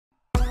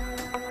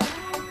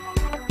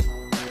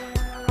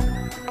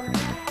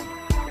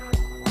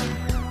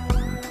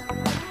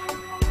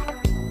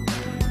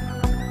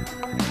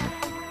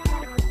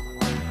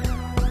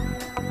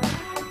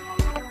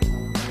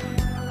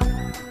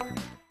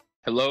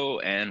Hello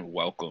and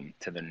welcome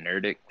to the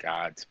Nerdic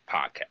Gods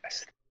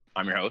podcast.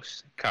 I'm your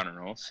host, Connor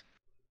Knowles,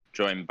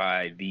 joined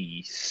by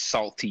the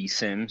salty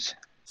Sims.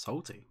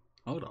 Salty?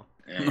 Hold on.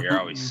 Yeah, you're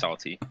always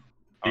salty.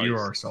 You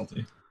are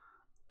salty.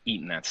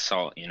 Eating that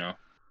salt, you know?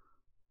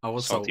 I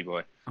was salty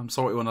boy. I'm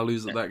salty when I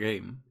lose at that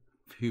game.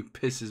 Who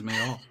pisses me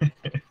off?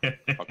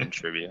 Fucking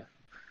trivia.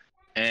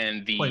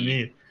 And the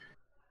me.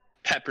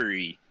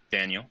 peppery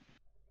Daniel.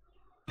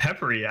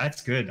 Peppery,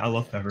 that's good. I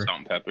love pepper. Salt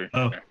and pepper.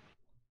 Oh. Yeah.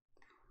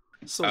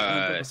 Salt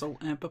and pepper, salt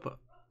and pepper.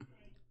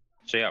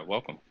 So yeah,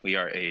 welcome. We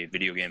are a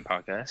video game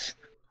podcast.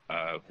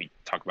 We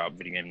talk about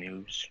video game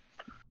news,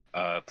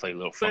 play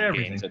little fun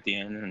games at the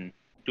end, and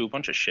do a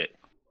bunch of shit.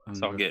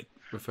 It's all good.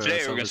 Today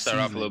we're going to start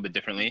off a little bit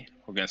differently.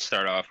 We're going to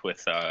start off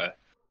with the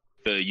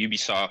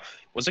Ubisoft.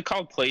 Was it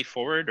called Play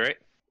Forward, right?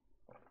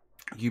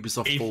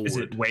 Ubisoft Forward. Is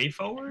it Way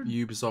Forward?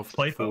 Ubisoft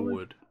Play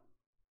Forward.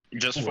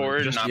 Just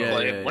Forward, Just, not yeah,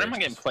 Play. yeah, Where am I just-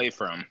 getting Play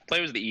from?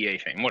 Play was the EA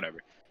thing, whatever.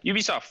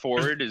 Ubisoft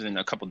Forward is in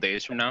a couple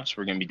days from now, so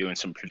we're going to be doing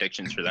some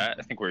predictions for that.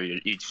 I think we're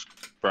each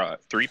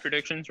brought 3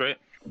 predictions, right?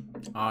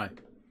 Aye.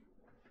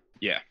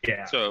 Yeah.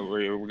 Yeah. So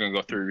we're going to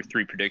go through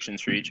 3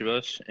 predictions for each of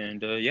us,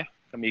 and yeah,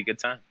 it's going to be a good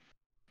time.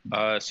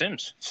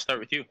 Sims,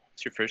 start with you.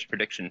 What's your first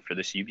prediction for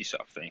this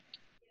Ubisoft thing?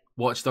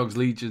 Watch Dogs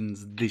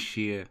Legions this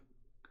year.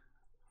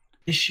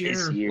 This year?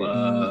 This year.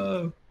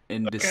 Whoa.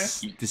 In Okay.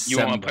 You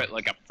December. want to put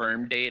like a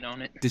firm date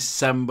on it?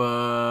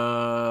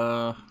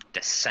 December.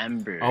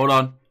 December. Hold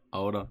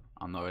on.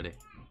 I'm not ready.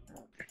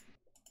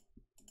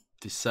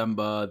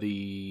 December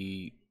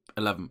the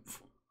 11th.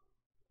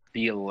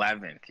 The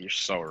 11th. You're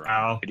so wrong.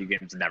 Wow. Video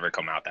games never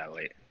come out that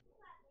late.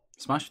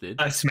 Smash did.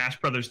 Smash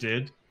Brothers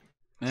did.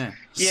 Yeah.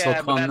 Yeah,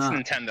 Suck but on that's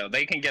that. Nintendo.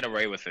 They can get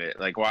away with it.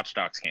 Like Watch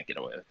Dogs can't get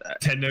away with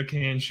that. Nintendo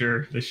can,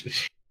 sure.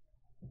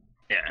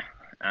 Yeah,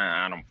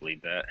 I don't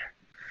believe that.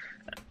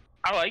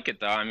 I like it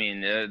though. I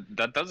mean,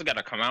 that does got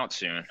to come out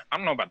soon. I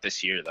don't know about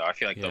this year though. I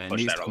feel like Yeah, they'll it push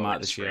needs that to all come the way out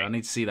to this year. spring. I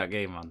need to see that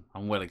game, man.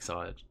 I'm well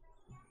excited.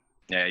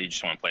 Yeah, you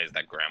just want to play as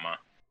that grandma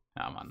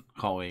Yeah, man.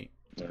 Can't wait.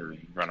 or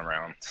run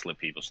around, slit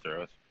people's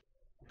throats.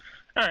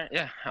 All right,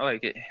 yeah, I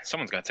like it.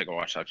 Someone's got to take a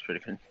Watch Dogs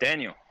prediction.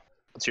 Daniel,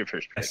 what's your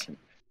first prediction?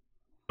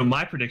 So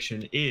my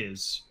prediction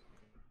is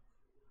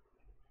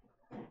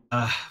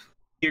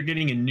you're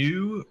getting a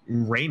new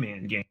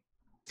Rayman game.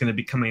 It's going to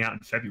be coming out in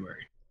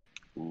February.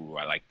 Ooh,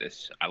 I like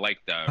this. I like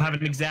the. I don't have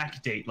an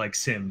exact date like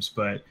Sims,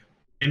 but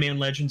Rayman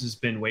Legends has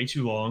been way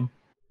too long.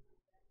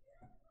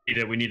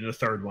 We needed a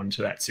third one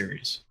to that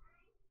series.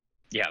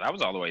 Yeah, that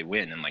was all the way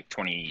when in like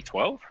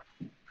 2012.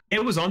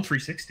 It was on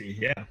 360,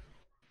 yeah.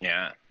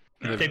 Yeah.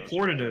 Yeah, They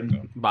ported it.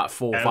 About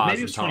 4,000 Maybe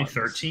it was times.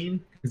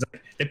 2013. 'Cause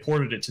they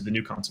ported it to the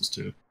new consoles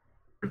too.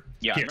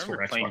 Yeah, I PS4,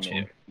 remember playing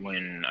Xbox it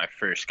when I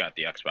first got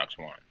the Xbox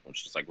One,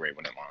 which is like right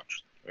when it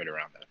launched, right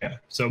around that. Yeah,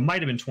 so it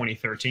might have been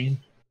 2013.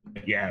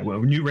 Yeah,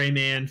 well, new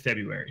Rayman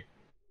February,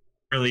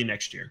 early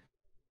next year.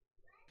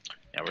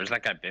 Yeah, where's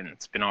that guy been?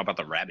 It's been all about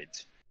the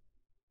rabbits.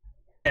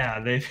 Yeah,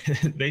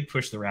 they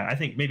pushed the I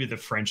think maybe the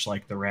French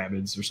like the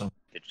Rabbids or something.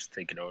 They just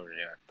take it over,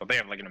 yeah. Don't they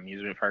have like an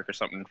amusement park or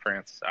something in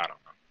France? I don't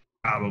know.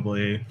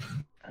 Probably.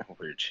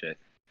 Weird shit.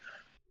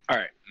 All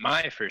right,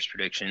 my first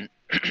prediction.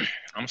 I'm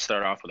gonna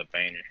start off with a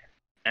banger.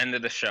 End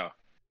of the show,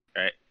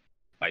 right?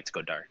 Lights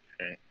go dark,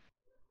 right?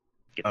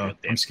 Get Oh, real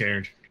dim, I'm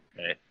scared.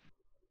 right?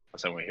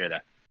 So we hear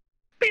that,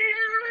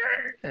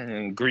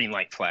 and green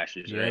light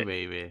flashes, Yeah, right?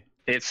 baby.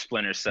 It's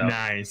Splinter Cell.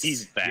 Nice.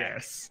 He's back.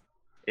 Yes.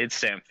 It's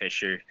Sam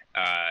Fisher.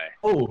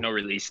 Oh, No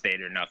release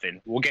date or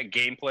nothing. We'll get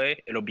gameplay.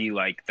 It'll be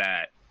like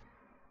that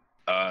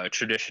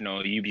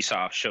traditional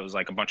Ubisoft shows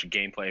like a bunch of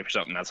gameplay for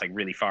something that's like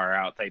really far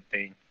out type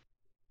thing.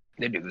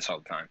 They do this all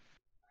the time.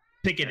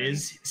 I think it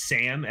is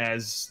Sam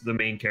as the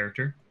main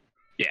character.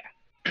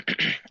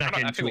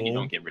 I feel like you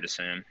don't get rid of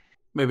Sam.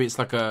 Maybe it's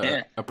like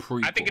a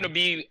prequel. I think it'll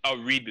be a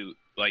reboot.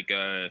 Like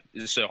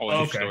this is a whole new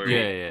Okay.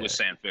 story Yeah. with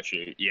Sam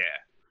Fisher. Yeah.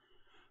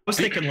 I was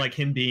thinking like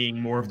him being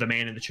more of the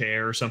man in the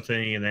chair or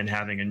something, and then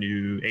having a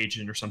new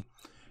agent or something.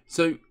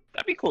 So,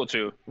 That'd be cool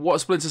too. what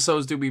Splinter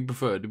Cells do we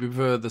prefer? Do we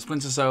prefer the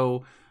Splinter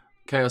Cell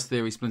Chaos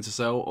Theory Splinter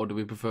Cell, or do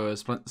we prefer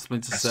Splinter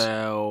Yes.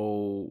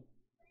 Cell?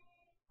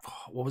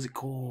 What was it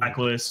called?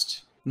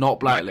 Blacklist. Not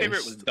My Blacklist.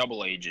 favorite was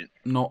Double Agent.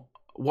 Not.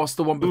 What's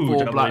the one Ooh, before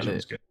Double Agent was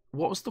Blacklist? good.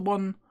 What was the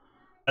one?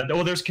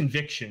 There's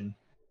Conviction.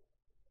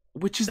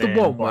 Which is the Then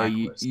one where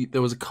Blacklist.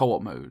 there was a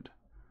co-op mode?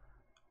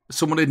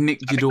 Someone had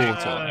nicked your They all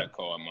daughter. had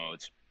co-op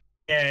modes.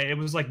 Yeah, it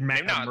was like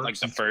Maybe not like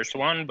the first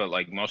one, but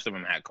like most of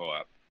them had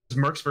co-op.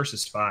 Mercs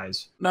versus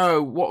Spies.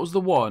 No, what was the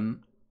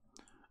one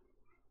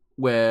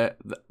where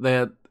they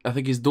had, I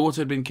think his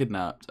daughter had been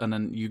kidnapped, and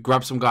then you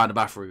grab some guy in the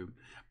bathroom,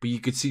 but you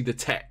could see the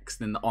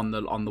text on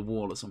the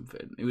wall or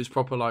something. It was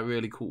proper like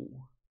really cool.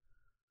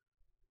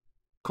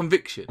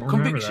 Conviction, I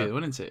remember Conviction, that.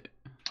 wasn't it?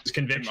 It's It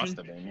Conviction. must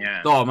have been,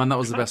 yeah. Oh man, that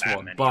was There's the not best that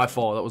one many by of them.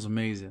 far. That was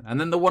amazing. And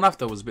then the one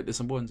after was a bit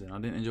disappointing. I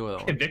didn't enjoy that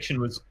one. Conviction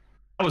was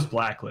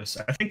Blacklist.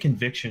 I think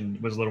Conviction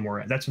was a little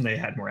more. That's when they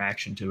had more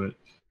action to it.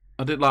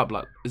 I did like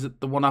Black. Is it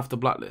the one after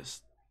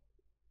Blacklist?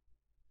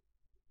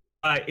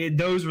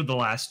 Those were the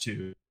last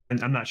two,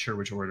 and I'm not sure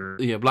which order.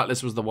 Yeah,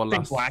 Blacklist was the one I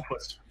think last.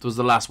 Blacklist. It was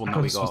the last one that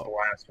we Blacklist was got. the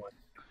last one.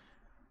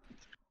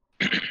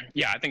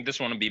 Yeah, I think this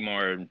one will be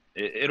more.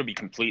 It'll be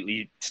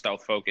completely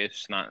stealth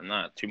focused,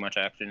 not too much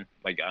action.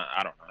 Like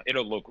I don't know.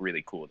 It'll look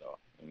really cool though.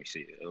 Let me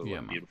see. It'll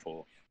look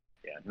beautiful.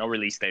 Yeah, no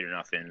release date or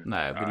nothing.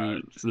 No,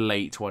 it'll be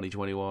late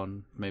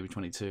 2021, maybe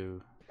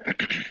 22.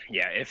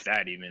 Yeah, if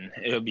that even.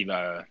 It'll be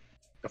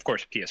of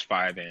course,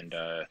 PS5 and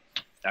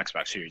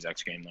Xbox Series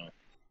X game though.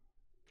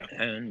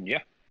 And yeah,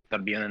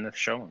 that'll be the end of the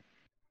show. All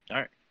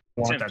right.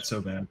 I want that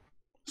so bad.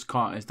 It's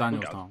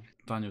Daniel's turn.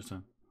 Daniel's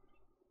turn.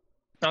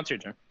 No, it's your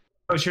turn.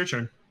 Oh, it's your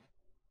turn.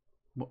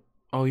 What?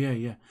 Oh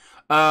yeah.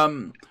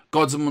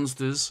 Gods and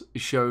Monsters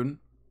is shown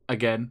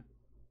again,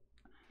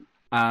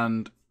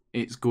 and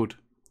it's good.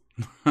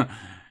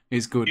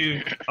 It's good.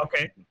 Dude,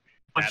 okay.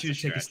 I want you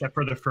to take a step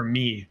further for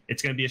me.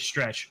 It's going to be a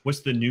stretch. What's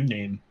the new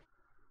name?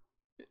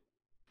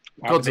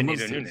 Gods and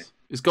Monsters.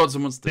 It's Gods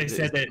and Monsters. They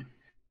said that.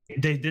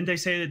 Didn't they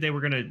say that they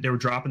were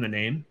dropping the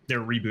name? They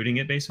were rebooting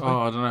it basically. Oh,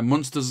 I don't know.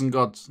 Monsters and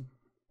Gods.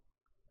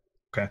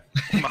 Okay.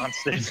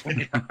 Monsters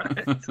and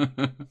Gods.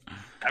 That'd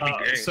be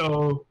great.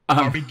 So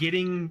are we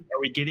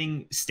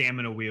getting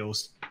stamina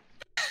wheels?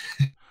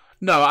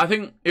 No, I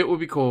think it will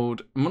be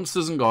called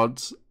Monsters and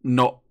Gods,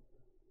 not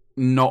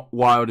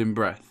Wild in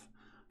Breath.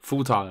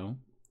 Full title.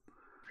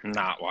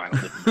 Not Wild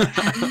in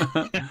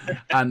Breath.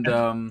 And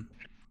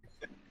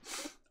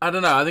I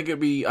don't know. I think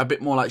it'd be a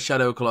bit more like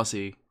Shadow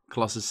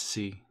Colossus.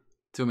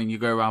 Do you mean you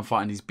go around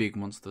fighting these big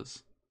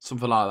monsters,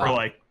 something like that, or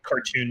like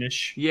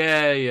cartoonish?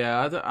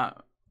 Yeah.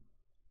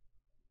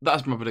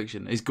 That's my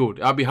prediction. It's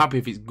good. I'll be happy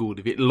if it's good.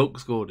 If it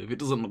looks good. If it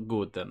doesn't look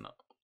good, then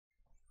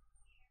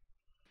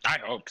I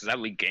hope, because that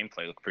leaked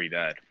gameplay looked pretty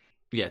bad.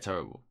 Yeah,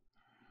 terrible.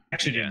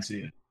 Actually, didn't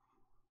see it.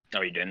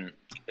 No, you didn't.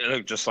 It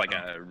looked just like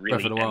a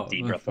really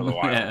empty Breath of the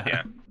Wild.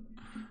 Yeah.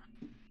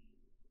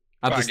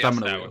 I guess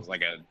that was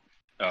like a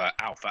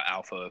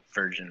alpha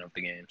version of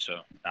the game.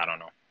 So I don't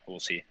know. We'll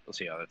see. We'll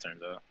see how that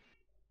turns out.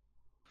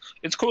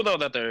 It's cool though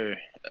that they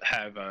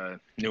have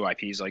new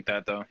IPs like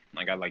that though.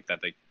 Like I like that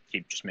they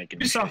keep just making.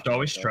 Ubisoft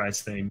always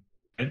tries things.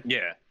 Right?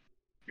 Yeah.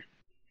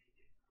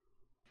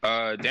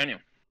 Daniel,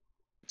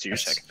 what's your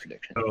second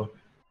prediction? So,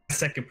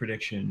 second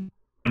prediction,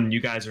 and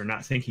you guys are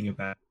not thinking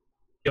about,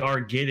 we are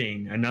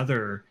getting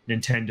another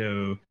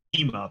Nintendo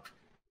team up.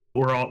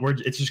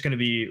 It's just going to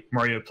be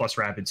Mario plus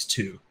Rabbids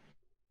 2.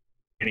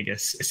 And I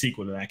guess a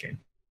sequel to that game.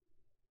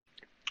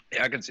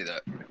 Yeah, I can see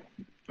that.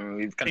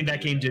 I think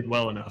that game did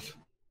well enough.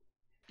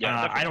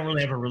 Yeah, I don't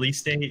really have a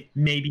release date.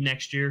 Maybe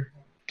next year.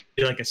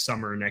 Maybe like a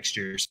summer next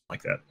year or something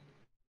like that.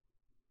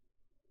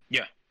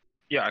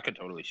 Yeah, I could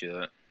totally see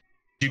that.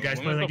 Did you guys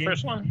play that game?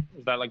 First one?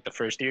 Was that like the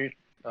first year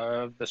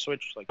of the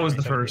Switch? Like that was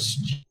the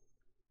first.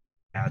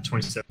 Yeah,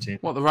 2017.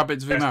 What, the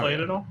Rabbids v Mario? Played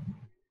it all?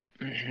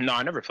 No,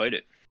 I never played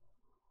it.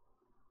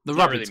 The It's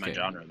Rabbids not really my game.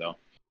 genre though.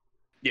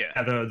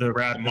 Yeah,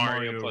 the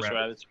Mario plus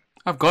Rabbids.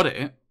 I've got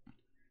it.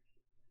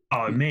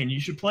 Oh man, you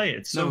should play it.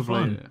 It's so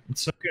fun.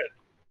 It's so good.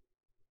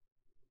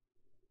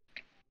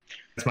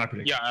 That's my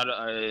prediction.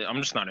 Yeah, I'm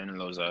just not into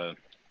those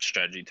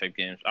strategy type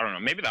games. I don't know.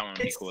 Maybe that one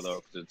would be cool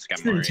though because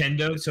it's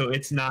Nintendo, so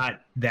it's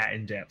not that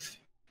in depth.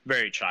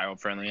 Very child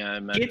friendly. I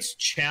imagine. It's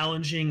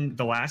challenging.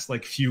 The last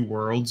like few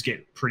worlds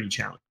get pretty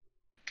challenging.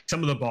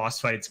 Some of the boss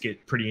fights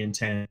get pretty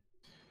intense,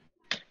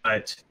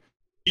 but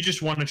you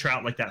just want to try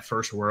out like that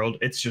first world.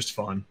 It's just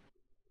fun.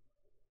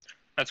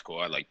 That's cool.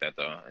 I like that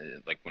though.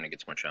 Like when it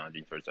gets more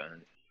challenging towards the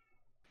end.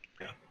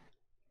 Yeah.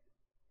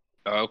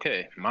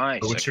 Okay, my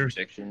second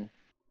prediction.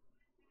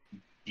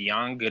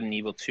 Beyond Good and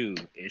Evil 2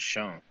 is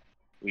shown.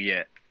 We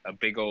get a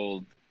big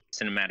old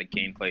cinematic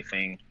gameplay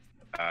thing.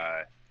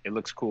 It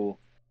looks cool,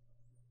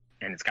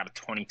 and it's got a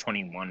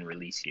 2021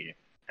 release year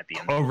at the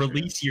end. Oh,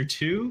 release year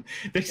 2?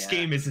 This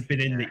game has been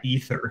in the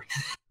ether.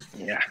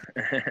 Yeah.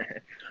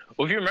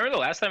 Well, if you remember the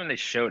last time they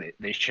showed it,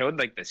 they showed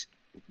like this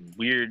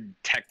weird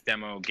tech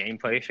demo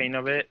gameplay thing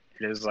of it.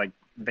 It was like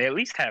they at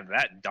least have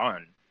that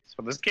done.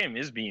 So this game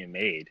is being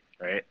made,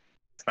 right?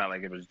 It's not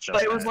like it was just.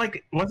 But it was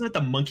like, wasn't it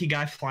the monkey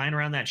guy flying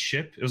around that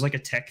ship? It was like a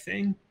tech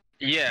thing.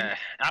 Yeah,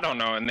 I don't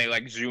know. And they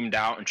like zoomed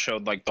out and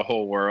showed like the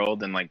whole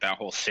world and like that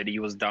whole city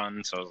was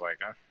done. So I was like,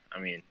 I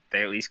mean,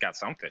 they at least got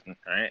something,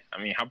 right?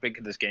 I mean, how big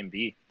could this game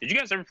be? Did you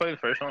guys ever play the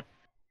first one?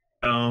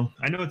 Oh,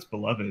 I know it's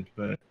beloved,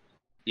 but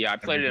yeah, I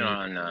played it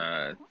on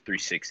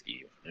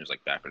 360. It was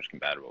like backwards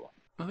compatible.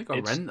 I think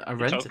I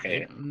rented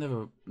it.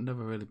 Never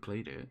really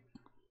played it.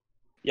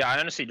 Yeah, I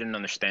honestly didn't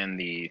understand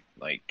the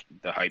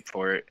hype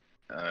for it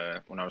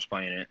when I was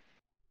playing it.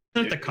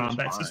 Isn't it the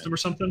combat system or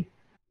something?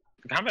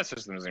 The combat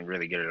system isn't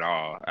really good at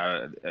all.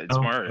 It's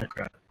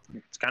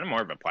it's kind of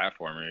more of a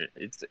platformer.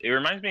 It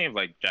reminds me of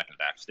like Jack and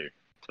Daxter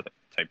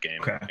type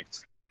game. Okay. Like,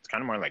 it's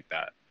kind of more like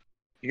that.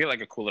 You get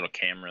like a cool little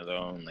camera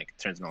though, and like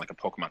it turns into like a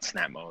Pokemon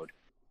Snap mode.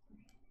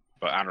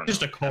 But I don't know.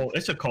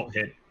 It's a cult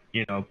hit.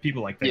 You know,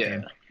 people like that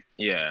game.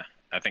 Yeah.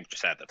 I think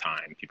just at the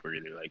time people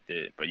really liked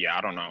it. But yeah,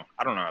 I don't know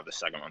how the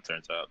second one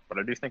turns out. But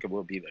I do think it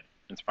will be there.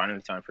 It's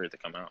finally time for it to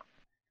come out.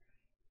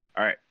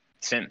 All right,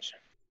 Sims.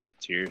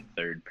 It's your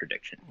third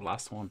prediction.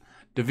 Last one.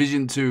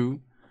 Division 2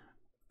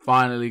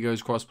 finally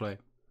goes crossplay.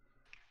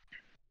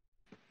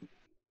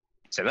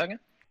 Say that again?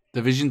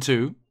 Division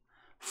 2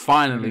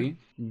 finally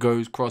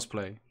goes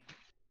crossplay.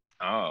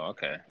 Oh,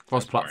 okay.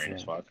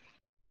 Cross-platform.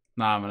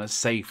 Nah, man, that's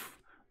safe.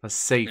 That's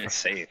safe. It's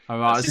safe.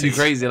 Alright, it's too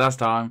crazy last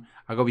time.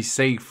 I gotta be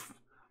safe.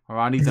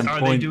 Alright, I need them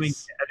points. Are they doing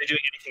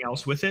anything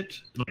else with it?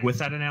 Like, with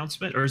that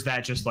announcement? Or is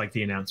that just like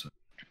the announcement?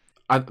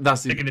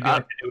 That's going to be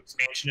like the new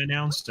expansion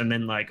announced, and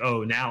then like,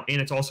 oh, now, and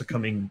it's also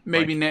coming.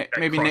 Maybe next.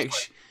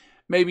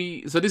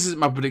 So this is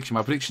my prediction.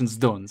 My prediction's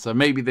done. So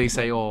maybe they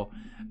say, oh,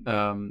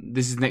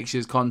 this is next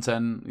year's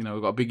content. You know,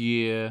 we've got a big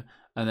year,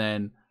 and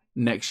then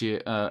next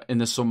year, in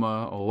the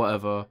summer or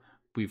whatever,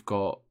 we've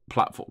got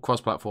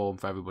cross-platform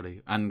for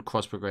everybody and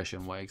cross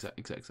progression,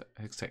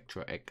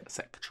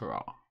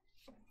 etc.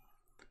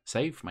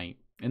 Safe, mate.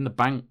 In the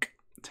bank.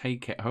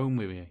 Take it home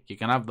with you. You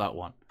can have that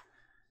one.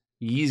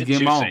 Easy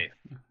game on.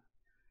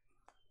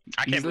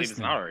 I can't believe it's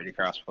not already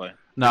crossplay.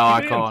 No,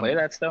 I can't play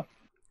that still.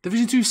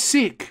 Division 2's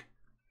sick.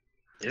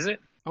 Is it?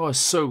 Oh, it's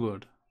so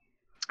good.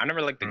 I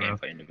never liked the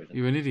gameplay in Division.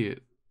 You're an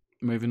idiot.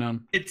 Moving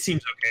on. It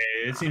seems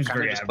okay. It seems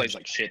very just plays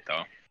like shit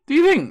though. Do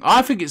you think?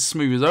 I think it's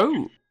smooth as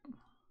out.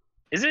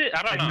 Is it?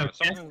 I don't know.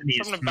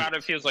 Something about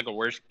it feels like a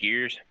worse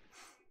Gears.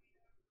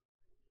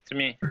 To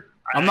me.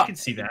 I can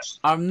see that.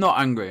 I'm not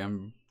angry.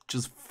 I'm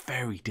just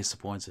very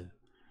disappointed.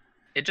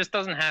 It just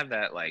doesn't have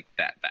that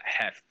that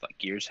heft like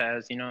Gears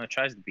has, you know. It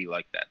tries to be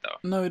like that though.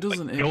 No, it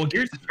doesn't. Well,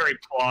 Gears is very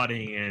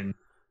plodding and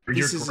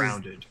you're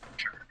grounded.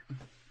 And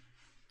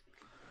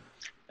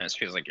it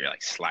feels like you're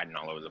like sliding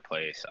all over the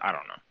place. I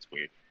don't know. It's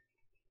weird.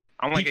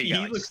 I'm like, he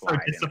looks so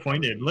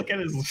disappointed. Look at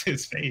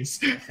his face.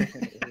 I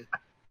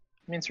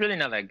mean, it's really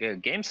not that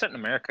good. Game set in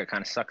America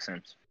kind of sucks,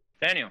 Sims.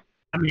 Daniel.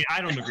 I mean, I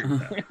don't agree with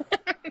that.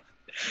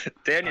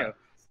 Daniel.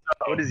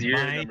 What is your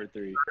number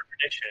 3?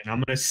 Prediction.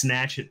 I'm gonna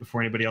snatch it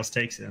before anybody else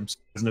takes it.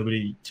 Because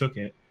nobody took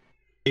it.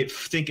 I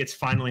think it's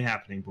finally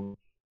happening, boy.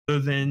 Other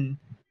than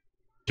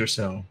or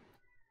so,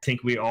 I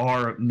think we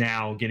are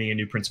now getting a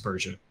new Prince of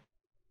Persia.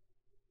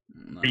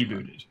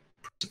 Rebooted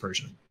Prince of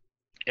Persia.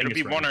 It'll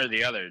be one or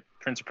the other.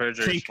 Prince of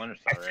Persia or Splinter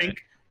Cell, right? I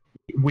think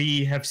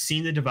we have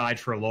seen the divide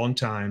for a long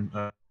time.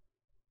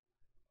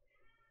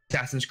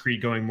 Assassin's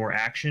Creed going more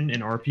action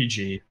and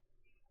RPG.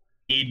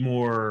 Need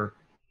more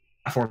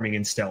platforming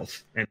and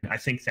stealth, and I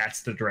think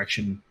that's the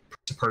direction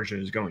Prince of Persia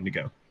is going to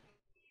go.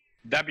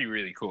 That'd be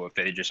really cool if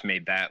they just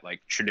made that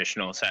like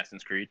traditional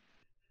Assassin's Creed.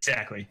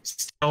 Exactly.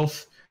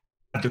 Stealth,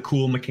 the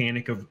cool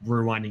mechanic of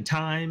rewinding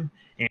time,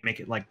 and make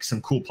it like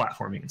some cool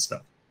platforming and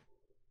stuff.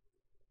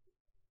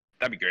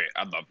 That'd be great.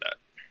 I'd love that.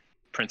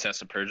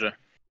 Princess of Persia.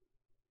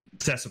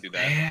 Princess of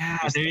Yeah,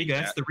 there you go.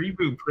 That's the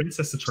reboot,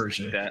 Princess of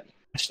Persia.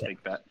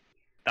 Like that.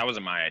 That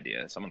wasn't my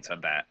idea. Someone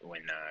said that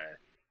when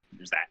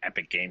there's that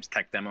Epic Games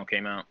tech demo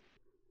came out.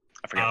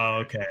 I forget. Oh,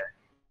 okay.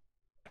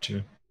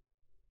 Gotcha.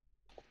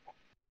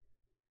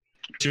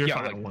 Your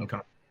final one.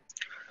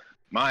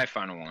 My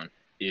final one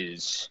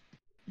is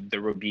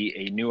there will be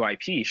a new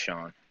IP,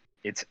 Sean.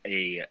 It's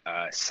a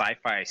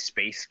sci-fi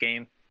space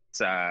game.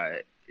 It's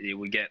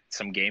we get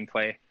some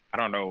gameplay. I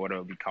don't know what it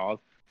will be called,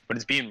 but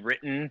it's being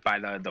written by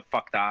the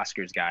fuck the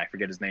Oscars guy. I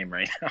forget his name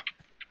right now.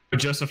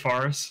 Joseph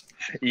Fares?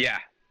 Yeah.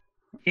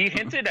 He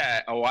hinted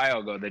at a while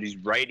ago that he's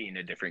writing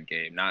a different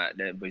game, but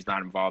he's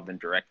not involved in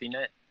directing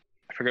it.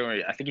 I forget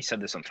where. I think he said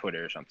this on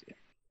Twitter or something.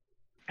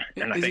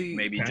 And I think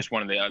maybe just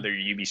one of the other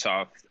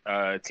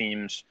Ubisoft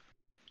teams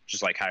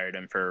just like hired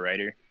him for a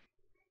writer.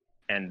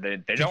 And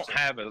they don't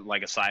have a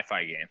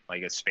sci-fi game,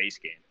 like a space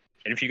game.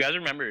 And if you guys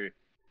remember,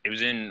 it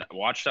was in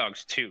Watch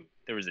Dogs 2.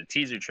 There was a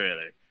teaser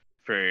trailer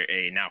for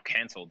a now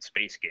canceled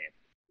space game.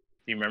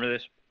 Do you remember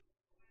this?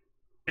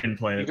 Didn't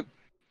play it.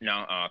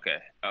 No? Oh, okay.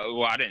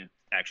 Well, I didn't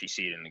actually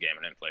see it in the game.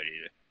 I didn't play it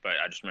either. But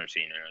I just remember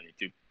seeing it on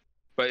YouTube.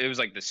 But it was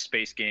like the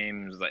space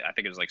games. Like I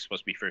think it was like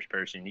supposed to be first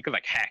person. You could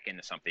like hack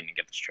into something and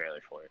get this trailer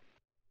for it.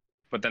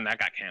 But then that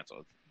got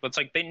canceled. But it's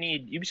like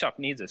Ubisoft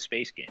needs a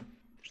space game.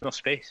 There's no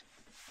space.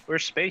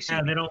 Where's space?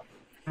 Yeah, they don't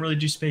really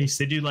do space.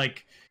 They do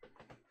like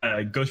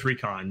Ghost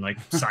Recon, like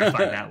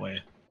sci-fi that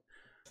way.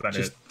 But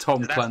just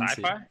Tom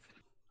Clancy. Sci-fi?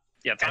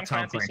 Yeah, Tom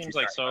Clancy seems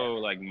like so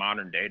like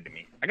modern day to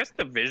me. I guess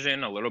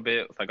Division a little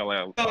bit like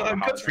a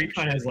Ghost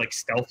Recon has like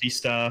stealthy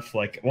stuff.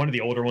 Like one of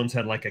the older ones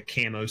had like a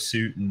camo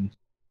suit, and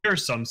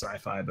there's some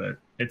sci-fi, but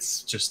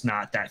it's just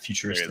not that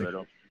futuristic.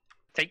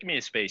 Take me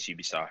to space,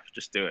 Ubisoft.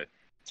 Just do it.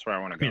 That's where I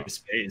want to go.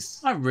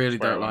 Space. I really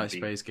don't like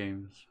space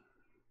games.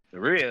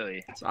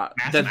 Really?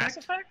 Mass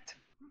Effect?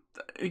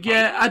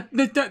 Yeah,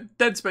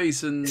 Dead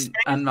Space and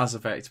Mass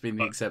Effect being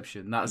the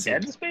exception. That's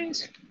Dead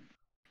Space?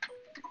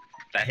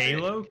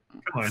 Halo?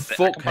 Come on. I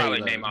could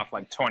probably name off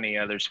like 20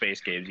 other space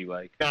games you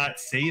like. Not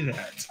say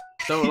that.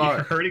 Don't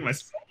You're hurting my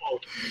soul.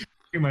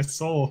 Hurting my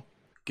soul.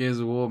 Gears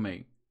of War,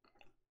 mate.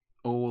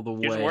 All the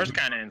way. Gears of War's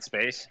kind of in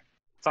space.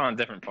 It's on a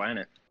different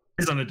planet.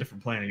 It's on a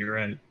different planet. You're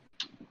right.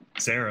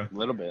 Sarah. A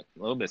little bit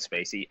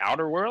spacey.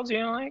 Outer Worlds, you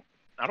know, like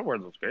Outer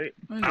Worlds was great.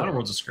 Outer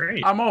Worlds is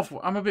great. I'm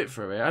a bit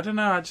through it. I don't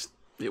know.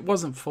 It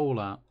wasn't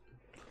Fallout.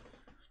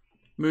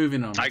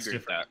 Moving on. I agree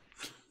with that.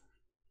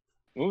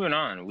 Moving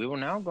on. We will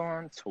now go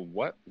on to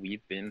what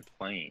we've been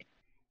playing,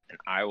 and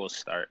I will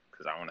start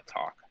because I want to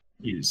talk.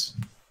 Yes.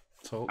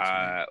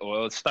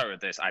 Well, let's start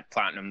with this. I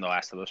platinumed The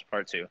Last of Us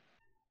Part 2.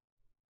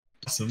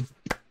 Awesome.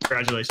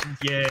 Congratulations.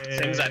 Yay.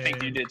 Sims, I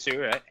think you did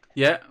too, right?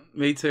 Yeah,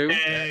 me too.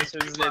 Yay. Yeah,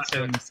 Sims did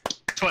too.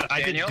 What?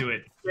 I didn't do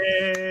it.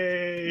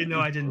 Yay. No,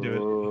 I didn't do it.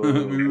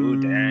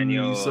 Ooh,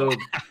 Daniel.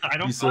 I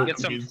don't get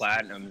some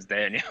platinums,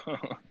 Daniel.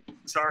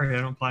 Sorry,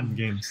 I don't platinum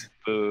games.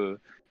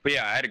 But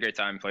yeah, I had a great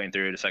time playing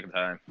through it a second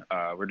time.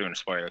 We're doing a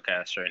spoiler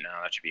cast right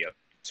now. That should be up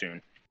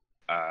soon.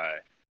 A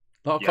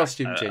lot of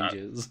costume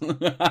changes.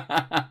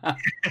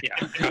 Yeah,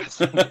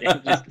 costume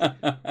changes.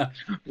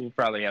 We'll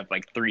probably have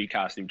like 3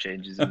 costume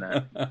changes in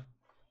that.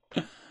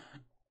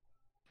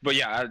 But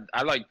yeah,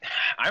 I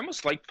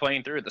almost liked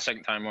playing through it the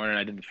second time more than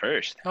I did the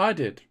first. I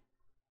did.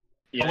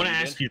 Yeah, I want to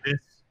ask you this: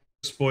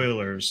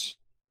 spoilers.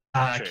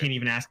 Sure. I can't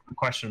even ask the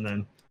question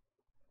then.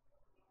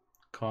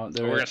 Can't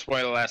do We're it. gonna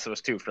spoil The Last of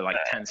Us 2 for like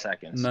 10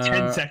 seconds. No.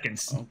 10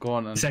 seconds. Oh, go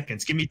on then.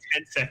 Seconds. Give me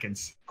 10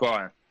 seconds. Go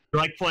on. You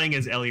like playing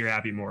as Ellie or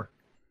Abby more?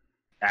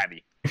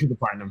 Abby. The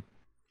platinum.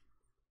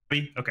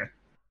 Abby? Okay.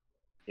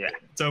 Yeah.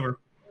 It's over.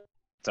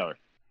 It's over.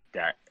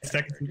 Yeah.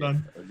 Seconds is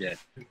done. We're good.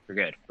 We're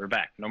good. We're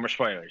back. No more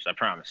spoilers. I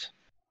promise.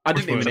 I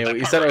didn't even hear what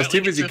you said. I was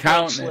too busy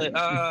counting.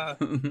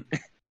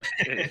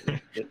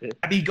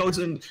 Abby goes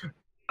in.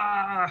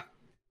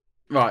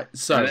 Right.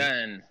 So. And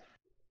then.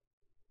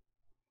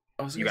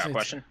 You got a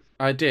question?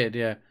 I did.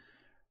 Yeah.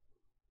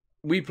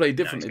 We played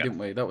differently, didn't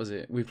we? That was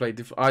it. We played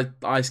different.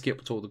 I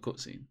skipped all the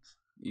cutscenes.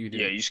 You did.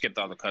 Yeah, you skipped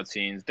all the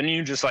cutscenes. Then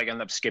you just like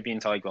end up skipping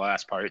to like the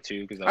last part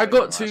too, because I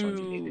got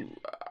to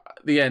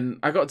the end.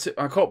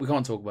 We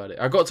can't talk about it.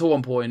 I got to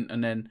one point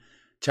and then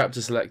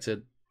chapter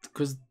selected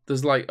because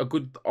there's like a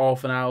good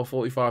half an hour,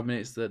 45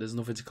 minutes that there's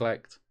nothing to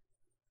collect.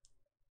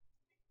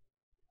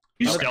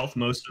 You stealth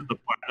most of the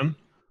platinum.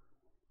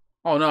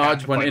 Oh no, I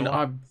just went in.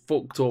 I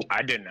fucked up.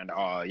 I didn't at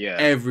all. Yeah.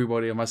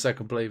 Everybody on my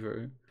second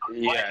playthrough.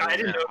 Yeah,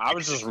 I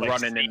was just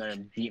running in there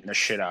and beating the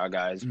shit out of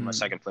guys in my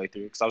second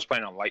playthrough because I was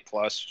playing on Light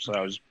Plus, so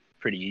that was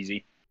pretty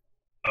easy.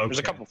 Okay. There's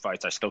a couple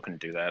fights I still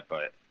couldn't do that,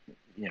 but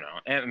you know,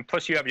 and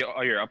plus you have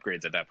all your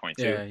upgrades at that point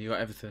too. Yeah, you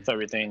got everything. It's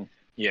everything.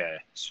 Yeah,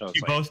 so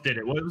you both did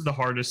it. What was the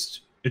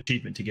hardest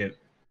achievement to get?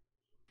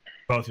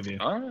 Both of you.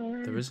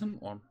 There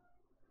isn't one.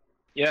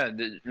 Yeah,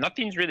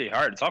 nothing's really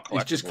hard. It's all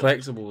collectibles. It's just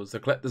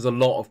collectibles. There's a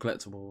lot of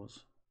collectibles.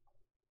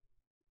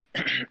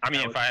 I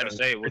mean, if I had to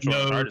say which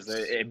one's hardest,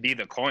 it'd be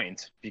the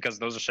coins because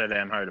those are so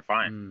damn hard to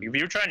find. If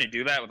you're trying to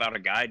do that without a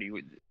guide, you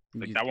would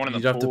that one in the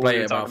pool. You'd have to play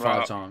it about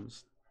 5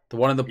 times. The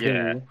one in the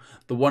pool,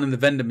 the one in the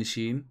vending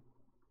machine.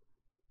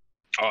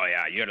 Oh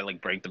yeah, you gotta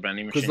like break the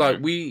vending machine. Because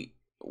like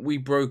we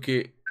broke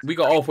it. We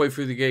got halfway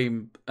through the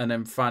game and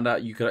then found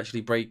out you could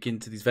actually break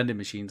into these vending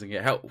machines and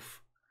get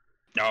health.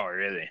 Oh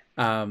really?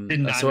 Did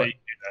not know you do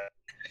that.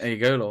 There you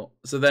go, lot.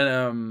 So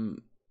then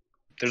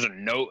there's a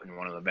note in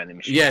one of the vending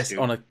machines. Yes, too.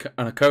 on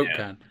a Coke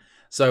can.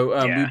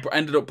 So we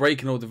ended up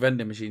breaking all the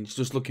vending machines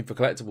just looking for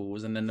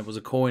collectibles, and then there was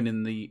a coin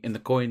in the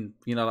coin,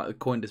 like the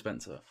coin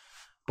dispenser.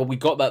 But we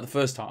got that the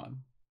first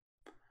time.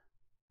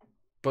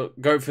 But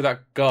going through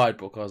that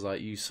guidebook, I was like,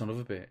 "You son of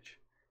a bitch!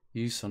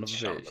 You son of a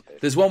bitch!"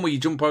 There's one where you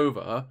jump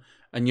over,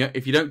 and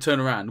if you don't turn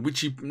around,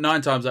 which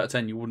 9 times out of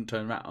 10 you wouldn't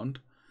turn around,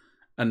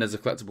 and there's a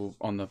collectible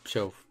on the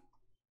shelf.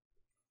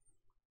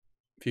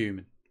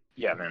 Fuming.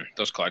 Yeah, man,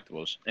 those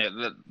collectibles. Yeah,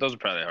 those are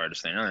probably the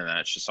hardest thing. Other than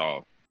that, it's just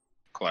all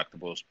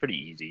collectibles. Pretty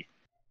easy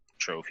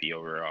trophy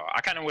overall. I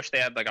kind of wish they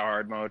had like a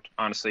hard mode,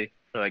 honestly,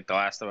 for like The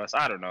Last of Us.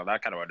 I don't know.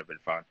 That kind of would have been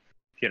fun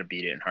if you had to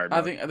beat it in hard mode.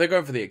 I think they're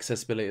going for the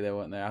accessibility there,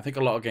 weren't they? I think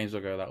a lot of games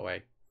will go that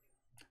way.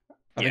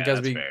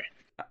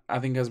 I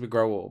think as we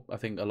grow up, I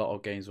think a lot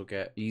of games will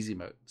get easy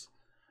modes,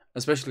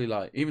 especially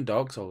like even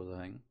Dark Souls.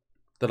 I think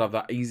they'll have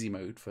that easy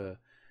mode for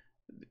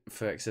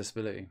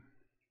accessibility.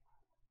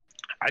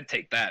 I'd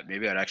take that.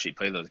 Maybe I'd actually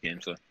play those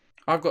games though.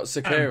 I've got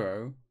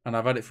Sekiro, and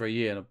I've had it for a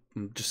year, and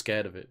I'm just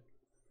scared of it.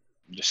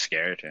 I'm just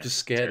scared. Yeah. Just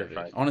scared of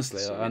it.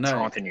 Honestly, I know. It's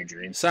haunting your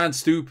dreams. Sounds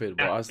stupid,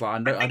 but I was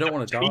like, I don't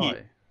want to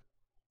die.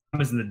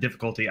 Isn't the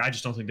difficulty? I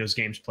just don't think those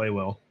games play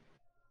well.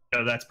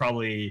 So that's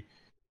probably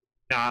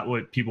not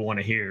what people want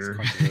to hear,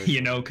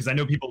 because I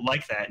know people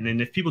like that, and then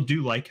if people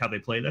do like how they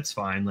play, that's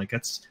fine. Like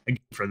that's a game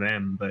for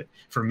them, but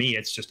for me,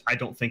 it's just I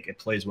don't think it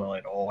plays well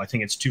at all. I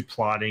think it's too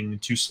plodding,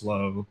 too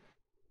slow.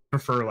 I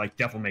prefer like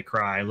Devil May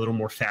Cry, a little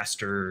more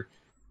faster.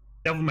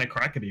 Devil May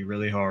Cry could be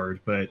really hard,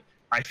 but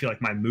I feel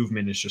like my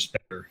movement is just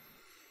better.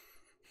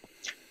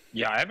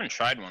 Yeah, I haven't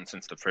tried one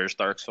since the first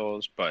Dark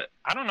Souls, but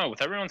I don't know.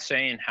 With everyone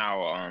saying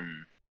how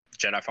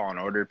Jedi Fallen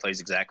Order plays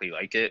exactly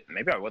like it,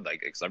 maybe I would like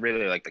it because I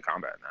really like the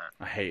combat in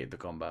that. I hated the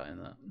combat in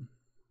that.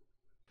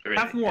 Really,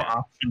 have more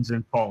options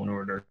in Fallen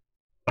Order.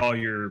 All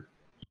your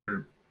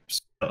what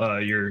was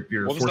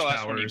the force last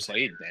powers. one you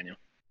played, Daniel?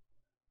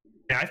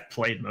 Yeah, I've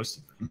played most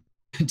of them.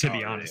 To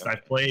be honest, really?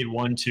 I've played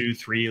 1, 2,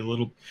 3, a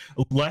little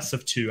less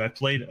of 2. I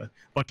played a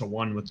bunch of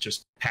 1 with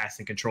just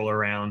passing controller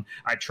around.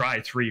 I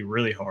tried 3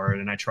 really hard,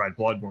 and I tried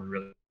Bloodborne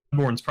really.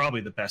 Bloodborne's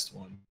probably the best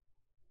one.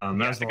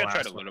 I think I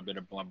tried a little bit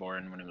of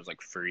Bloodborne when it was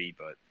like free,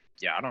 but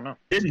yeah, I don't know.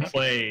 Didn't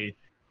play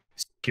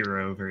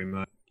Sekiro very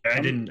much. I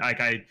didn't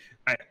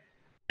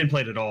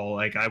play it at all.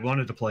 Like I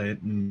wanted to play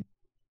it, and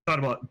thought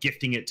about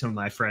gifting it to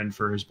my friend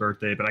for his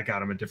birthday, but I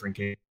got him a different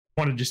game.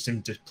 I wanted just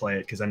him to play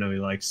it because I know he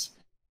likes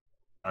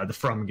the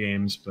From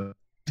games, but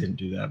didn't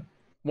do that.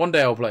 One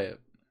day I'll play it.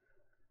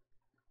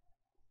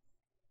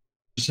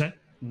 What'd you say?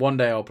 One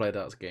day I'll play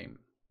that game.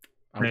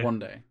 Yeah. One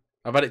day.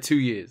 I've had it 2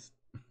 years.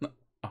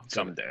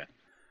 Someday.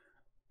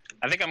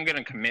 I think I'm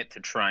gonna commit to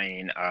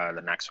trying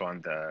the next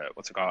one.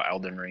 What's it called?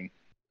 Elden Ring.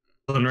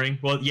 Elden Ring.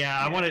 Well,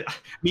 yeah, I want it.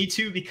 Me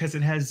too, because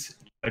it has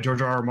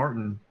George R.R.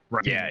 Martin.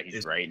 Yeah,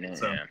 he's writing it.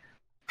 So Yeah.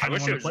 I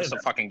wish it was just a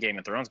fucking Game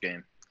of Thrones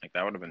game. Like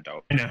that would have been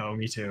dope. I know,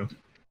 me too.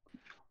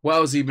 What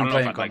else have you been I don't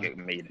playing? know if I'd like it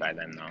made by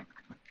then though.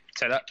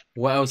 Say that.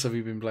 What else have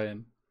you been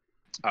playing?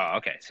 Oh,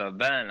 okay. So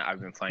then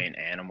I've been playing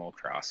Animal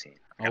Crossing.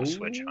 I got a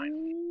Switch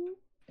finally.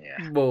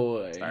 Yeah.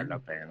 Boy. Started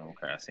up Animal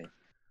Crossing.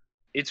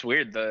 It's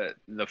weird. The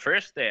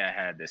first day I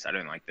had this, I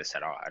didn't like this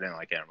at all. I didn't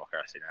like Animal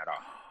Crossing at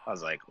all. I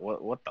was like,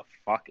 what the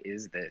fuck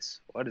is this?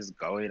 What is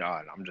going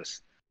on? I'm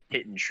just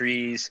hitting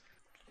trees.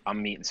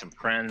 I'm meeting some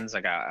friends.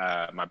 I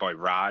got my boy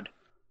Rod.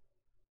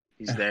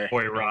 He's there.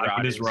 Boy Rod.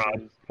 What is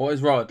Rod? What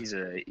is Rod?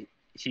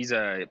 He's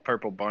a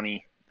purple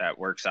bunny that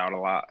works out a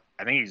lot.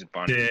 I think he's a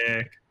bunny.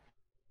 Dick.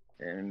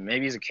 And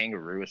maybe he's a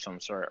kangaroo of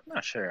some sort. I'm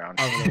not sure. I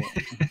don't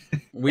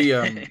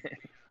know.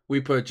 We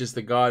purchased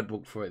the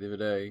guidebook for it the other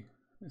day.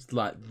 It's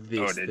like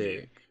this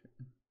thick.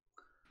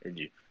 Did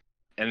you?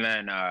 And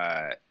then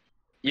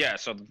yeah,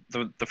 so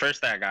the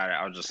first day I got it,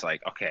 I was just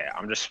like, okay,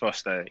 I'm just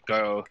supposed to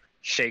go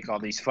shake all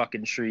these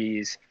fucking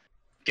trees,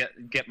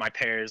 get my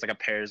pears. I got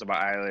pears on my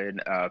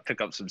island,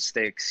 pick up some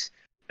sticks,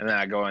 and then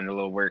I go in the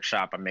little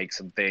workshop, I make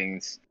some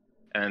things.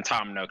 And then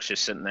Tom Nook's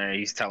just sitting there.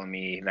 He's telling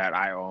me that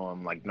I owe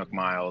him like Nook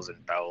Miles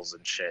and bells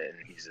and shit.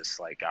 And he's just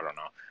like, I don't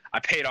know. I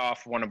paid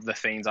off one of the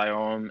things I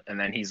owe him. And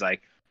then he's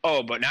like,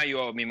 oh, but now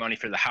you owe me money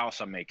for the house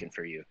I'm making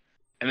for you.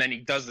 And then he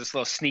does this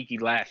little sneaky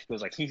laugh. He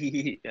goes like, hee hee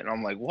hee. And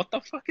I'm like, what the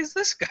fuck is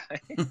this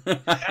guy?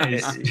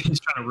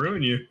 He's trying to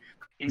ruin you.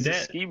 He's a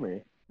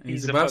schemer.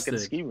 He's a bastard.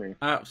 fucking schemer.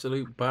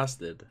 Absolute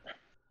bastard.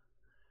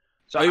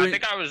 So I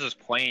think I was just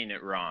playing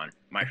it wrong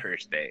my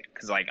first day,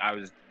 because like I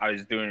was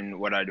doing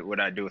what I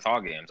do with all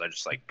games. I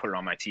just like put it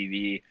on my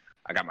TV.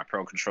 I got my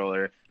Pro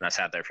controller and I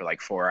sat there for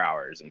like 4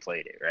 hours and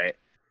played it, right?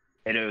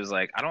 And it was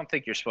like, I don't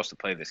think you're supposed to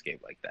play this game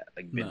like that,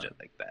 like binge it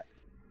like that.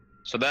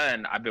 So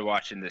then I've been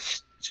watching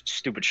this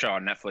stupid show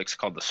on Netflix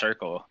called The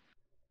Circle.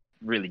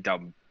 Really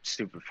dumb,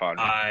 stupid fun.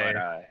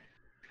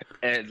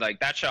 And like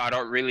that show I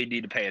don't really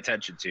need to pay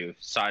attention to.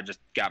 So I just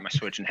got my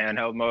Switch in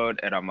handheld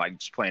mode and I'm like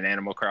just playing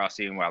Animal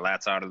Crossing while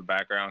that's out of the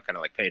background, kind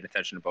of like paying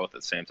attention to both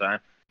at the same time.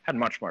 Had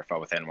much more fun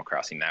with Animal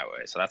Crossing that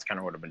way. So that's kind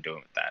of what I've been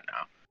doing with that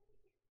now.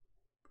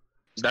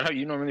 Is that how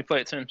you normally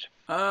play it, Sims?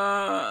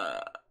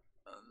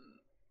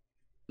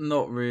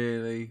 Not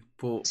really,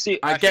 but see,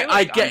 I get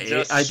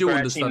it. I do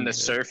understand the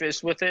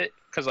surface with it,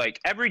 because like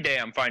every day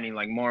I'm finding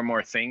like more and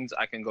more things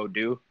I can go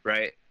do,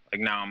 right?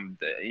 Like now I'm,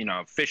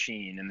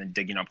 fishing and then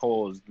digging up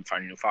holes and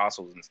finding new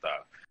fossils and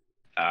stuff.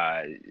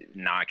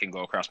 Now I can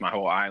go across my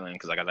whole island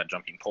because I got that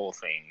jumping pole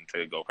thing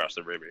to go across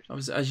the river.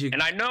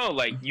 And I know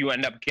like you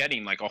end up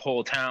getting like a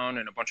whole town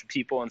and a bunch of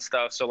people and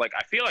stuff. So like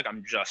I feel like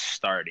I'm just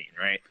starting,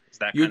 right?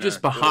 You're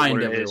just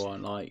behind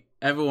everyone. Like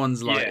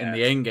everyone's like in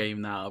the end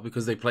game now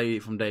because they play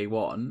it from day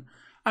one.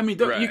 I mean,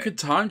 you could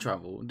time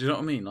travel. Do you know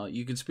what I mean? Like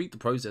you can speed the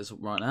process up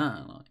right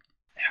now. Like.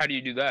 How do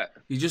you do that?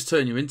 You just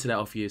turn your internet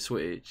off your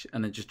Switch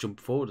and then just jump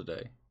forward a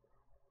day.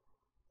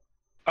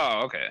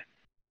 Oh, okay.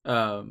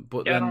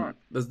 But then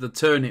there's the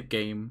turnip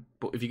game.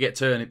 But if you get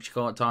turnips, you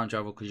can't time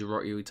travel because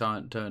you're you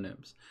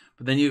turnips.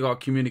 But then you got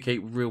to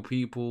communicate with real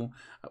people.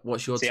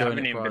 What's your turnip? I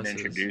haven't even been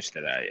introduced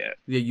to that yet.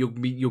 Yeah,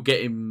 you'll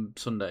get him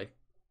Sunday.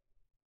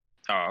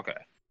 Oh, okay,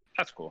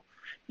 that's cool.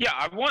 Yeah,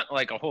 I want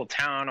like a whole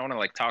town. I want to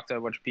like talk to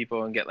a bunch of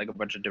people and get like a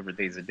bunch of different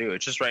things to do.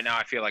 It's just right now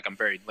I feel like I'm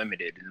very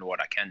limited in what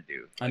I can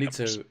do. Like, I need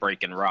to just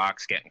breaking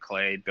rocks, getting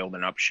clay,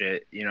 building up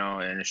shit,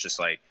 and it's just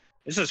like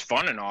it's just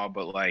fun and all,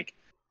 but like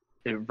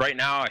right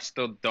now I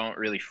still don't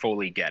really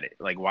fully get it,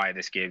 like why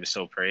this game is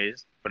so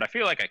praised. But I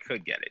feel like I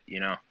could get it,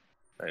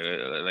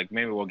 like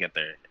maybe we'll get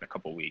there in a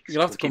couple weeks.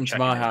 You'll have to come to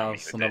my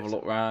house and have a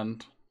look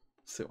around,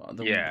 see what I'm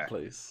doing with the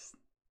place.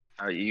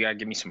 You gotta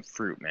give me some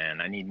fruit,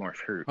 man. I need more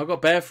fruit. I've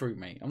got bear fruit,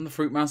 mate. I'm the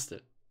fruit master.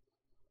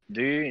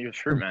 Dude, you're a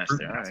fruit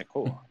master. All right,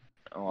 cool.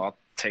 Well, I'll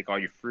take all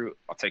your fruit.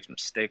 I'll take some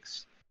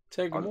sticks.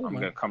 Take them all, I'm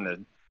gonna come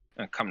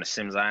to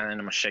Sims Island. I'm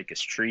gonna shake his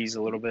trees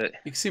a little bit.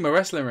 You can see my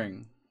wrestling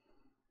ring.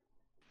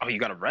 Oh, you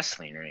got a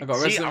wrestling ring. I got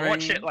a wrestling ring. I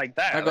want shit like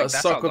that. I got a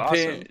soccer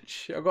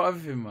pitch. I got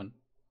everything, man.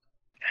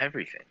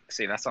 Everything.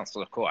 See, that sounds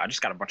so cool. I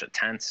just got a bunch of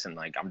tents and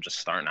like I'm just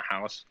starting a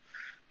house.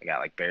 I got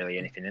like barely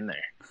anything in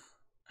there.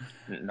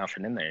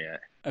 Nothing in there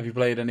yet. Have you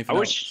played anything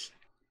else?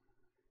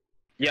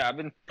 Yeah, I've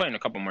been playing a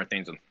couple more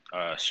things on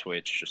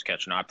Switch, just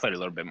catching up. I played a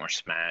little bit more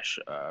Smash.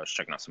 I was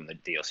checking out some of the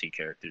DLC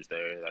characters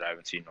there that I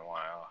haven't seen in a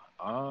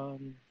while.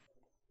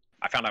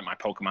 I found out my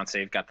Pokemon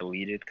save got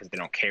deleted because they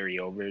don't carry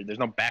over. There's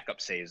no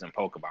backup saves in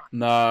Pokemon.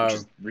 No. Which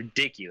is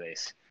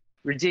ridiculous.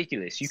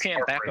 Ridiculous. You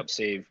can't backup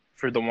save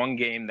for the one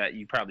game that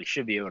you probably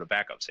should be able to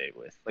backup save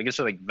with. Like, it's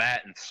like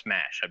that and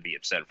Smash. I'd be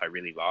upset if I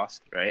really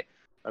lost, right?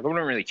 Like, I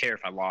wouldn't really care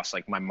if I lost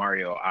like my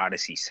Mario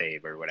Odyssey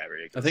save or whatever.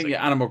 I think like,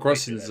 Animal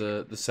Crossing's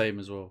the same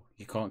as well.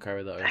 You can't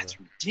carry that over. That's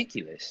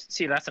ridiculous.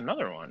 See, that's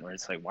another one where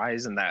it's like, why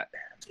isn't that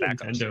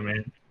backup? Nintendo,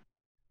 man.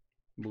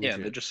 Bullshit. Yeah,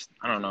 they're just,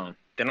 I don't know.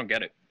 They don't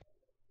get it.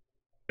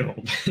 They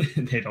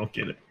don't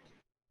get it.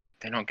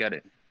 They don't get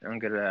it. They don't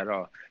get it at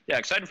all. Yeah,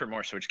 excited for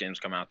more Switch games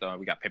come out though.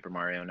 We got Paper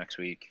Mario next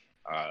week.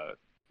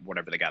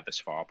 Whatever they got this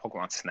fall.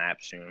 Pokemon Snap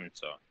soon.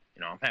 So,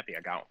 you know, I'm happy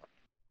I got one.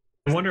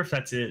 I wonder if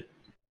that's it.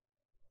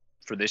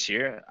 For this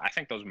year, I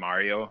think those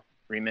Mario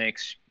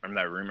remakes,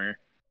 remember that rumor?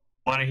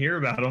 Want to hear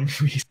about them?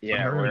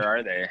 Yeah, where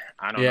are they?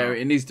 I don't know. Yeah,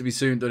 it needs to be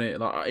soon, doesn't it?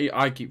 Like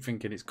I keep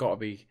thinking it's got to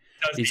be.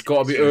 It's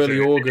got to be early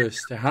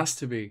August. It has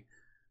to be.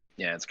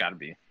 Yeah, it's got to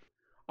be.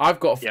 I've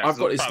got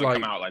so this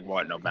like come out like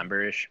what,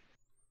 November-ish?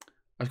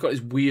 I've got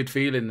this weird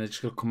feeling they're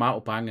just gonna come out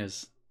with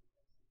bangers.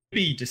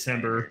 Maybe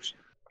December.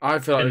 I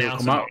feel like they'll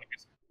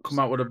come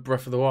out with a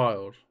Breath of the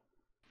Wild.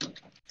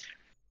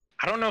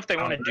 I don't know if they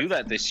want to do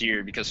that this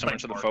year because so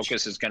much of the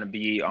focus is going to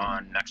be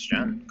on next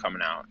gen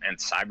coming out and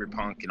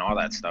Cyberpunk and all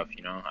that stuff.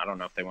 You know, I don't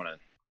know if they want to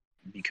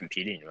be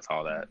competing with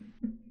all that.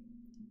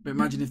 But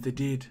imagine if they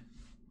did.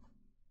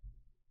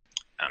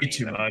 I mean,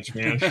 too much,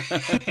 man.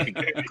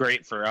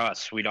 Great for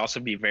us. We'd also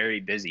be very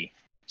busy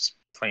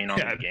playing all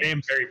the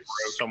games.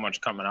 So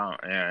much coming out.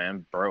 Yeah,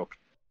 I'm broke.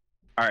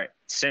 All right,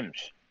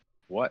 Sims.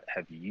 What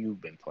have you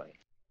been playing?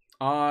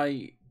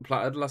 I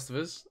played Last of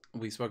Us.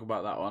 We spoke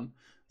about that one.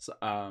 So,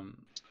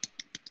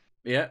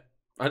 yeah.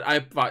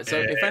 Right, so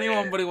if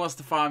anybody wants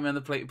to find me on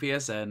the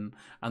PSN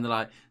and they're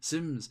like,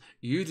 Sims,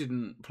 you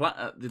didn't play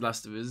The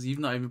Last of Us, you've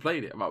not even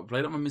played it. Right, we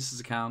played it on my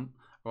missus' account,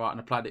 right, and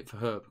I played it for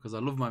her because I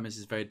love my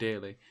missus very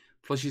dearly.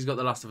 Plus, she's got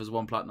The Last of Us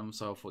 1 Platinum,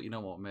 so I thought, you know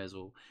what, may as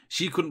well.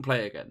 She couldn't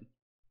play again.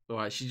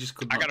 Right, she just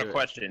couldn't. I got a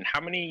question.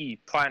 How many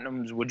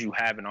Platinums would you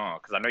have in all?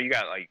 Because I know you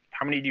got, like,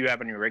 how many do you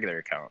have on your regular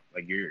account?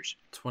 Like yours?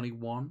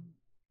 21?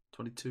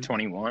 22?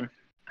 21?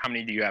 How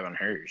many do you have on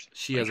hers?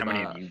 She has many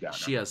have you got?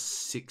 She has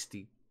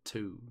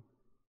 62.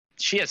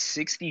 She has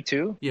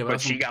 62? Yeah,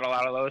 but she got a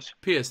lot of those?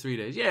 PS3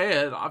 days.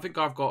 Yeah. I think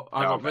I got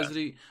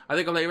Resident. I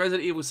think I played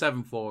Resident Evil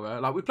 7 for her.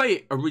 Like we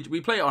play it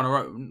on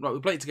our own. Like we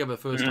play it together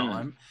the first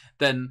time.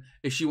 Then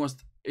if she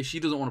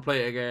doesn't want to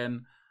play it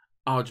again,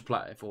 I'll just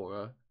play it for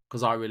her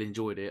because I really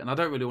enjoyed it and I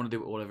don't really want to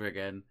do it all over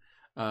again.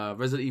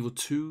 Resident Evil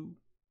 2,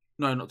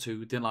 no, not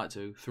 2. Didn't like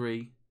 2.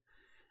 3,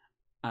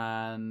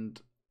 and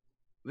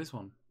this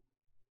one.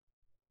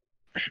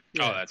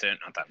 Yeah. Oh, that's it.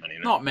 Not that many.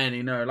 No. Not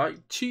many. No, like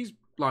she's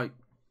like.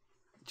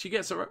 She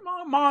gets her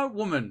my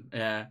woman,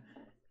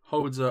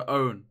 holds her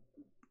own.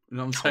 You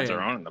know what I'm saying?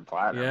 Holds her own in the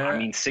platinum. Yeah. I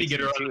mean,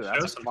 62.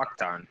 That's a fuck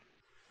ton.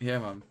 Yeah,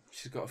 man.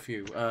 She's got a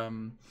few. I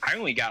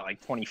only got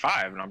like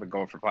 25, and I've been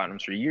going for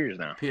platinums for years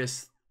now.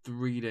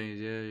 PS3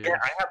 days. Yeah. Yeah,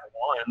 I have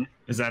one.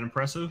 Is that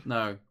impressive?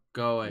 No,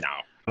 go away.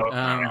 No.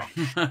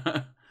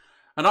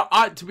 And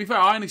I, to be fair,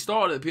 I only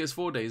started at the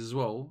PS4 days as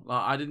well.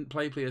 Like I didn't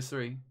play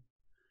PS3.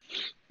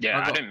 Yeah,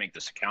 I didn't make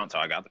this account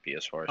until I got the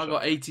PS4. I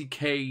got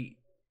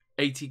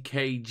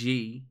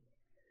 80kg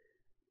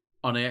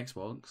on the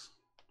Xbox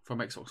from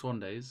Xbox One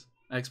days,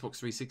 Xbox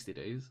 360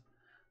 days.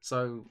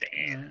 So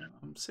damn,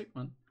 I'm sick,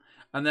 man.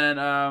 And then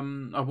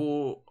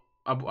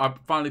I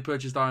finally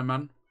purchased Iron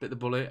Man, bit the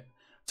bullet,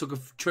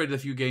 traded a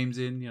few games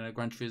in, you know,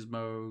 Gran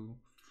Turismo,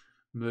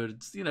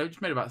 Murdered, you know,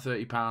 just made about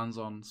 £30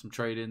 on some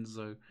trade-ins.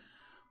 So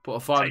put a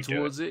 $5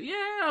 towards it.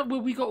 Yeah, well,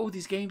 we got all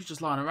these games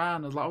just lying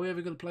around. I was like, are we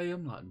ever gonna play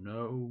them? Like,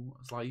 no.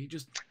 It's like you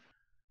just.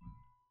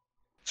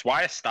 It's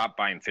why I stopped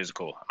buying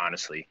physical,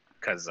 honestly,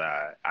 because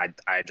I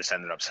just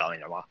ended up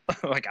selling them all.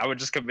 Like, I would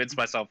just convince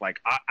myself, like,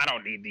 I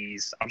don't need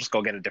these. I'll just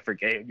go get a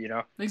different game, you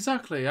know?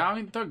 Exactly. I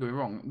mean, don't get me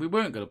wrong. We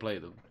weren't going to play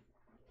them.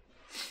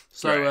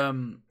 So,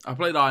 right. I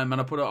played Iron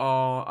Man. I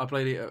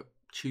played it at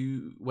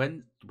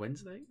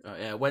Wednesday?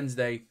 Yeah,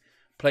 Wednesday.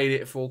 Played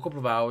it for a couple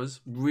of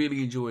hours.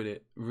 Really enjoyed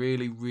it.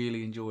 Really,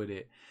 really enjoyed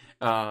it.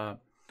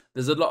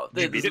 There's a lot...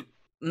 Did you beat it?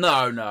 No.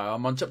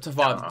 I'm on chapter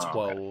 5 of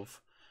 12. Okay.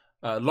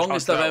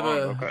 Longest I've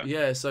ever,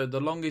 yeah. So the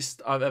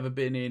longest I've ever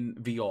been in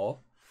VR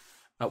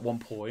at one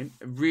point.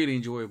 Really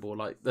enjoyable.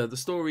 Like the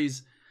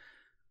story's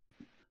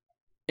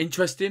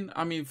interesting.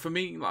 I mean, for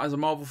me, like, as a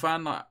Marvel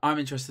fan, like, I'm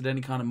interested in any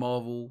kind of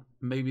Marvel.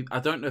 Maybe I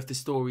don't know if the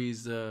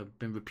story's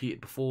been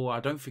repeated before. I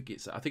think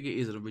it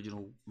is an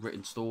original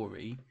written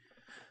story.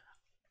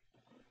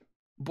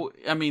 But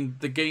I mean,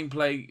 the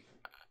gameplay.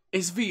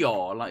 It's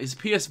VR, like it's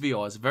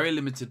PSVR. It's a very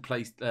limited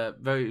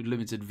very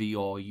limited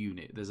VR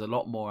unit. There's a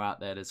lot more out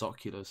there. There's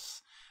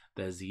Oculus,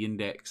 there's the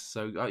Index.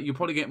 So you'll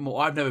probably get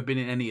more. I've never been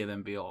in any of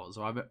them VRs.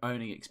 So I've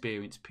only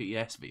experienced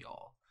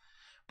PSVR,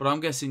 but I'm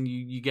guessing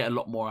you get a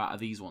lot more out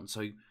of these ones.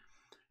 So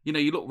you know,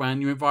 you look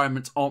around, your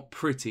environments aren't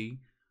pretty,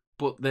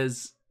 but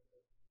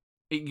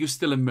you're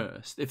still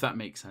immersed. If that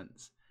makes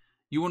sense,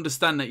 you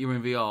understand that you're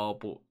in VR,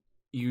 but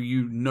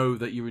you know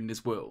that you're in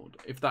this world,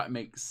 if that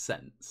makes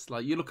sense.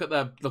 Like you look at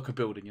a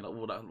building, you're like,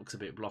 well, that looks a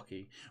bit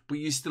blocky, but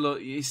you're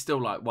still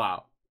like,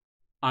 wow,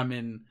 I'm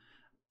in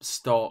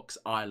Stark's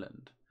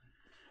Island.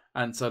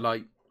 And so,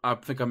 like, I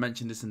think I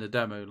mentioned this in the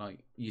demo. Like,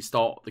 you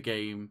start the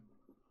game,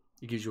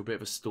 He gives you a bit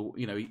of a story.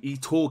 You know, he's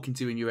talking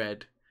to you in your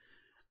head,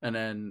 and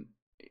then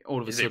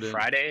all of a sudden. Is it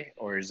Friday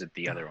or is it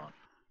the other one?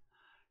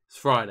 It's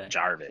Friday.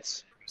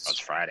 Jarvis. Oh, it's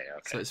Friday.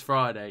 Okay. So it's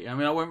Friday. I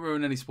mean, I won't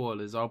ruin any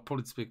spoilers. I'll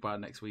probably speak about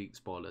it next week.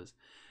 Spoilers,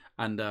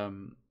 and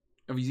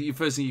I mean, the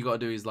first thing you got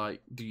to do is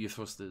like do your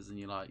thrusters, and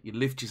you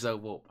lift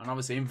yourself up. And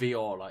obviously in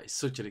VR, like it's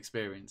such an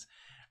experience.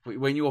 But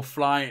when you're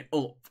flying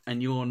up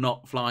and you're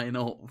not flying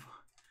up,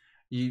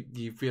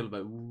 you feel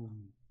about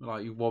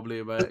like you're wobbly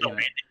about. You know.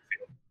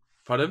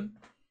 Pardon?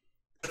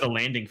 The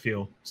landing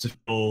feel. It's just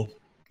full.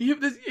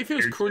 It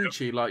feels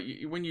crunchy. Like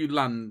when you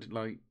land,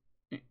 like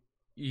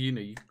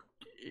you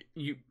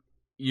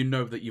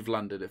know that you've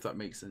landed. If that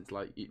makes sense,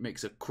 like it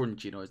makes a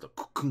crunchy noise, like.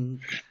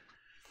 And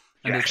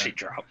you actually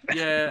drop.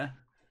 Yeah.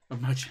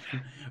 Imagine,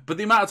 but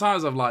the amount of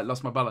times I've like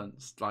lost my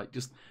balance, like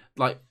just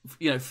like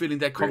feeling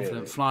dead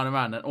confident, flying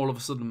around, and all of a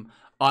sudden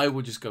I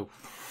would just go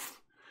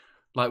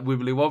like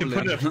wibbly wobbly.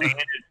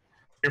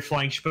 You're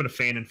flying. You should put a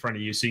fan in front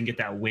of you so you can get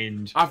that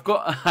wind. I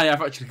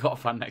have actually got a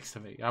fan next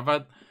to me.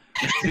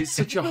 It's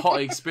such a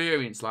hot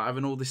experience, like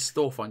having all this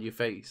stuff on your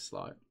face,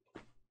 like.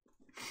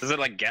 Does it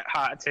like get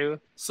hot too?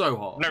 So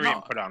hot. I've never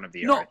even put on a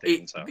VR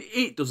thing, so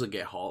it doesn't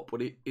get hot,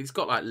 but it's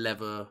got like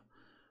leather,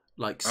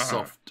 like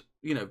soft.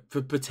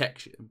 For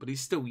protection, but you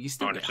still it's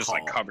get just hot.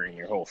 like covering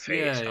your whole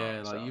face.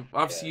 Yeah.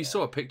 Like you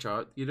saw a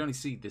picture. You'd only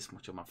see this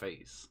much of my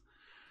face.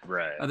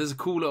 Right. And there's a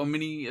cool little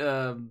mini.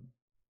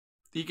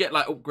 You get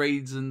like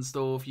upgrades and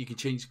stuff. You can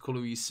change the color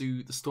of your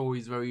suit. The story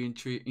is very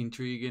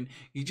intriguing.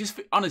 You just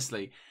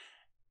honestly,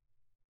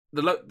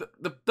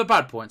 the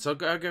bad points. I'll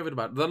go over the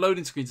bad. The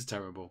loading screens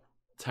are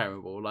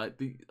terrible.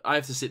 Like I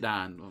have to sit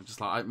down. I'm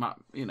just like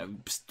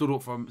stood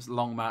up for a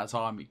long amount of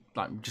time.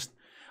 Like just.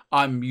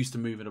 I'm used to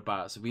moving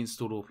about, so being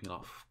stood up, you're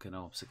like, fucking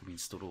hell, I'm sick of being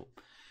stood up.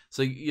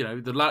 So,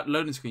 the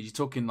loading screens, you're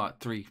talking like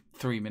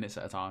three minutes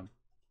at a time.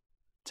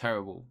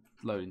 Terrible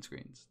loading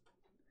screens.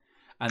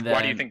 And then,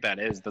 why do you think that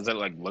is? Does it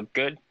look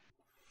good?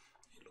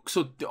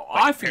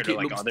 I think it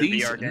looks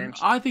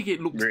decent. I think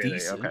it looks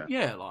decent. Okay.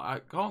 Yeah, I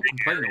can't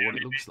complain on what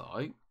it looks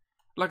like.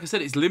 Like I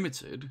said, it's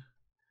limited,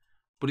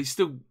 but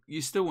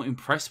you're still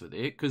impressed with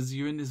it because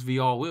you're in this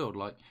VR world.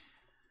 Like,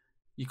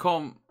 you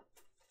can't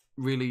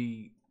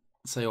really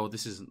say, oh,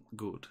 this isn't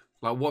good.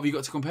 Like, what have you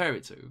got to compare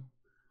it to?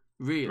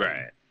 Really?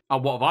 Right.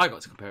 What have I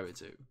got to compare it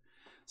to?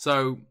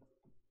 So,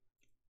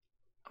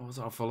 I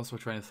lost my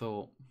train of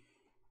thought.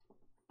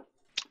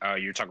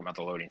 You're talking about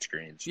the loading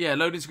screens. Yeah,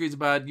 loading screens are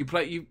bad.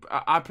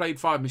 I played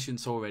 5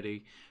 missions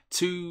already.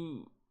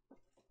 2,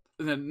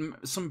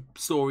 some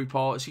story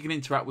parts. You can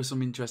interact with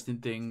some interesting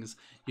things.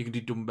 You can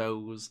do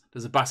dumbbells.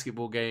 There's a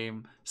basketball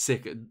game.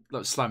 Sick,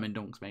 like slamming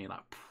dunks, man.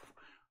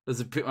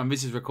 Like, my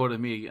missus recorded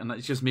me, and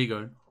it's just me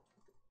going.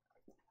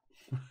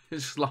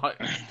 It's like,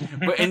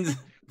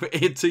 but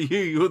to you,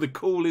 you're the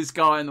coolest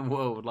guy in the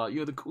world. Like,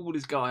 you're the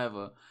coolest guy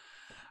ever.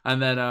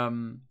 And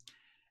then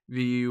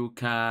you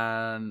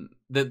can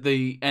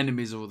the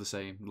enemies are all the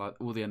same. Like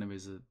all the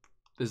enemies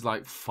there's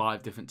like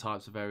 5 different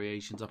types of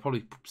variations. I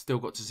probably still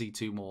got to see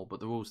 2 more, but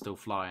they're all still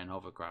flying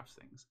hovercraft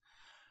things.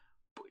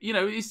 But,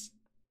 it's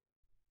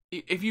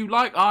if you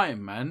like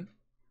Iron Man,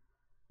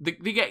 the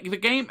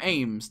game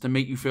aims to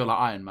make you feel like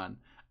Iron Man,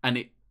 and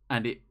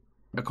it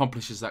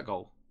accomplishes that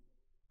goal.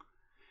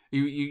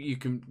 You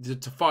can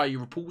to fire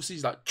your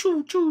repulsors like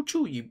choo choo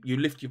choo. You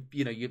lift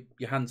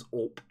your hands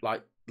up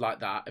like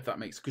that, if that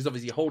makes, because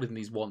obviously you're holding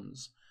these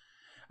ones,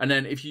 and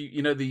then if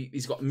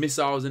he's got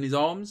missiles in his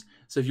arms.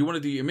 So if you want to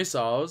do your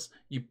missiles,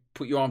 you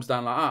put your arms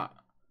down like that.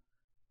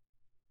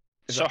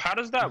 So how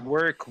does that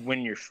work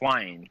when you're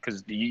flying?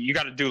 Because you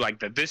got to do like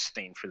this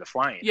thing for the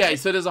flying. Yeah, right?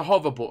 So there's a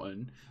hover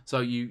button.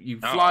 So you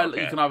fly.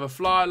 Okay. You can either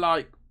fly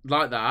like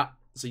that,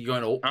 so you're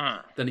going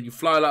up. Then you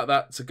fly like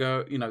that to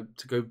go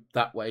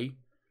that way.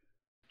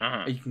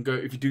 You can go,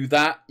 if you do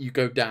that, you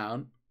go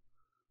down.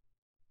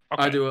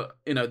 Okay. I do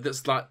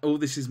that's like, all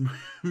this is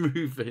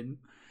moving.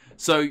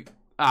 So,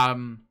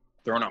 throwing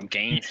up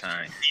game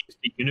sign.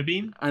 The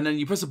unibeam? And then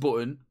you press a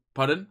button.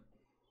 Pardon?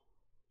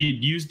 You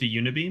use the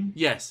unibeam?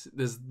 Yes.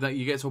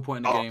 You get to a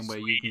point in the game where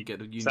you can get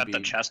the unibeam. Is that the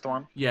chest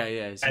one? Yeah.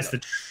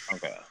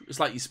 Okay. It's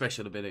like your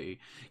special ability.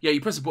 Yeah, you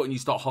press a button, you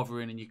start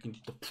hovering, and you can.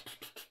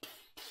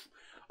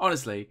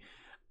 Honestly,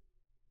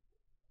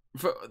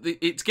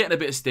 it's getting a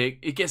bit of stick.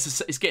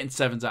 It's getting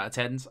 7s out of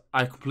 10s.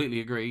 I completely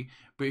agree.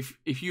 But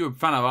if you're a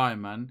fan of Iron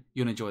Man,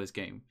 you'll enjoy this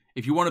game.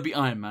 If you want to be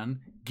Iron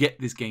Man, get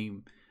this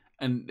game,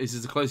 and this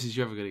is the closest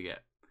you're ever going to get.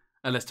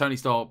 Unless Tony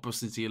Stark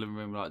busts into your living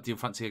room like, "Do you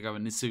fancy going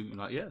in this suit?" And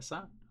like, "Yeah,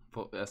 Sam."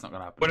 But that's not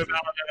going to happen. What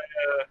about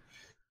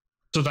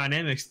so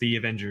Dynamics, the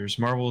Avengers,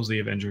 Marvel's the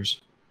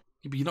Avengers?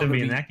 Yeah, but you're not going to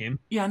be in that game.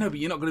 Yeah, I know, but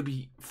you're not going to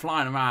be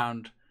flying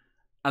around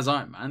as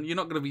Iron Man. You're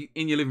not going to be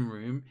in your living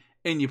room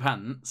in your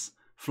pants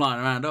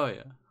flying around, are you?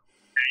 You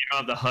don't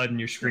have the HUD in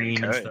your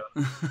screen and stuff.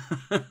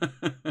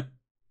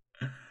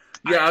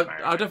 Yeah,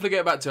 I'll definitely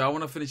get back to it. I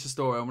want to finish the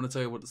story. I want to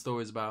tell you what the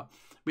story is about.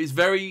 But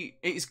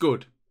it's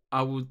good.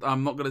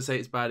 I'm not going to say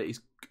it's bad.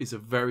 It's a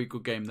very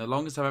good game. The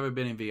longest I've ever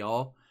been in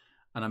VR,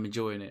 and I'm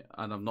enjoying it.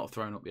 And I'm not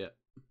thrown up yet.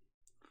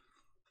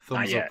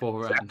 Thumbs up all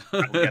around.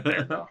 We'll get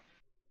there, though.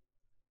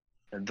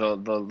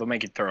 They'll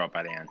make you throw up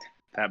by the end.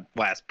 That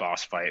last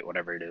boss fight,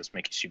 whatever it is,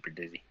 make you super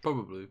dizzy.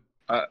 Probably.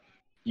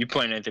 You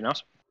playing anything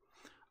else?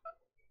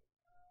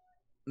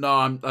 No,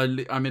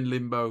 I'm in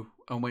limbo.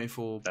 I'm waiting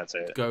for That's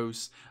it.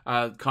 Ghost.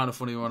 Kind of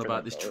funny one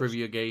about this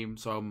trivia game,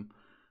 so I'm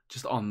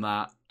just on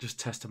that, just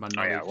testing my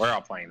knowledge. Oh yeah, we're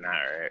all playing that,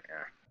 right?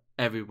 Yeah.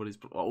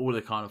 All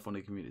the kind of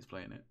funny communities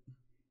playing it.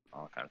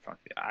 All kind of fun.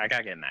 I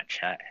gotta get in that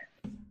chat.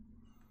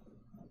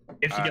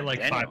 You have to get like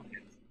Daniel. 5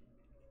 minutes.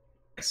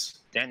 Yes.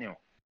 Daniel,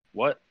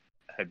 what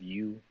have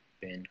you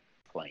been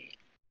playing?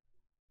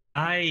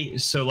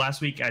 So last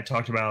week I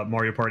talked about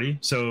Mario Party,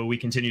 so we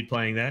continued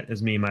playing that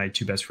as me and my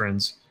 2 best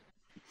friends,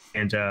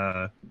 and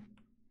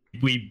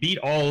we beat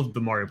all of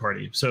the Mario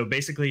Party. So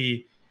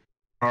basically,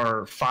 there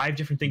are 5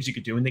 different things you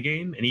could do in the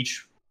game, and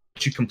each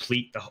you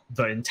complete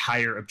the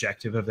entire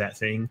objective of that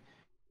thing,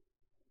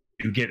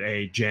 you get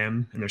a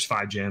gem, and there's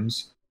 5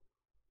 gems.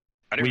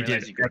 I didn't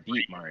realize you could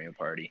beat Mario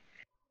Party.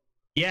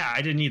 Yeah,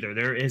 I didn't either.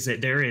 There is.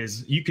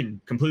 You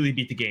can completely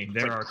beat the game.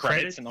 There are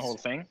credits in the whole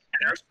thing.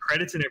 There's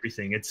credits and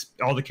everything. It's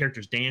all the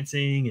characters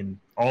dancing and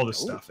all this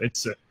stuff.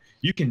 It's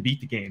you can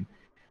beat the game.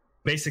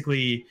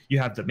 Basically, you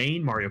have the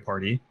main Mario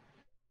Party,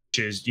 which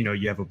is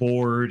you have a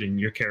board and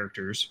your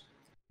characters,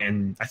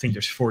 and I think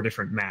there's 4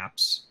 different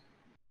maps.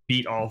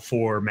 Beat all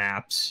 4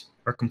 maps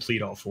or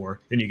complete all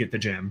 4, then you get the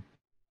gem.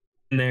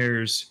 And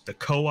there's the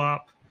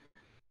co-op,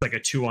 like a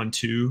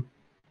 2-on-2,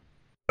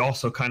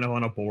 also kind of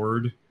on a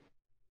board.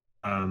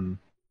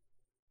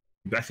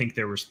 I think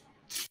there was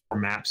 4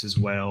 maps as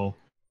well.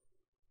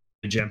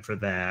 A gem for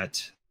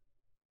that.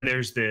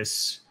 There's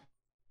this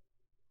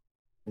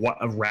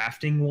a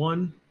rafting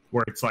one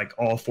where it's like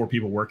all 4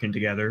 people working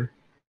together.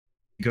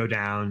 You go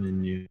down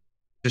and you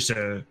just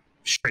a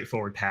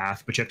straightforward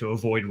path, but you have to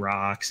avoid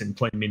rocks and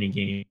play mini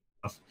games.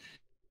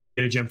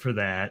 Get a gem for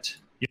that.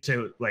 You have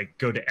to like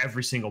go to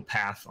every single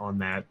path on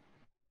that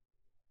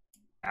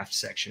path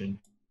section.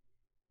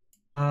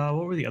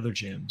 What were the other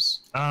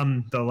gems?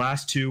 The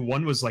last 2,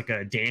 one was like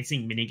a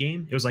dancing mini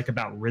game. It was like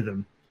about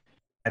rhythm.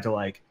 You had to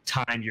like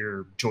time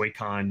your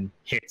Joy-Con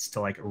hits to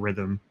like a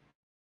rhythm,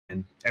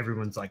 and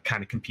everyone's like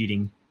kind of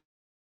competing.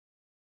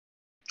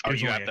 Oh,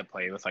 you have to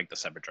play with like the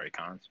separate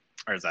Joy-Cons,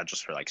 or is that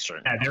just for like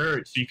certain? Yeah,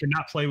 so you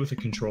cannot play with a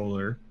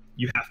controller.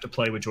 You have to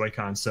play with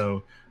Joy-Cons.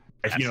 So,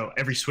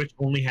 every Switch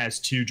only has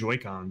 2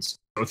 Joy-Cons.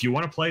 So if you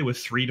want to play with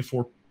 3 to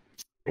 4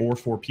 or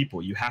 4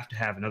 people, you have to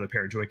have another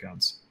pair of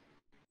Joy-Cons.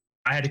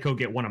 I had to go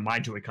get one of my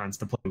Joy-Cons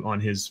to play on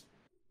his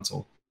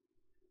console.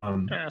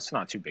 Yeah, it's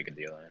not too big a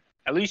deal.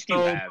 At least you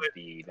have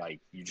you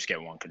just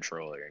get one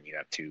controller and you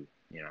have 2.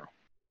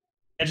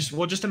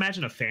 Just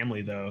imagine a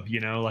family though.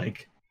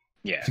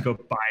 To go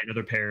buy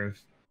another pair of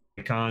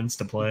Joy-Cons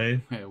to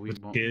play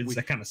with kids.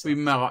 That kind of stuff. We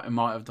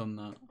might have done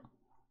that.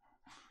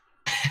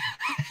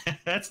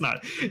 That's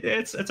not.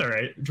 It's all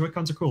right.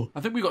 Joy-Cons are cool.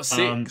 I think we got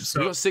 6.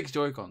 We got 6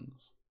 Joy-Cons.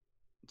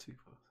 2,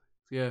 4,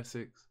 6. Yeah,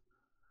 6.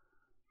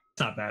 It's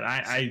not bad.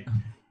 I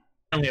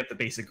only have the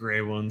basic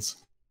gray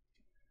ones.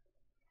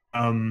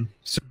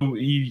 So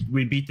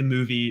we beat the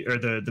movie or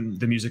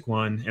the music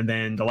one, and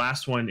then the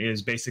last one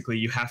is basically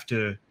you have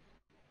to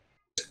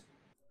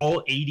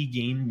all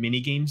 80 mini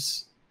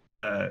games,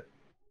 the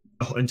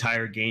whole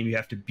entire game you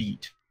have to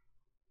beat.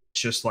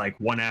 It's just like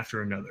one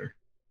after another.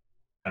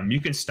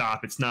 You can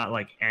stop. It's not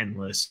like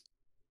endless.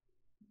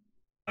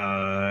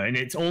 And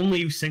it's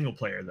only single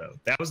player though.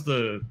 That was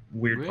the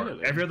weird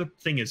part. Every other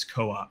thing is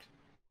co-op.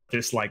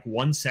 This like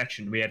one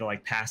section we had to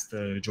like pass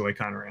the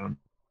Joy-Con around.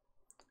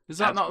 Is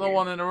that not the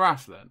one in a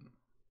raft then?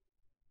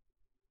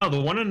 No,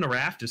 the one in the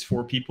raft is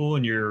 4 people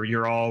and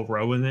you're all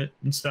rowing it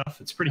and stuff.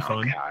 It's pretty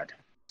fun. Oh god.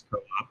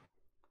 Co-op.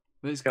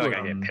 I feel like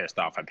I get pissed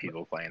off at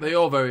people playing.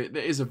 It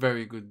is a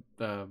very good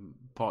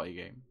party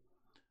game.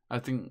 I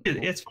think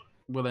it's fun.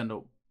 We'll end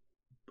up.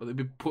 When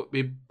the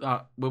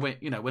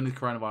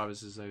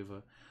coronavirus is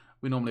over,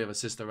 we normally have a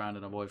sister around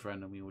and a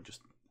boyfriend, and we will just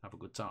have a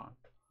good time.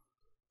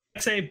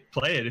 I'd say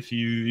play it if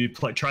you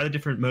play. Try the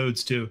different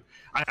modes too.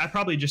 I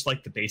probably just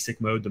like the basic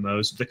mode the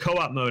most. The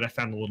co-op mode I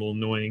found a little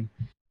annoying.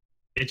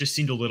 It just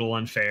seemed a little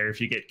unfair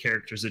if you get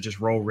characters that just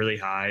roll really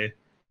high.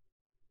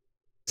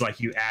 It's like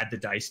you add the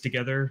dice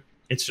together.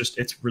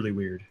 It's really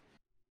weird.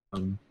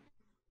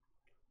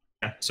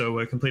 So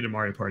I completed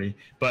Mario Party,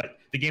 but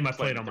the game I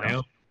played on my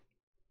own.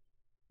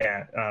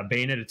 Yeah,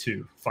 Bayonetta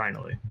 2,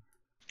 finally.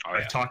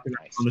 I've talked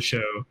about it on the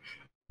show,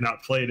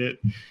 not played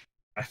it.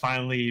 I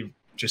finally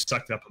just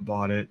sucked up and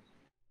bought it,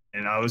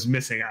 and I was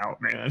missing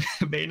out, man.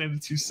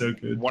 Bayonetta 2 is so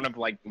good. One of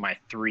like my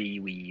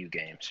 3 Wii U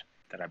games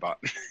that I bought.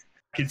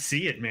 I can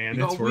see it, man.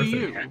 It's worth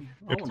it.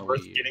 It's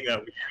worth getting that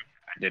Wii U.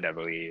 I did have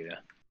a Wii U.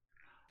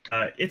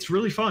 It's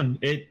really fun.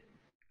 It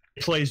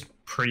plays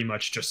pretty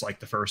much just like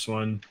the first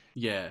one.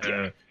 Yeah.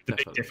 The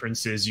big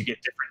difference is you get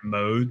different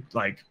mode,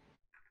 like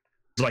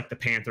the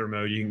Panther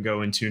mode you can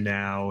go into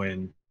now,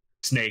 and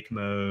Snake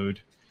mode.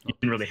 You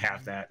didn't really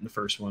have that in the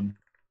first one.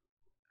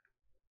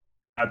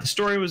 The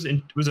story was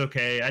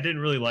okay. I didn't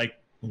really like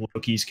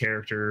Loki's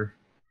character.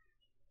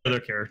 The other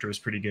character was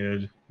pretty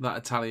good. That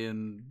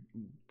Italian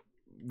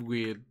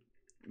weird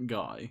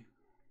guy.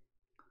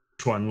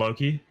 Which one,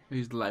 Loki?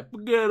 He's like,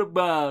 forget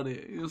about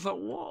it. He was like,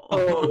 what?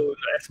 Oh,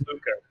 that's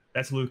Luca.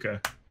 That's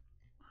Luca.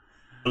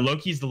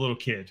 Loki's the little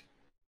kid.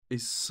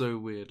 It's so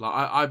weird. Like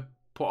I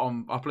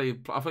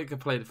think I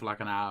played it for like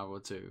an hour or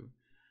two.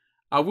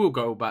 I will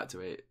go back to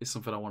it. It's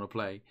something I want to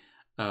play.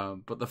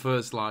 But the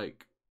first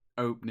like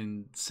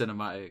opening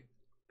cinematic,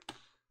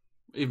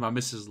 even my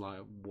missus was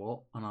like, what?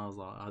 And I was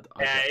like,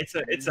 it's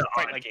a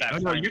quite like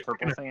that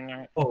purple thing,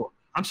 right? Oh,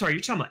 I'm sorry,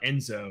 you're talking about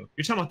Enzo.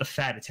 You're talking about the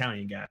fat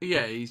Italian guy.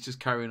 Yeah, he's just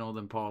carrying all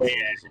them parcels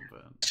or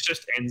something. It's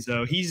just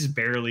Enzo. He's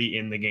barely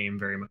in the game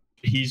very much.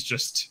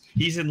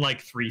 He's in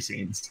like 3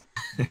 scenes.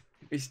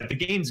 The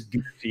game's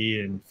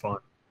goofy and fun.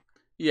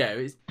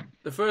 Yeah,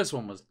 the first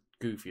one was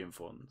goofy and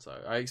fun, so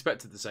I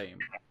expected the same.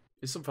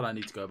 It's something I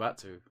need to go back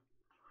to.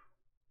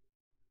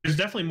 There's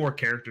definitely more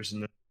characters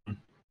in this one,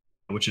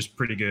 which is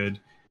pretty good.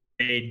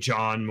 Made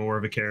John more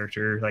of a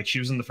character. Like, she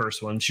was in the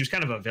first one. She was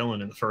kind of a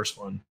villain in the first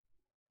one.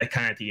 Like,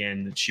 kind of at the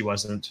end, she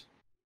wasn't.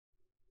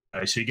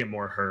 So you get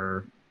more of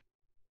her.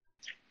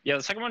 Yeah,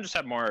 the second one just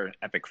had more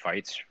epic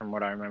fights, from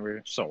what I remember.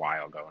 It's a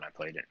while ago when I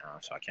played it now,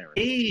 so I can't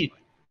really.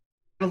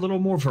 A little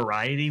more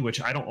variety, which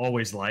I don't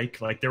always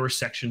like. Like, there were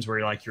sections where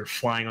you're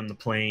flying on the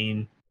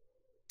plane,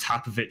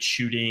 top of it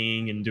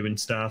shooting and doing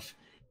stuff.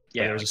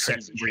 Yeah, there's a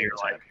section where you're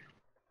like,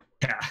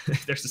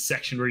 there's a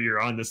section where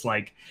you're on this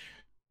like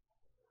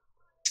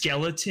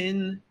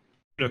skeleton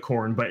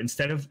unicorn, but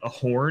instead of a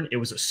horn, it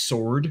was a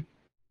sword.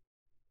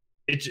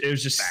 It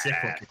was just sick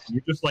looking.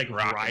 You're just like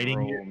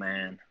riding it,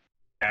 man.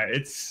 Yeah,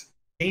 it's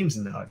game's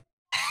nut.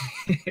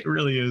 It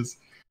really is.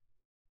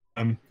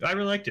 I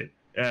really liked it.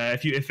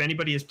 If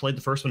anybody has played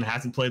the first one and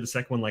hasn't played the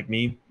second one like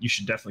me, you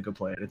should definitely go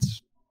play it.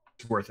 It's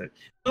worth it.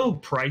 A little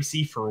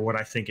pricey for what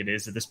I think it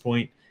is at this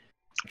point.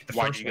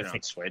 Why did you get it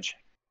on Switch?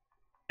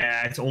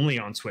 It's only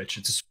on Switch.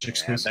 It's a Switch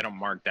exclusive. They don't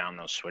mark down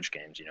those Switch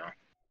games, you know.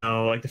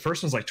 No, like the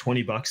first one's like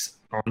 $20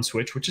 on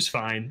Switch, which is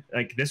fine.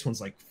 Like this one's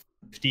like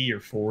 50 or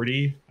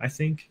 40, I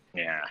think.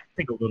 Yeah. I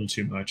think a little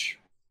too much.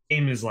 The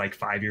game is like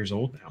 5 years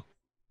old now.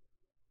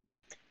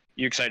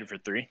 You excited for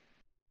 3?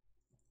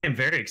 I'm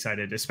very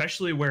excited,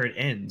 especially where it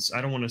ends.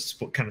 I don't want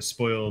to kind of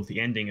spoil the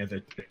ending of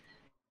it.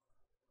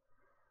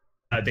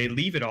 They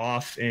leave it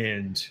off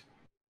in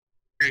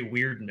a very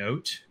weird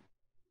note,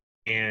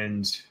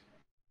 and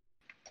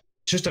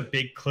just a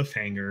big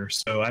cliffhanger.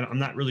 So I'm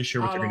not really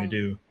sure what they're going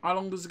to do. How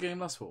long does the game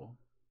last for?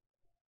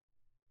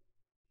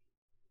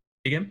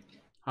 Again?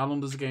 How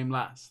long does the game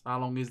last? How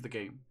long is the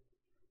game?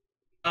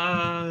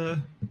 I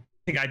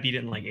think I beat it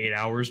in like 8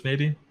 hours,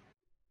 maybe.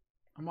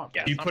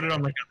 Yeah, if you put it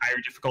on like a higher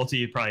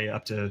difficulty, probably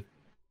up to,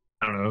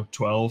 I don't know,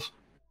 12.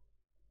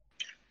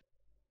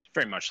 It's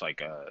very much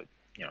like a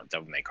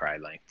Devil May Cry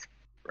length,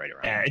 right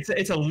around. Yeah,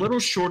 it's a little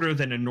shorter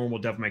than a normal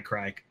Devil May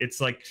Cry.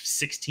 It's like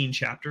 16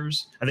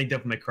 chapters. I think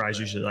Devil May Cry is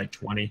usually like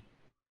 20.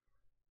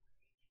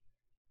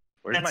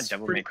 Where's my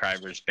Devil May Cry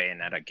versus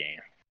Bayonetta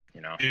game?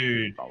 You know,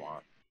 dude,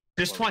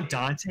 just want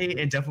Dante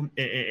and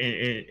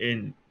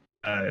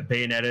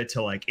Bayonetta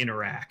to like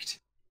interact.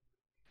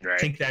 Right. I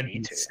think that'd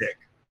be sick.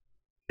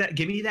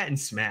 Give me that in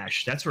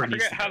Smash. That's where I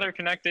forget how they're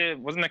connected.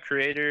 Wasn't the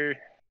creator?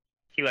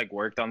 He like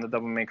worked on the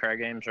Devil May Cry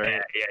games,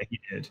 right? Yeah,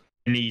 he did.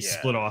 And he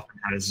split off and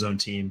had his own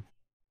team.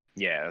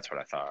 Yeah, that's what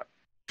I thought.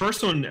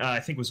 First one, I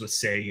think, was with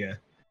Sega.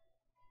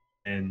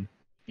 And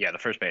yeah, the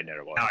first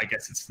Bayonetta was. Now I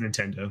guess it's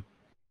Nintendo.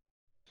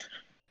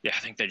 Yeah, I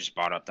think they just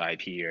bought up the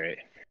IP, right?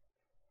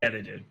 Yeah,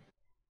 they did.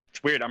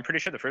 It's weird. I'm pretty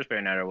sure the first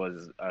Bayonetta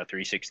was a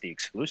 360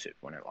 exclusive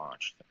when it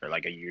launched, or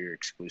like a year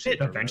exclusive.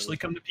 Did it eventually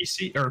come to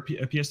PC or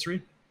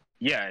PS3?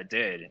 Yeah, it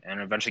did, and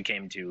eventually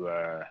came to.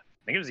 I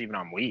think it was even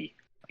on Wii,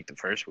 like the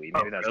first Wii.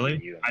 Maybe that's really?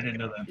 Wii U. I didn't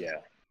know that.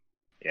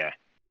 Yeah.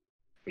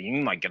 But you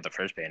can like get the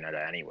first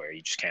Bayonetta anywhere.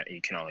 You just can't.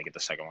 You can only get the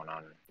second one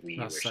on Wii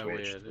That's or so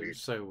Switch. weird.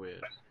 It's so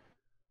weird.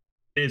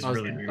 It is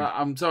really weird.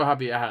 I'm so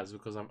happy it has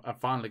because I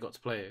finally got to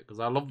play it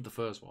because I loved the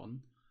first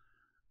one.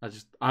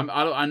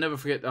 I never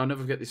forget. I'll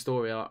never forget this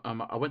story.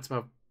 I went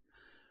to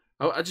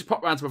I just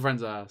popped around to my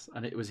friend's house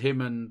and it was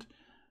him and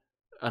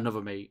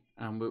another mate,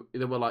 and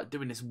they were like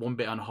doing this one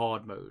bit on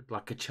hard mode,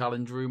 like a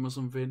challenge room or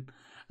something,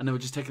 and they were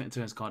just taking it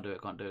turns. Can't do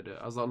it.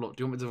 I was like, look,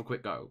 do you want me to have a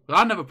quick go? But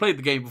I never played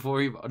the game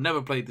before either. I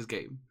never played this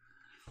game.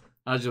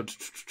 I was like,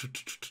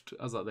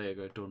 there you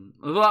go, done.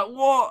 I was like,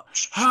 what?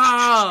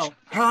 How?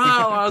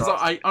 I was like,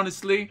 I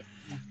honestly,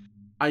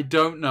 I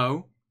don't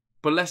know,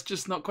 but let's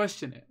just not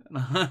question it.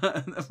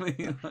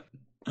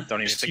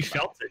 Don't even think you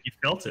felt it. You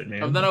felt it,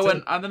 man. And then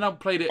I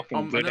played it.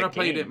 And then I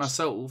played it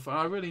myself, and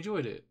I really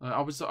enjoyed it.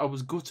 I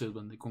was gutted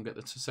when they couldn't get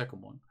the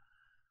second one.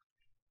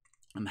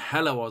 And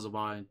hella was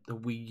buying the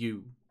Wii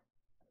U,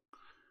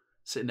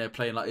 sitting there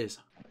playing like this.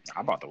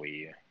 I bought the Wii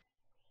U.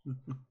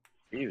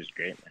 Wii U was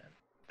great, man.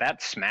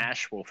 That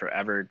Smash will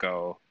forever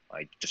go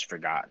like just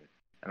forgotten,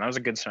 and that was a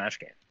good Smash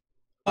game.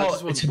 I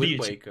just want Wind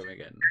Waker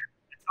again.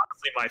 It's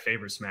honestly my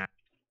favorite Smash,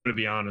 to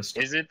be honest.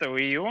 Is it the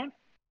Wii U one?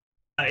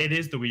 It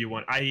is the Wii U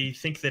one. I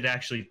think that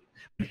actually,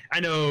 I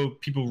know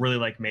people really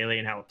like Melee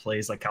and how it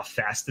plays, like how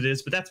fast it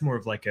is, but that's more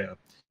of like a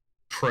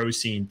pro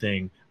scene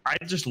thing. I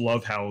just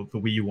love how the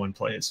Wii U one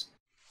plays.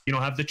 You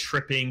don't have the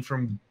tripping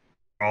from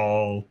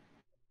all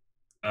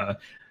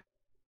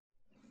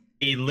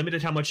it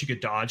limited how much you could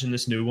dodge in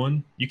this new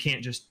one. You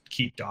can't just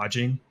keep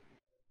dodging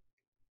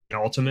in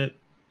Ultimate.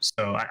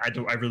 So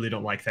I really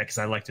don't like that because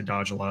I like to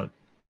dodge a lot.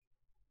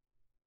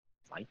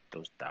 Like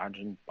those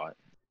dodging buttons.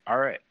 All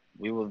right,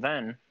 we will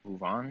then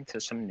move on to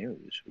some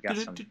news. We got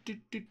some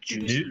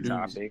juicy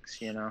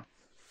topics, you know,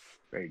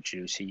 very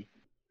juicy.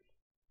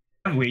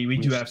 We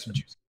do have some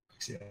juicy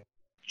topics, yeah.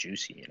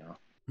 Juicy, you know.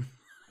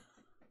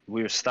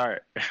 We'll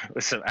start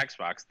with some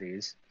Xbox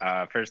news.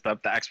 First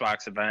up, the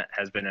Xbox event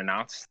has been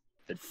announced.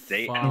 The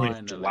date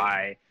is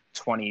July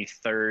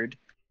 23rd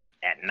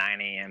at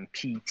 9 a.m.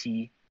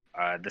 PT.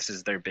 This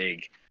is their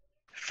big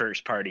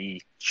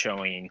first-party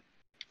showing.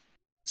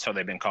 So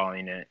they've been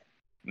calling it.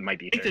 Might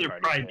be third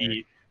party. Probably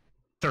be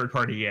third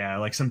party, yeah.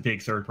 Like some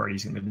big third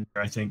parties in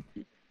there, I think.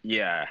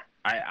 Yeah,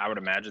 I would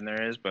imagine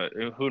there is, but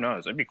who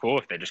knows? It'd be cool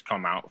if they just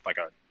come out with like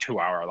a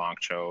 2-hour long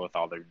show with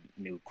all their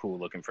new cool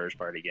looking first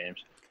party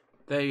games.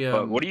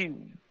 But what do you?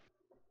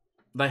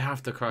 They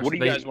have to crush. What do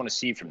you guys want to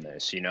see from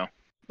this? You know,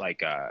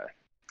 like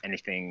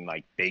anything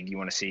like big you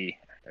want to see?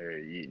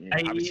 Or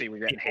obviously we're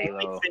getting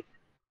Halo.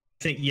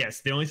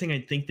 The only thing I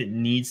think that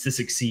needs to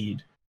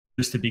succeed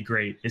just to be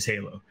great is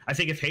Halo. I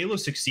think if Halo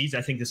succeeds,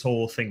 I think this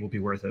whole thing will be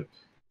worth it.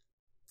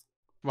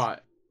 Right.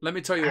 Let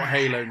me tell you what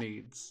Halo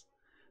needs.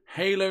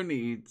 Halo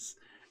needs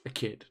a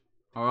kid.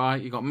 All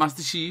right. You got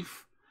Master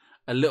Chief,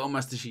 a little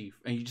Master Chief,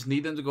 and you just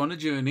need them to go on a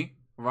journey.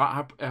 All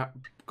right.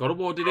 God of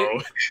War did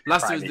it.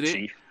 Last of Us did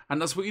it, and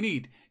that's what you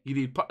need. You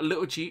need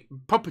little Chief,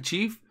 Papa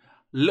Chief,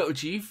 little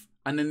Chief,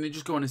 and then they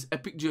just go on this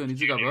epic journey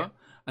together,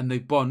 and they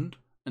bond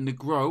and they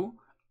grow,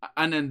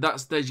 and then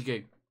there's your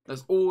game.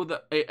 That's all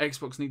that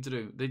Xbox need to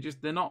do.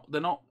 They're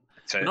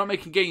not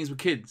making games with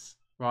kids,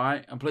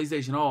 right? And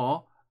PlayStation,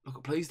 look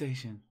at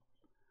PlayStation.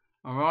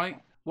 All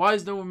right, why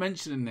is no one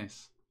mentioning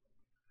this?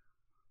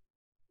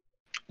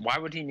 Why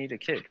would he need a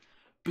kid?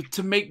 But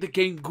to make the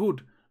game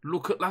good.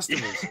 Look at Last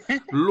of Us.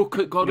 Look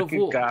at God of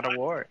War. God of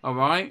War. All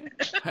right,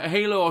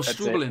 Halo are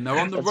struggling. They're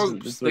on the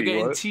ropes. They're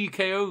getting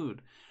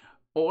TKO'd.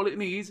 All it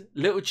needs,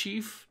 little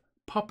Chief,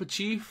 Papa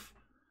Chief.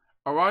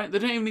 All right, they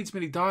don't even need too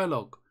many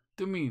dialogue.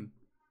 Do you mean?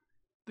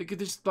 They could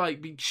just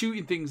like be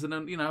shooting things and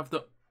then have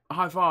the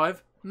high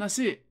five and that's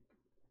it.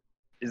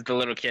 Is the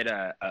little kid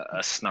a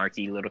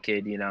snarky little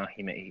kid? You know,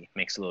 he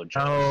makes a little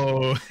joke.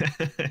 Oh,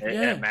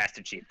 and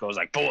Master Chief goes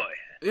like, "Boy."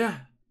 Yeah.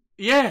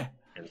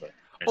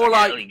 Or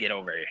like, get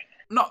over here.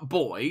 Not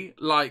boy,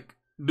 like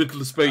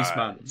little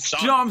spaceman. Do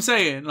you know what I'm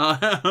saying?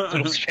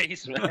 Little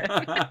spaceman.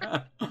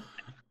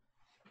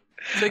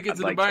 Take it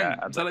to the bank.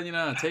 I'm telling you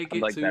now. Take it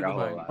to the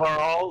bank.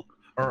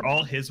 Are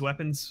all his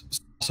weapons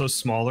so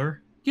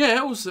smaller?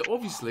 Yeah, also,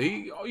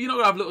 obviously, you're not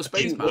gonna have little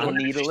spaceman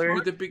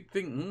with the big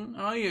thing,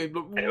 are you?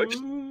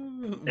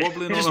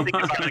 Wobbling on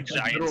a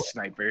giant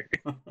sniper.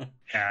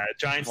 Yeah,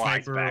 giant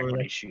sniper back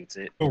when he shoots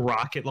it. A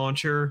rocket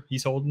launcher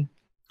he's holding.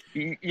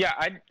 Yeah,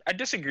 I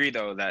disagree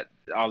though that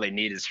all they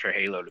need is for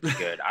Halo to be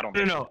good. I don't.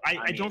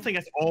 I don't think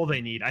that's all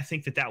they need. I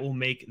think that will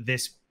make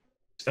this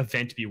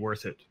event be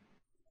worth it.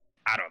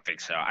 I don't think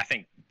so. I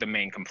think the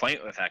main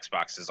complaint with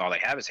Xbox is all they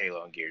have is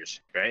Halo and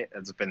Gears, right?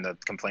 That's been the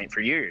complaint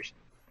for years.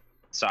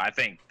 So I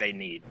think they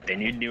need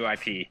new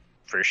IP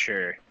for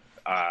sure.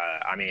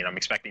 I mean, I'm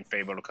expecting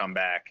Fable to come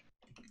back.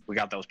 We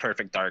got those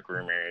Perfect Dark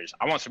rumors.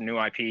 I want some new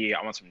IP.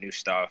 I want some new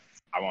stuff.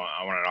 I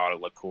want it all to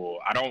look cool.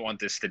 I don't want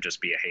this to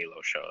just be a Halo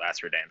show. That's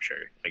for damn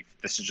sure. Like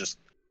this is just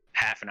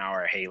half an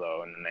hour of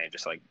Halo, and then they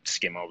just like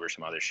skim over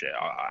some other shit.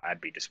 I'd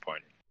be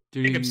disappointed.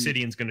 I think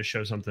Obsidian's going to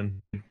show something.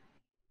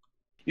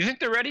 You think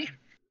they're ready?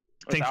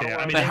 I think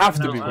they have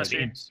to be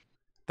ready.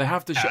 They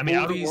have to show.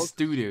 All these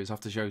studios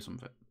have to show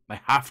something. They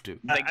have to.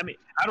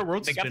 Outer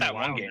Worlds. They got that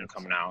one game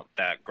coming out,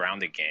 that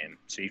Grounded game.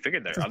 So you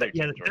figured there are other.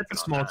 Yeah,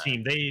 that's a small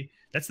team.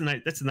 That's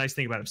the nice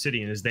thing about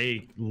Obsidian is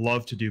they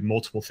love to do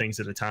multiple things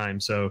at a time.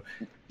 So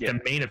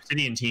the main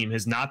Obsidian team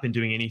has not been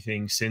doing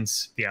anything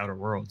since the Outer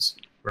Worlds,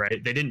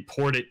 right? They didn't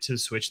port it to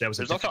Switch. There's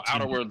also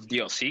Outer Worlds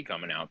DLC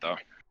coming out though.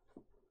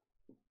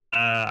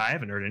 I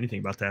haven't heard anything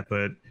about that,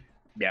 but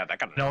yeah,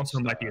 that also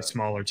might be a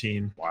smaller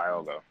team. A while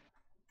ago.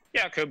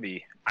 Yeah, it could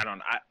be. I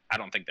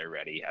don't think they're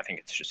ready. I think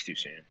it's just too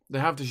soon. They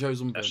have to show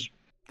something.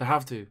 They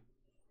have to.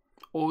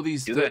 All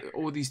these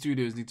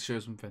studios need to show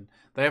something.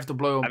 They have to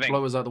blow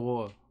us out the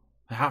water.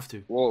 They have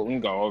to. Well, we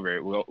can go over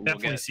it. We'll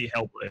definitely see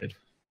Hellblade.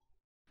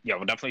 Yeah,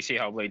 we'll definitely see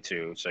Hellblade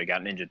 2. So you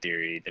got Ninja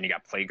Theory, then you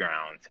got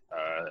Playground.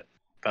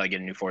 Probably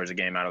get a new Forza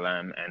game out of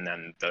them, and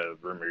then the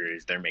rumor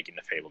is they're making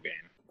the Fable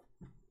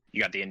game.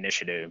 You got the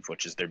Initiative,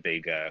 which is their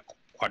big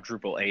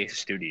quadruple A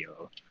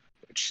studio,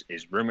 which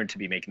is rumored to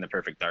be making the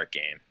Perfect Dark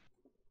game.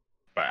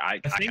 But I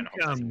kind of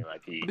hope it's a new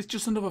IP. But it's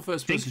just another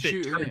first-person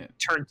shooter, isn't it?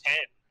 Turn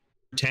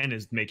 10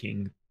 is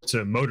making it's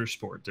a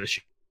motorsport this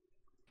year.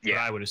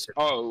 Yeah, I would assume.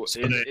 Oh, so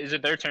is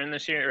it their turn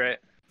this year? Right?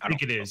 I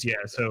think it is. Yeah.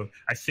 So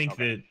I think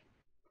that.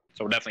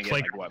 So we'll definitely get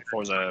like what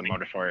Forza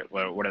Motorsport.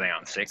 What are they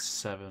on? 6,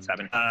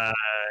 7,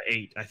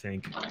 8. I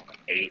think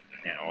 8.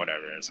 Yeah,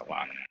 whatever. It's a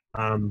lot.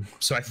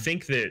 So I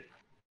think that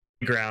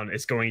Ground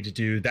is going to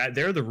do that.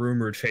 They're the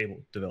rumored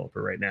Fable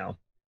developer right now.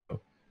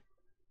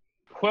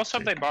 Who else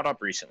have they bought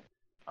up recently?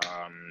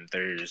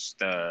 There's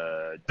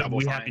the Double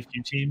We Fine. Happy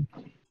Few team.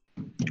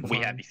 We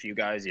Happy Few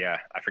guys. Yeah,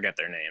 I forget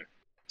their name.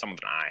 Some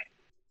with an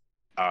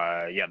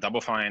I. Yeah,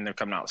 Double Fine. They're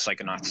coming out with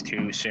Psychonauts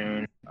 2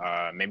 soon.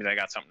 Maybe they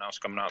got something else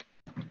coming up.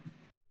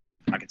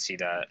 I could see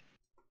that.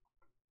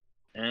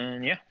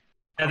 And yeah.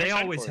 Yeah, they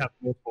always have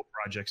multiple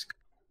projects.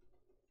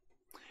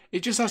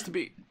 It just has to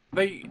be.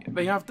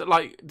 They have to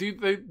like. Do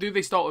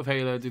they start with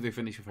Halo? Do they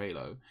finish with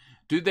Halo?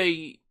 Do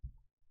they?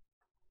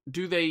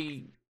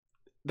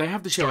 They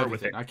have to show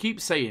everything. I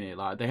keep saying it.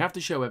 Like they have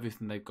to show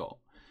everything they've got.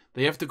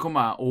 They have to come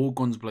out all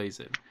guns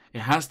blazing.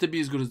 It has to be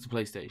as good as the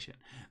PlayStation.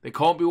 They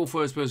can't be all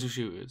first-person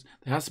shooters.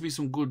 There has to be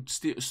some good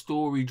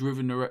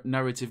story-driven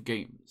narrative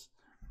games.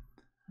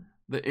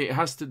 It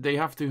has to. They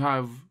have to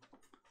have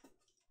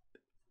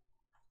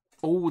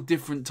all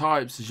different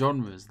types of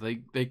genres.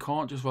 They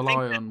can't just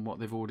rely on what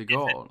they've already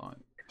got. Like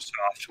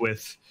Ubisoft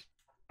with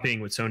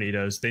being what Sony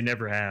does, they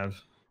never have.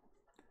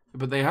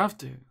 But they have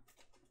to.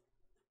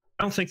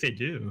 I don't think they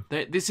do.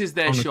 This is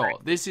their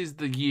shot. This is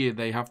the year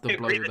they have to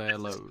blow their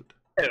load.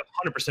 I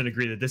 100%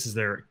 agree that this is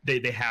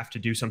they have to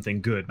do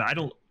something good, but I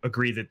don't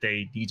agree that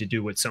they need to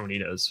do what Sony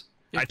does.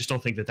 I just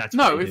don't think that's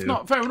no. It's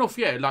not fair enough.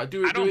 Yeah, like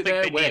do it their way. I don't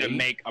think they need to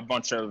make a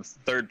bunch of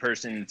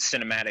third-person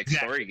cinematic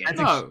story games.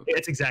 No,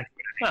 it's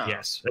exactly what I mean.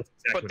 Yes, that's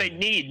exactly but they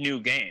need new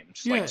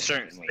games. Like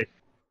certainly,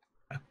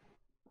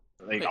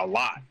 like a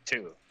lot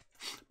too.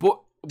 But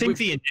I think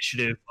the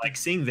initiative, like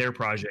seeing their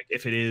project,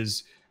 if it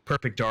is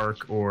Perfect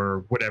Dark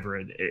or whatever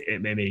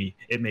it may be,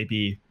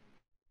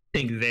 I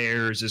think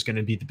theirs is going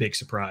to be the big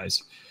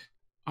surprise.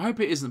 I hope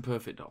it isn't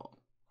Perfect Dark.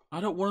 I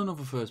don't want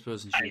another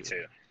first-person shooter. Me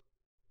too.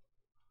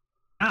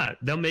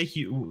 They'll make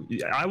you.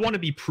 I want to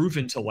be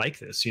proven to like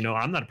this. You know,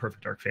 I'm not a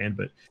Perfect Dark fan,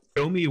 but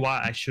show me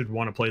why I should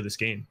want to play this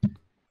game.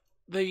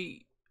 But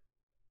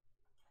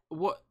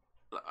going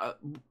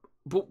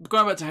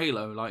back to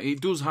Halo, like it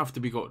does have to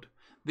be good.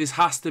 This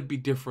has to be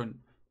different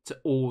to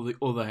all the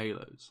other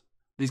Halos.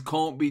 This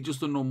can't be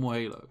just a normal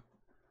Halo.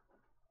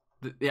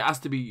 It has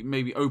to be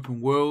maybe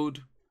open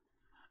world.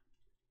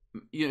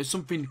 You know,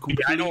 something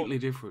completely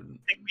different.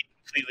 I think we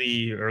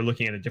completely are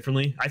looking at it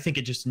differently. I think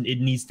it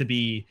needs to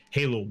be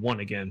Halo 1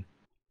 again.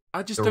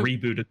 I just don't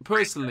reboot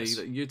personally.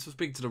 You're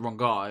speaking to the wrong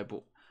guy,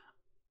 but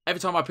every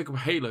time I pick up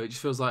Halo, it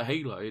just feels like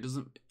Halo. It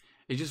doesn't.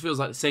 It just feels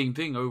like the same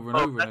thing over and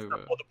over and over.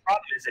 Well, the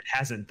problem is it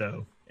hasn't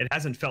though. It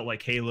hasn't felt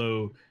like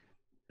Halo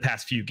the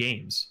past few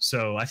games.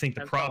 So I think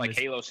the problem is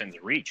Halo since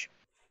Reach.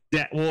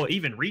 Yeah, well,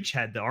 even Reach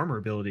had the armor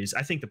abilities.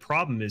 I think the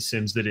problem is,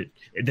 Sims, that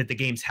the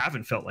games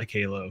haven't felt like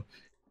Halo.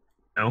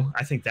 No,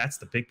 I think that's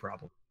the big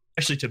problem,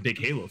 especially to big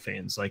Halo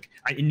fans. Like,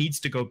 it needs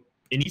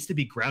to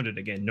be grounded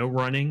again. No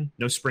running,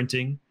 no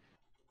sprinting.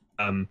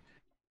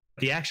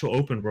 The actual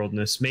open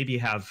worldness, maybe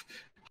have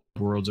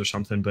worlds or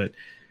something, but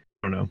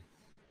I don't know.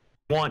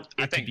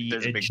 I think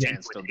there's a big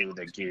chance they'll do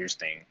the Gears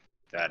thing,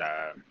 that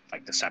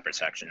like the separate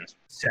sections.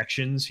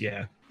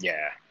 Yeah.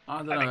 Yeah. I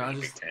don't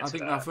know. I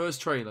think that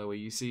first trailer where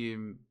you see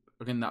him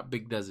in that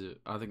big desert,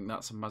 I think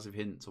that's a massive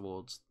hint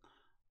towards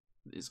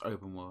its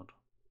open world.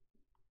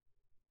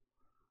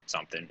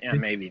 Something, yeah,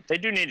 maybe they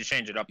do need to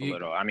change it up a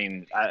little. I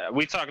mean,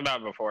 we talked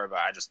about it before, but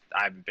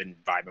I've been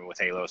vibing with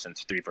Halo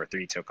since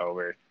 343 took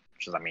over,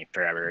 which is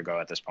forever ago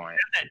at this point.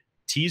 And that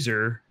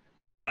teaser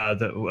of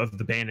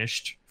the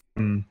Banished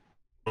from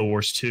Halo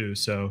Wars 2,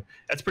 so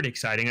that's pretty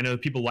exciting. I know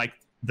people like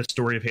the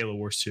story of Halo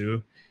Wars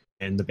 2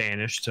 and the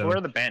Banished. So where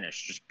are the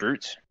Banished? Just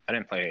brutes? I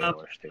didn't play Halo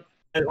Wars 2.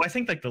 I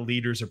think like the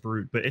leaders are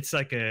brute, but it's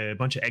like a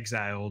bunch of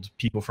exiled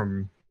people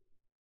from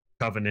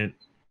Covenant.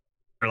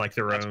 Or like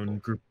their own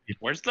group of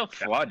people. Where's the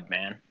Flood,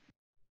 man?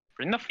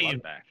 Bring the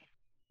Flood back.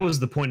 What was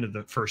the point of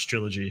the first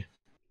trilogy?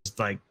 It's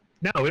like,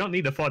 no, we don't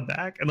need the Flood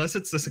back. Unless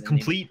it's a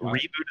complete reboot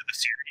of the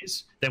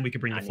series, then we can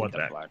bring the Flood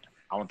back.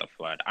 I want the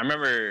Flood. I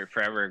remember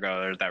forever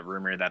ago, there was that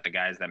rumor that the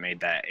guys that made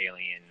that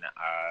Alien,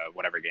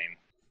 whatever game,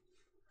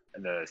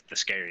 the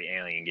scary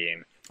Alien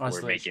game,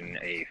 were making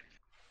a...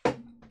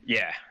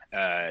 Yeah,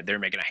 they're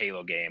making a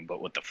Halo game,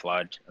 but with the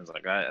Flood. I was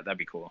like, that'd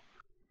be cool.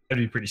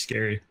 That'd be pretty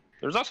scary.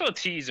 There was also a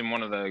tease in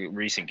one of the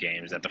recent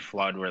games that the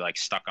Flood were like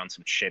stuck on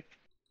some ship,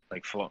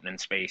 like floating in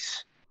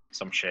space,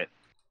 some shit.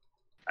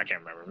 I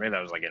can't remember. Maybe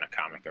that was like in a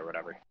comic or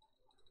whatever.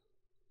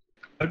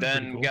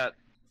 Then we got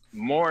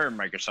more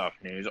Microsoft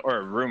news, or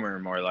a rumor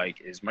more like,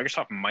 is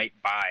Microsoft might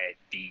buy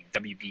the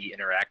WB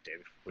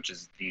Interactive, which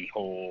is the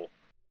whole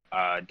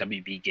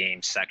WB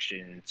game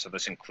section. So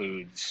this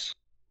includes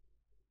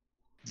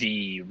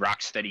the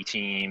Rocksteady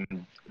team,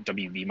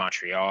 WB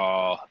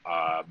Montreal,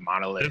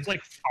 Monolith. There's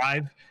like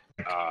 5.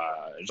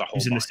 There's a whole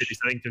bunch. In the cities.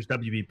 I think there's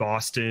WB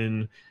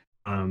Boston.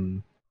 Yeah,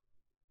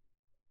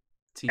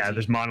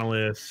 there's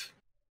Monolith.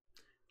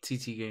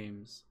 TT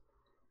Games.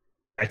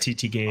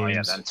 TT Games. Oh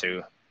yeah, them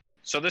too.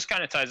 So this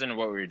kind of ties into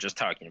what we were just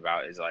talking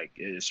about. Is like,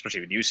 especially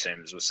with you,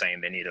 Sims was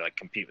saying they need to like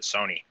compete with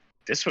Sony.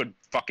 This would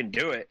fucking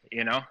do it,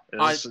 you know.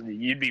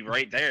 You'd be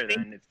right there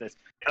then. If this,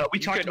 we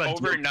talked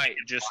about overnight,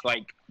 just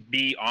like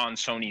be on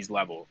Sony's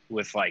level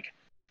with like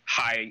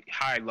high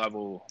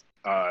level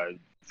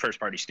first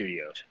party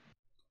studios.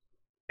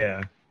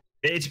 Yeah,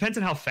 It depends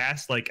on how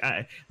fast. Like,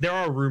 there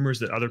are rumors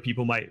that other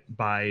people might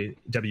buy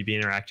WB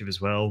Interactive as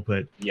well,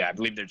 but yeah, I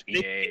believe there's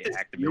EA,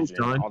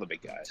 Activision, all the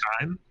big guys.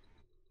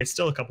 It's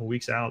still a couple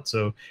weeks out,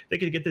 so they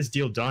could get this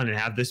deal done and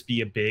have this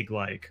be a big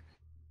like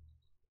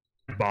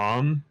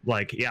bomb.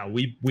 Like, yeah,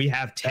 we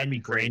have 10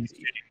 brand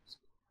studios.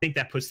 I think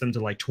that puts them to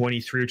like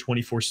 23 or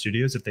 24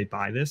 studios if they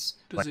buy this.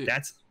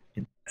 That's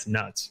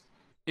nuts.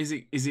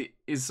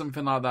 Is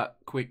something like that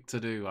quick to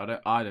do?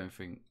 I don't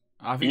think.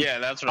 I think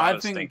that's what I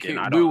was thinking.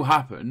 It will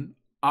happen.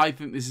 I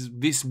think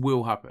this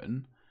will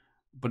happen,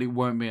 but it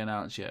won't be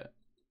announced yet.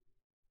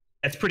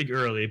 That's pretty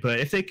early, but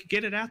if they could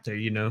get it out there,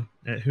 who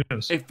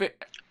knows? I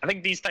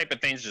think these type of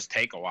things just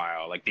take a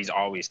while. Like, these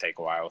always take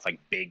a while with like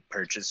big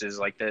purchases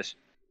like this.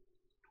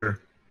 Sure.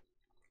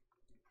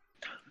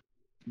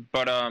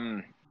 But I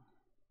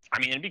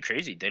mean, it'd be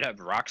crazy. They'd have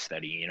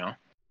Rocksteady,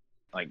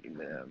 like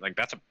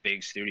that's a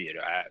big studio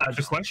to have.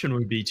 The question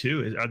would be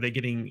too: are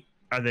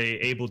they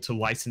able to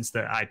license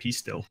the IP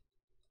still?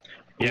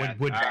 Yeah,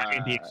 would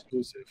Batman be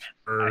exclusive?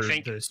 Or I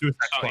think the Suicide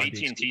Squad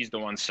AT&T is the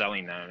one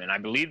selling them, and I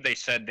believe they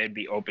said they'd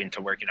be open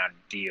to working out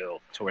a deal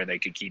to where they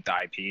could keep the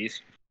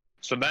IPs.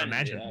 So then,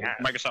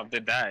 Microsoft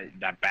did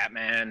that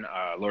Batman,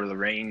 Lord of the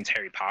Rings,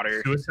 Harry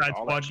Potter, Suicide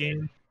Squad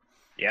game.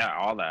 Yeah,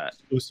 all that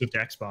exclusive to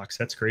Xbox.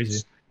 That's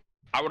crazy.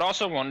 I would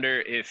also wonder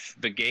if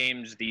the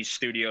games these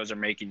studios are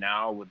making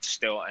now would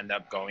still end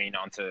up going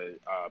onto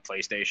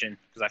PlayStation,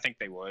 because I think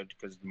they would,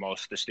 because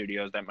most of the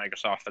studios that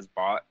Microsoft has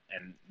bought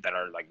and that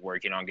are like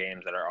working on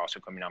games that are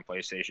also coming on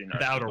PlayStation.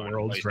 The Outer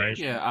Worlds, right?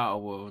 Yeah, Outer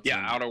Worlds.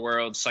 Yeah, Outer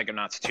Worlds,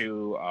 Psychonauts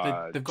 2.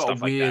 They've got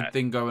a weird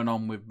thing going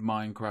on with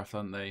Minecraft,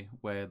 haven't they?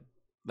 Where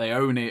they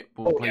own it,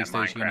 but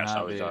PlayStation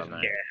have it.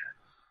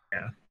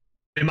 Yeah.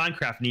 And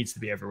Minecraft needs to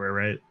be everywhere,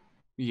 right?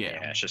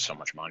 Yeah, it's just so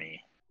much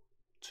money.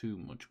 Too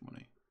much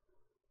money.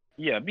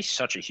 Yeah, it'd be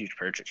such a huge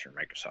purchase for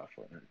Microsoft.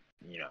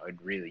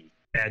 It'd really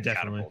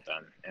catapult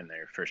them in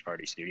their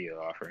first-party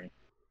studio offering.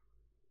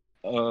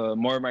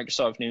 More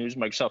Microsoft news.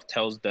 Microsoft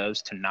tells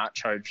devs to not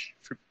charge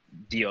for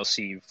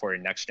DLC for a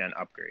next-gen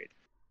upgrade.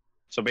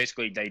 So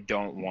basically, they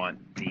don't want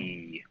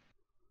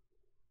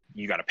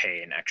you got to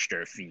pay an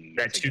extra fee.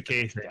 That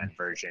 2K thing.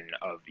 Version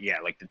of,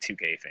 like the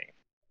 2K thing.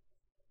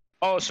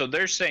 Oh, so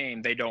they're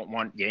saying they don't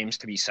want games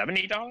to be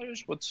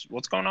 $70? What's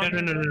going on?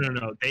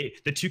 No.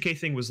 The 2K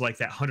thing was like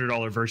that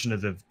 $100 version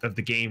of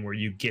the game where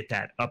you get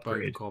that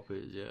upgrade.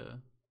 Copies, yeah.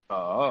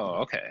 Oh,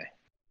 okay.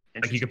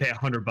 Like you could pay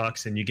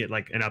 $100 and you get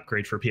like an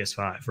upgrade for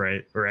PS5,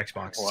 right, or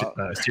Xbox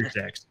Series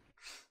X.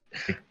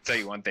 Tell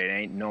you one thing,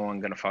 ain't no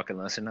one gonna fucking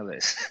listen to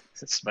this,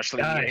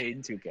 especially EA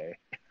and 2K.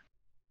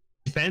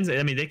 Depends.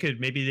 I mean, they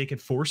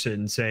could force it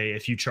and say,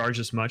 if you charge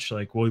this much,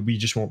 like, well, we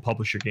just won't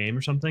publish your game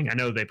or something. I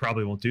know they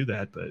probably won't do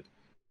that, but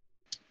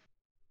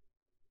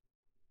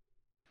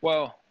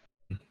well,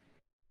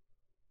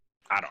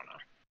 I don't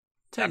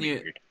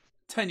know.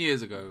 10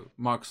 years ago,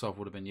 Microsoft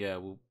would have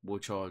been, we'll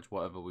charge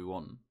whatever we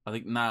want. I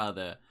think now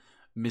they're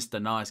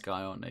Mr. Nice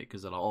Guy, aren't they?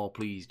 Because they're like, oh,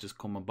 please just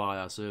come and buy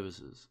our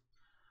services.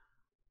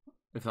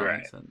 If that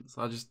makes sense.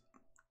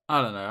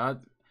 I don't know.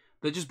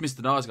 They're just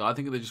Mr. Nice Guy. I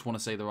think they just want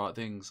to say the right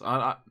things.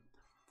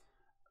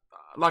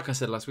 Like I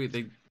said last week,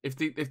 we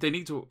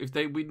need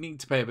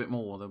to pay a bit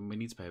more, then we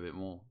need to pay a bit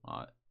more.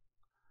 Right.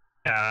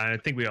 Yeah, I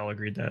think we all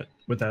agreed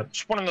with that.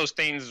 It's one of those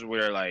things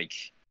where like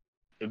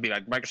it'd be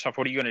like, Microsoft,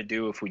 what are you gonna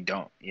do if we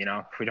don't?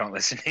 If we don't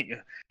listen to you,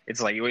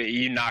 it's like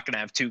you're not gonna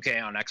have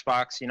 2K on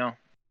Xbox. I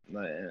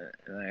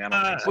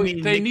don't think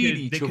so. They need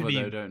each other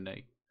though, don't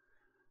they?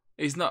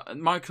 It's not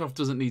Microsoft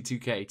doesn't need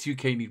 2K.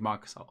 2K need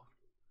Microsoft.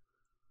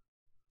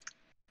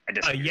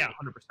 Yeah,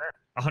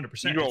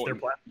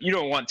 100%. You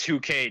don't want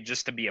 2K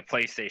just to be a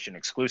PlayStation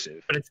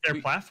exclusive. But it's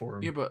their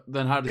platform. Yeah, but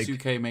then how does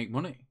 2K make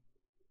money?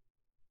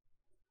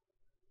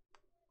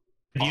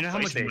 Do you know how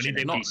much money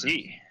they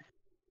PC?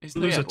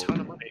 Lose a ton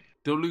of money.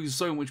 They'll lose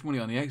so much money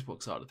on the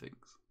Xbox side of things.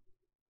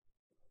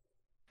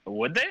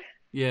 Would they?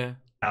 Yeah.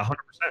 100%.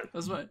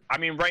 That's right. I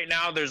mean, right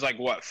now there's like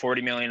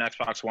 40 million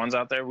Xbox Ones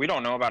out there. We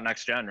don't know about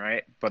next gen,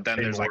 right? But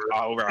then there's like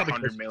over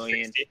 100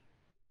 million.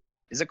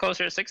 Is it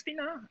closer to 60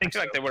 now? I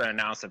feel like they would have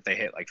announced if they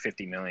hit like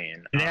 50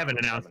 million. And they haven't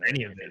announced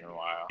any of it in a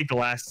while. I think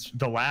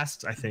the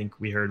last I think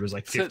we heard was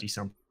like 50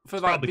 something.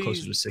 Probably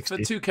closer to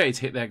 60. For 2K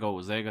to hit their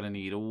goals, they're going to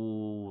need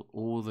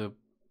all the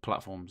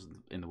platforms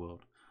in the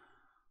world.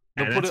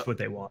 And that's what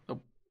they want.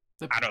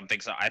 I don't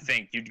think so. I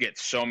think you'd get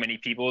so many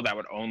people that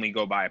would only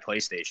go buy a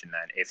PlayStation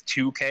then. If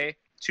 2K,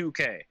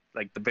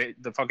 like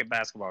the fucking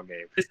basketball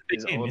game,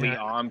 is only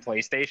on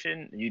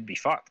PlayStation, you'd be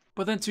fucked.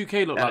 But then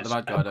 2K look like the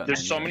bad guy.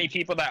 There's so many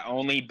people that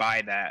only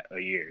buy that a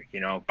year.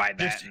 Buy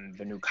that and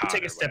the new COD.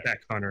 Take a step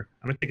back, Connor.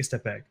 I'm gonna take a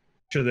step back.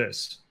 Picture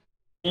this: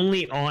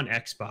 only on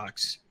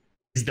Xbox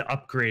is the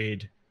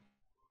upgrade.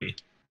 If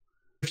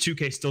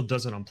 2K still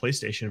does it on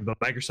PlayStation, but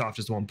Microsoft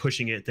is the one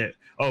pushing it. That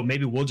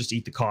maybe we'll just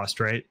eat the cost,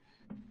 right?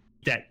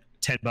 That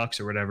 $10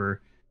 or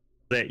whatever.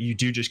 That you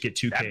do just get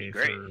 2K. That'd be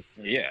great.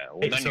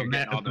 Well, then you're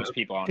getting all those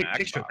people on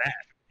Xbox.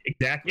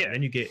 Exactly. Yeah.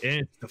 Then you get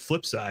the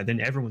flip side. Then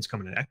everyone's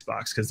coming to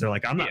Xbox because they're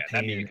like, I'm not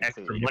paying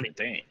extra money.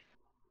 Thing.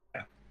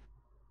 Yeah.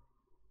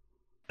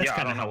 That's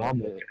kind of how I'm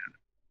looking at it.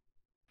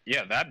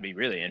 Yeah, that'd be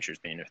really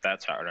interesting if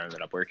that's how it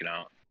ended up working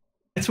out.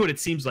 That's what it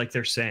seems like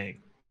they're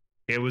saying.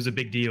 It was a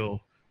big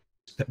deal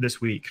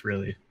this week,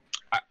 really.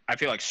 I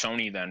feel like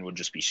Sony then would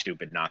just be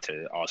stupid not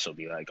to also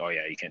be like, oh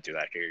yeah, you can't do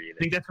that here either. I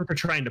think that's what they're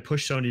trying to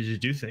push Sony to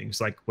do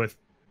things like with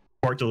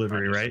part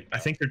delivery, right? I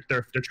think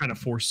they're trying to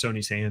force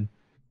Sony's hand.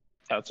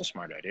 That's a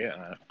smart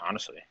idea,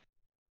 honestly.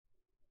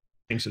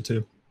 I think so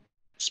too.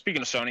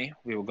 Speaking of Sony,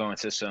 we will go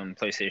into some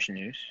PlayStation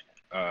news.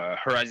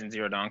 Horizon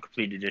Zero Dawn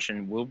Complete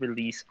Edition will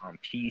release on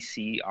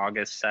PC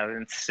August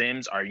 7th.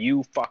 Sims, are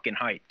you fucking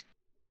hyped?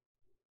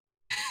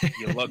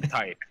 You look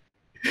hyped.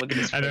 Look at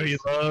his face. I know he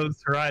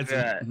loves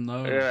Horizon.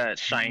 Look at that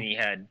shiny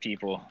head,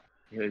 people.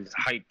 He was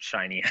hyped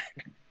shiny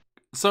head.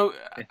 So,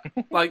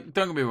 like,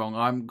 don't get me wrong.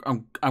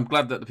 I'm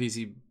glad that the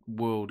PC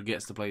world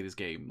gets to play this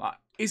game. Like,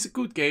 it's a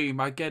good game.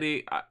 I get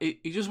it.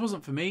 It just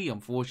wasn't for me,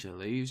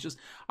 unfortunately. It's just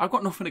I've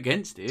got nothing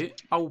against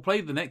it. I will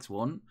play the next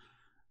one,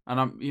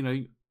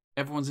 and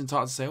everyone's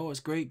entitled to say, "Oh, it's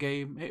a great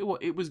game." It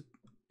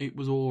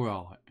was all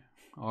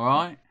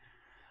right.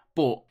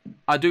 But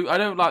I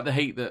don't like the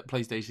hate that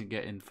PlayStation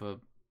getting for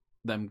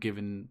them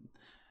giving.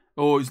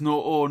 Oh, it's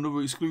not. Oh,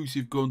 another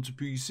exclusive gone to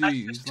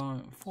PC. It's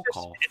like fuck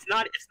off. It's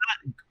not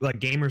like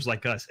gamers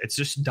like us. It's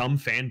just dumb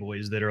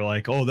fanboys that are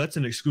like, "Oh, that's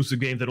an exclusive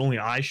game that only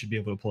I should be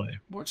able to play."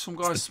 Watch some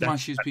guy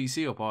smash his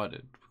PC up. I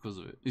did because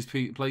of it. His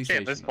PlayStation. Yeah,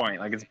 at this point,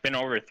 like it's been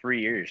over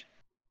 3 years.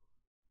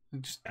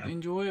 Just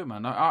enjoy it,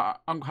 man.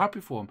 I'm happy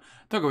for him.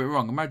 Don't get me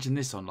wrong. Imagine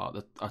this on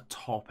like a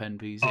top end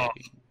PC. Oh, I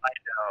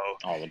know.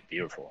 Oh, look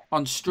beautiful.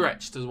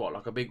 Unstretched as well,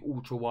 like a big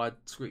ultra wide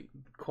screen.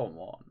 Come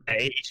on.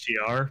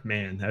 HDR,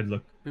 man, that'd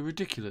look be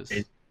ridiculous.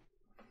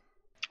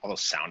 All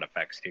those sound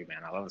effects too, man.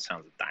 I love the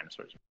sounds of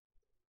dinosaurs.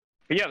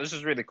 But yeah, this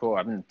is really cool.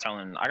 I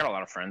got a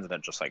lot of friends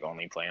that just like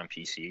only play on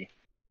PC,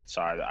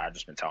 so I've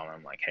just been telling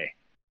them like, hey,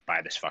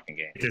 buy this fucking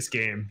game. This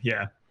game,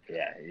 yeah.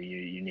 Yeah,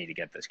 you need to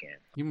get this game.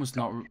 You must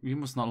not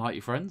like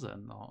your friends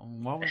then.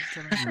 Why would you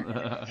tell them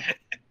that?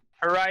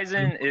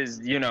 Horizon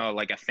is,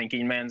 like a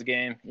thinking man's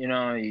game. You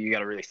got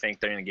to really think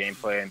during the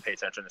gameplay and pay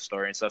attention to the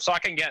story and stuff. So I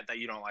can get that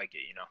you don't like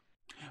it,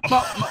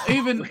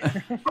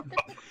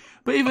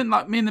 But even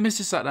like me and the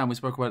missus sat down, we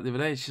spoke about it the other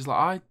day. She's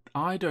like,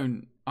 I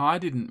didn't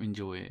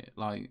enjoy it.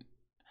 Like,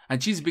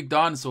 and she's a big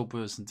dinosaur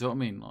person. Do you know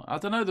what I mean? Like, I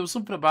don't know. There was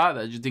something about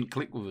that just didn't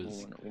click with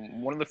us.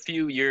 One of the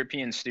few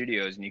European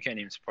studios, and you can't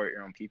even support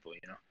your own people.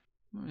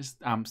 It's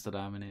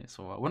Amsterdam, innit? It's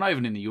all right. We're not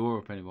even in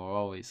Europe anymore,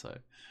 are we? So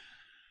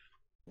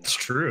it's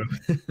true.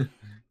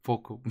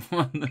 Fuck up.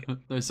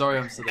 No, sorry,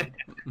 Amsterdam.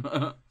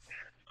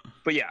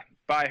 But yeah,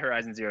 buy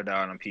Horizon Zero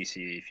Dawn on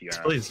PC if you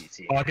are Please. on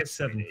PC. August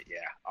 7th. Yeah,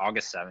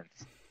 August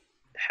 7th.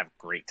 Have a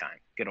great time.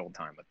 Good old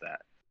time with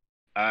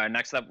that.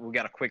 Next up, we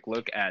got a quick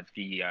look at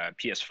the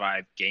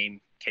PS5 game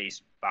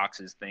case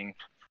boxes thing.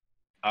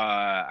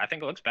 I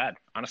think it looks bad,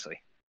 honestly.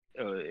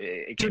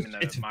 It came in the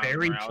it's Miles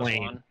very Morales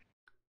plain. one.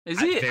 Is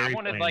it? I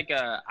wanted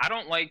I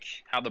don't like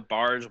how the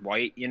bar is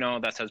white,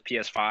 that says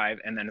PS5,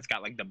 and then it's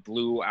got like the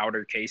blue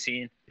outer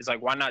casing. It's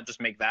like, why not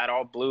just make that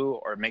all blue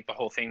or make the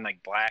whole thing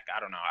like black? I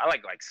don't know. I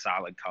like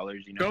solid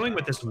colors, Going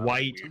with this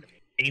white,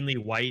 mainly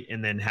white,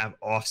 and then have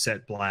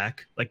offset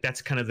black. Like that's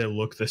kind of the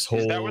look. This whole.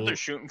 Is that what they're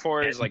shooting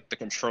for? Is like the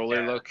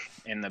controller look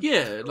and the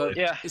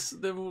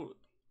They're all...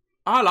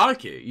 I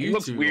like it. It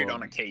looks weird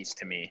on a case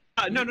to me.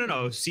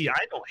 No. See, I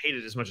don't hate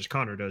it as much as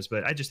Connor does,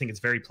 but I just think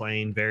it's very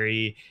plain.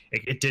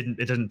 It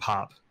didn't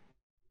pop.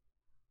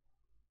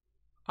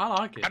 I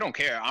like it. I don't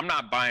care. I'm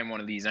not buying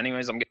one of these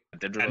anyways. I'm getting a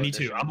digital. Me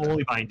too. I'm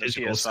only buying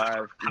digital. PS5.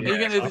 Are you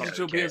getting a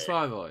digital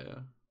PS5? Are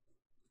you?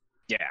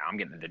 Yeah, I'm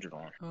getting a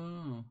digital one.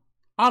 Oh,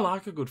 I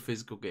like a good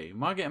physical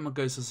game. I get him a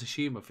Ghost of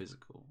Tsushima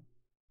physical.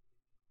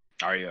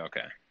 Are you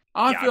okay?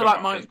 I feel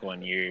like my physical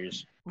in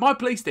years. My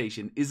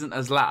PlayStation isn't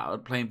as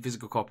loud playing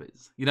physical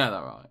copies. You know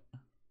that, right?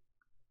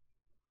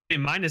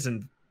 Mine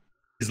isn't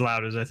as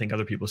loud as I think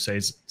other people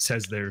says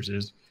theirs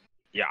is.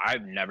 Yeah,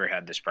 I've never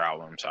had this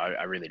problem, so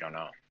I really don't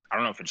know. I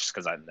don't know if it's just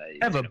because I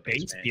have a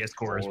base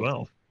PS4 as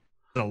well.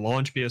 A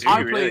launch PS4.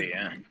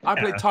 I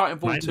played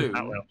Titanfall 2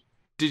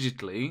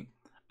 digitally,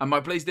 and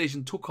my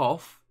PlayStation took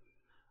off,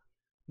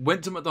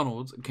 went to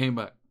McDonald's, and came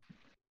back.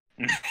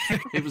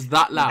 It was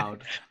that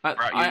loud.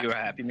 Brought you a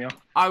Happy Meal?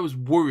 I was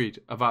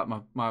worried about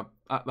my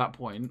at that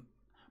point,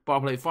 but I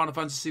played Final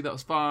Fantasy. That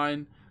was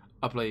fine.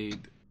 I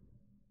played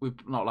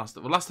Last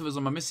of Us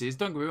on my missus.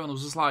 Don't get me wrong. It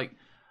was just like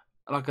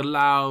a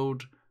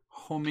loud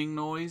humming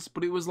noise,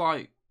 but it was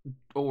like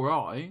all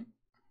right.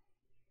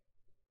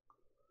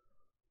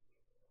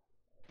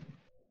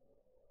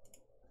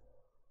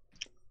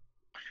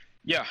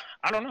 Yeah,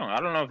 I don't know. I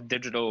don't know if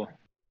digital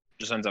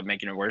just ends up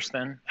making it worse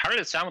then. How did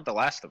it sound with The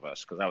Last of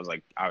Us? Because that was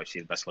like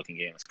obviously the best looking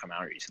game that's come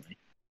out recently.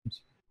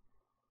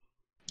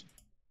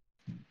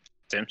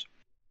 Sims?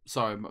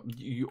 Sorry,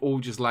 you all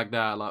just lagged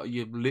out. Like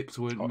your lips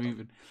weren't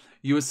moving.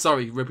 You were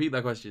sorry. Repeat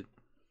that question.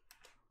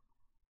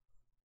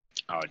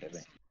 Oh, did they?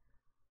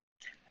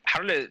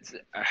 How did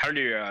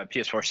your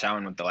PS4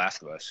 sound with The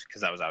Last of Us?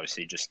 Because that was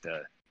obviously just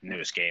the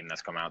newest game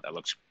that's come out that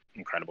looks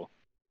incredible.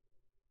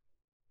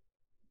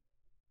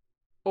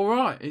 All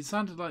right, it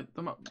sounded like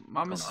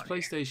my Mrs.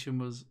 PlayStation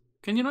was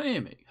Can you not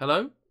hear me?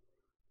 Hello?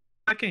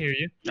 I can hear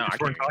you. No, I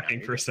weren't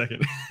talking for a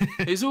second.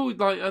 It's all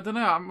like, I don't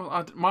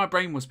know. My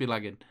brain must be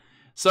lagging.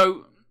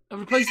 So the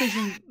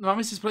PlayStation, my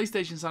Mrs.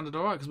 PlayStation sounded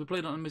alright because we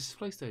played it on Mrs.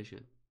 PlayStation.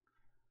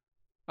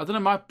 I don't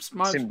know. My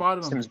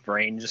Spider-Man. Sim's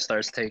brain just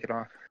starts taking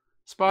off.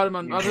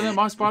 Spider-Man. I don't know.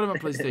 My Spider-Man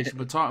PlayStation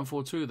with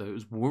Titanfall 2 though, it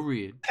was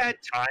worrying. I've had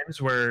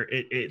times where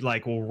it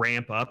like will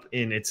ramp up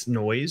in its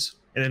noise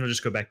and then it'll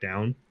just go back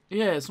down.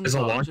 Yeah, it's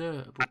a launch.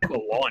 Yeah, I have a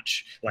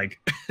launch. Like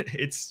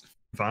it's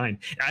fine.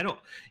 I don't.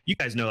 You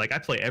guys know, like I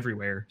play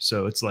everywhere,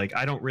 so it's like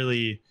I don't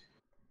really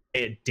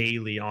play it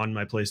daily on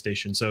my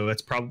PlayStation. So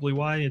that's probably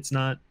why it's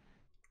not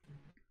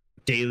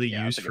daily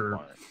use for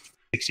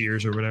 6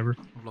 years or whatever.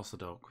 I've lost the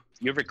dog.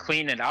 You ever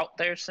clean it out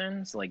there,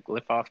 Sims? Like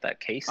lift off that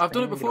case? I've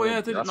done it before. Yeah,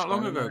 I did it not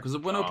long ago because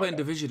when I was playing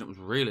Division, it was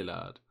really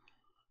loud.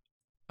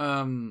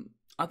 I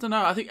don't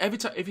know. I think every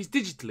time if it's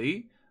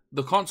digitally,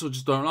 the console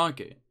just don't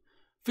like it.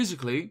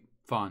 Physically,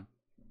 fine.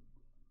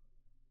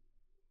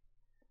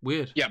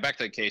 Weird. Yeah, back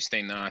to the case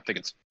thing though. I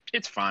think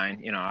it's fine.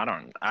 You know, I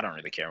don't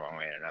really care one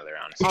way or another.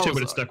 Honestly, I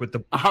would have stuck with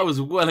the. I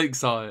was well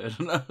excited,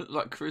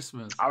 like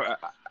Christmas. I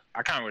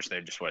kind of wish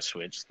they just would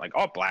switch. Like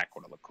all black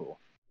would have looked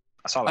cool.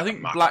 I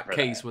think black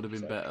case would have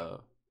been better.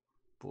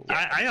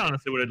 I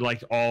honestly would have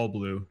liked all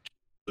blue.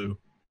 Isn't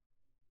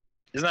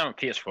that what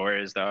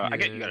PS4 is though? Yeah. I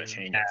get you gotta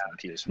change it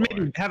to PS4.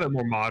 Maybe have it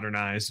more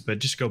modernized, but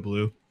just go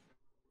blue.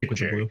 Stick with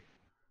the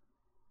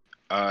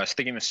blue.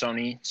 Sticking with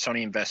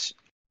Sony invests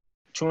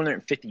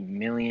 $250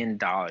 million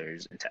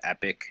into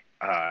Epic.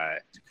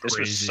 This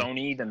was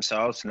Sony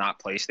themselves, not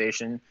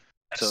PlayStation.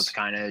 Yes. So it's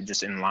kind of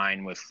just in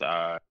line with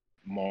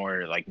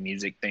more like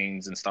music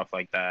things and stuff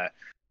like that.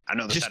 I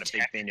know this had a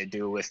big thing to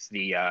do with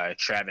the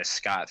Travis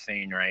Scott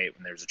thing, right?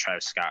 When there was a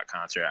Travis Scott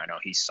concert, I know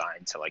he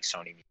signed to like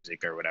Sony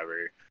Music or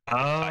whatever.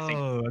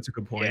 Oh, that's a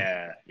good point.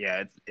 Yeah,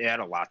 it had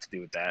a lot to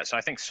do with that. So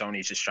I think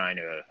Sony's just trying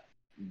to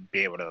be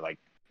able to like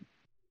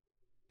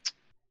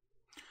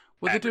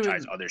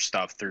advertise other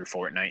stuff through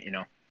Fortnite, you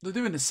know? They're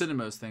doing the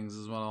cinemas things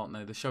as well, aren't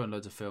they? They're showing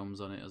loads of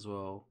films on it as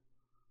well.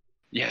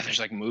 Yeah, there's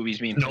like movies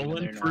being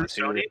Nolan through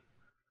Sony.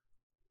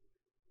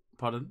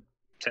 Pardon?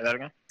 Say that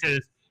again.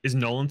 Is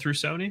Nolan through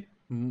Sony?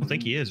 I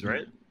think he is,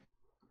 right?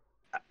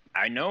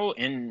 I know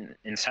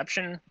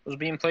Inception was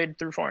being played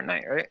through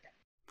Fortnite, right?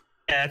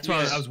 Yeah, that's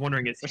why I was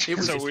wondering. It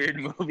was a weird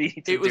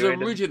movie. It was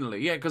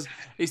originally, yeah, because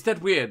it's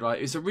dead weird, right?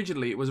 It was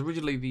originally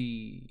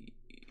the.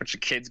 Which the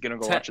kid's gonna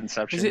go watch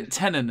Inception? Is it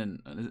Tenet?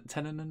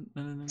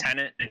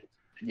 Tenet.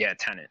 Yeah,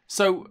 Tenet.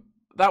 So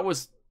that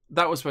was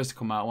supposed to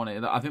come out, wasn't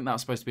it? I think that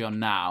was supposed to be on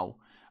now,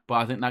 but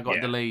I think that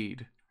got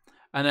delayed.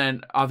 And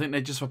then I think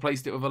they just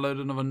replaced it with a load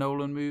of other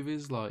Nolan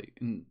movies, like.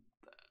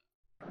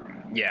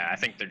 Yeah, I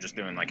think they're just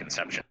doing like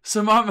Inception.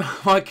 So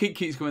my kid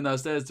keeps coming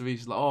downstairs to me.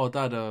 She's like, "Oh,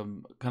 Dad,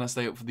 can I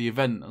stay up for the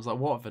event?" I was like,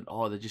 "What event?"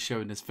 "Oh, they're just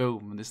showing this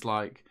film." And it's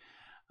like,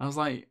 I was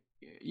like,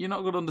 "You're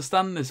not going to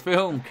understand this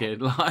film,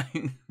 kid."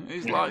 Like,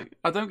 it's like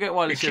I don't get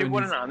why they're showing. She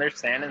wouldn't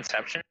understand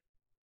Inception.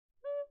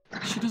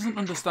 She doesn't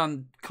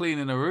understand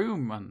cleaning a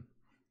room, man.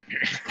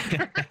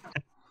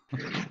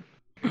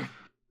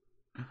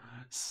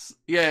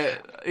 Yeah,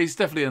 it's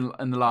definitely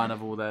in the line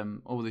of all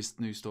this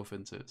new stuff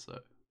into it.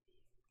 So.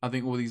 I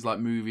think all these like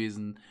movies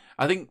and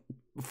I think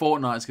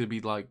Fortnite's gonna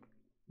be like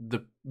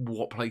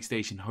what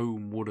PlayStation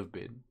Home would have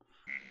been,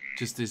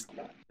 just this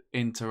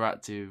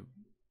interactive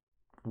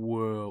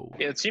world.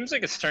 Yeah, it seems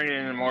like it's turning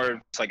into more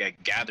like a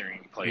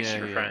gathering place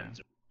for friends.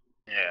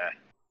 Yeah,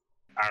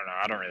 I don't know.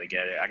 I don't really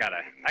get it. I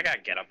gotta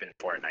get up in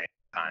Fortnite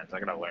times. I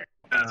gotta learn.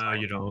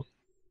 You don't.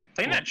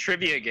 Playing that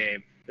trivia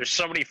game. There's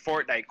so many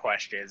Fortnite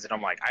questions, and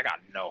I'm like, I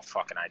got no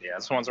fucking idea.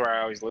 That's the ones where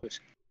I always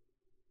lose.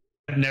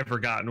 I've never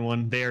gotten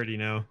one. They already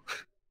know.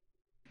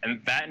 And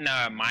that in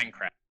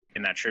Minecraft,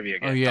 in that trivia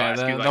game. Oh yeah,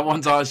 that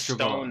one's I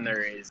struggle. Stone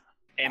there is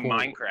in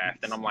Minecraft,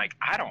 and I'm like,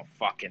 I don't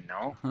fucking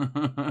know.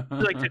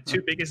 Like the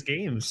two biggest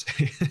games.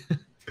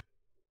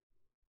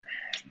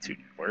 Two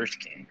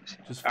worst games.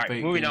 Just all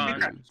right, moving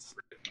on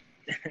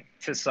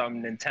to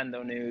some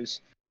Nintendo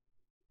news.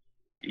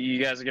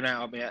 You guys are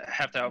gonna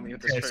have to help me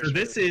with this. First.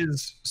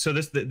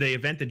 The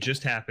event that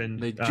just happened.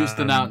 They just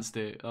announced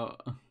it.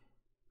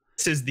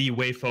 This is the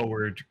Way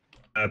Forward.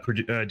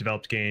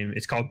 Developed game.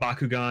 It's called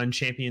Bakugan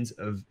Champions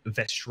of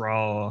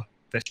Vestria.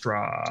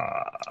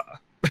 Bakugan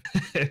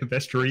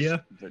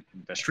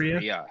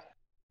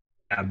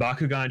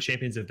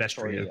Champions of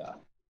Vestria.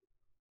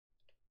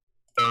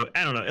 So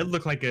I don't know. It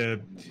looked like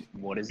a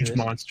what is this?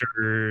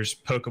 Monsters,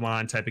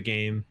 Pokemon type of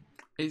game.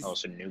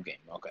 It's a new game.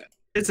 Okay.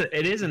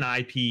 It is an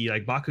IP.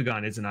 Like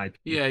Bakugan is an IP.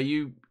 Yeah,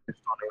 you. I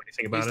don't know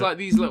anything about it. It's like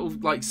these little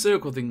like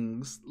circle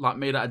things, like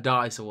made out of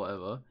dice or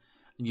whatever,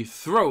 and you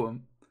throw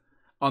them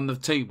on the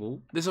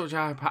table. This is what you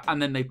have, and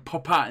then they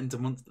pop out into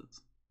monsters.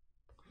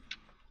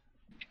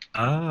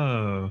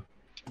 Oh,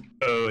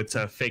 it's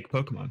a fake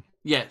Pokemon.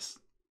 Yes.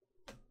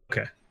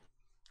 Okay.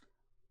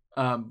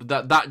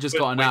 But that just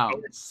got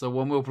announced. So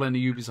when we were playing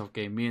the Ubisoft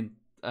game, me and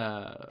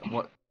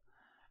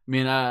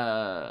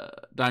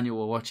Daniel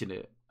were watching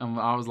it, and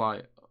I was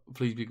like,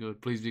 "Please be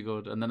good, please be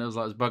good." And then it was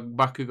like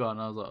Bakugan,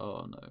 and I was like,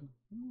 "Oh no."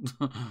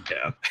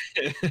 Yeah.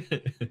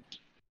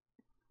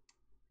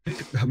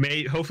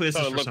 Hopefully this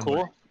is for look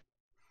someone.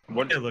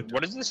 cool.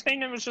 What is this thing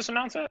that was just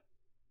announced at?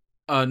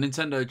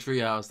 Nintendo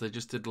Treehouse. They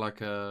just did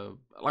like a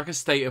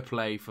state of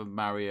play for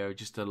Mario,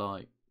 just to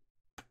like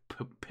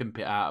pimp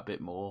it out a bit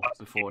more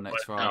before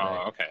next Friday.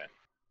 Oh, okay.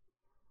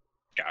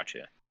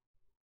 Gotcha.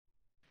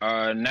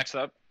 Next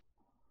up,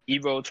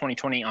 Evo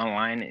 2020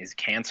 Online is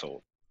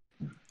canceled.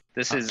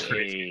 This is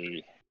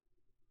crazy.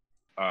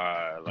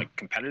 a like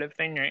competitive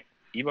thing, right?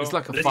 Evo. It's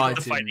like a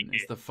fighting.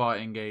 It's the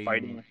fighting game.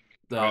 Fighting.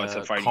 It's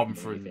a fighting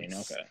conference thing.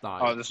 Okay. style.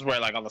 Oh, this is where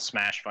like all the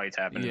Smash fights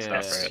happen and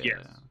stuff, right?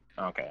 Yeah.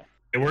 Okay.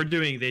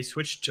 They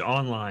switched to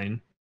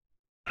online.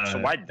 So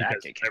why did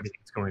that get canceled?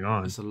 Everything's going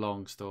on? It's a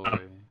long story.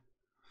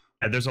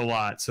 There's a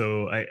lot.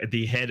 So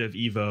the head of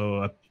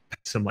Evo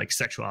some like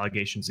sexual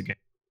allegations again.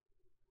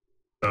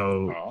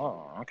 So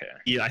okay.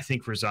 he, I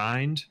think,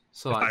 resigned.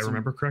 So if like I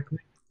remember correctly.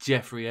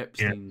 Jeffrey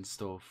Epstein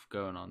stuff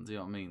going on. Do you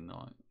know what I mean?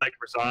 Like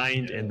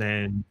resigned, and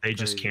then they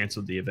just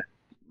canceled the event.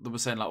 They were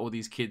saying like all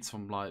these kids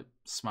from like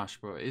Smash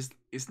Bros.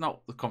 It's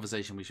not the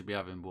conversation we should be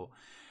having, but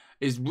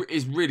it's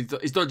really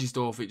dodgy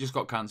stuff. It just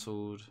got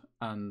cancelled,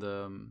 and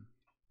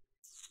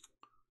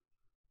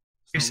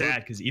it's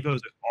sad because Evo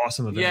is an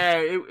awesome event. Yeah,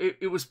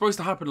 it was supposed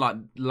to happen like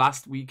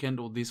last weekend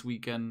or this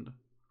weekend.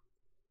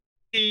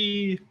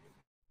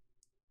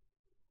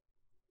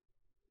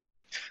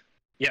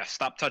 Yeah,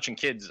 stop touching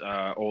kids,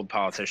 old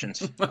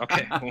politicians.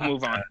 Okay, we'll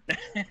move on.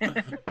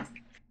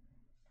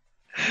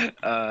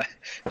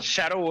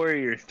 Shadow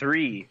Warrior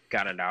 3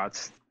 got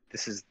announced.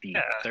 This is the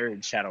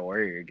third Shadow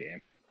Warrior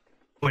game.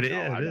 It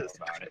is.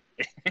 About it.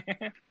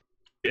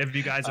 Have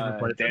you guys ever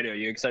played it? Daniel,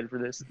 you excited for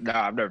this? No,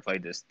 I've never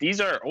played this.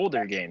 These are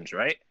older games,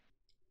 right?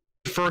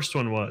 The first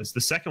one was. The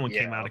second one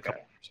came out a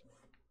couple years.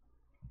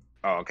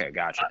 Oh, okay,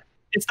 gotcha.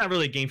 It's not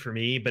really a game for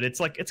me, but it's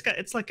like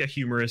a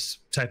humorous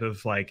type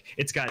of like,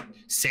 it's got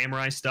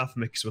samurai stuff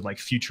mixed with like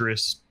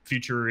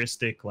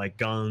futuristic like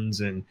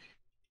guns, and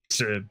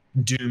it's a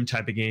Doom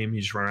type of game. You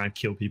just run around and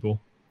kill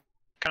people.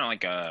 Kind of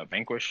like a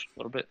Vanquish a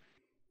little bit.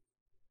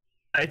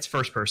 It's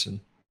first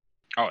person.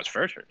 Oh, it's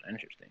first person.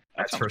 Interesting.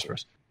 That's first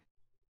person.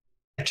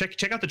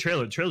 Check out the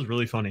trailer. The trailer's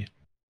really funny.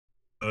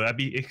 I'd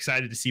be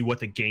excited to see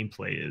what the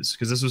gameplay is,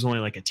 because this was only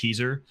like a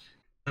teaser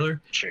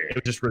trailer. Sure. It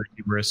was just really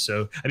humorous,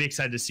 so I'd be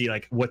excited to see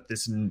like what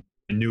this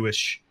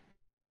newish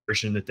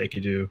version that they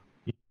could do.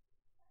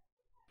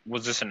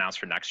 Was this announced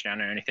for next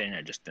gen or anything?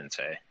 It just didn't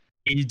say.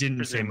 He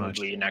didn't say much.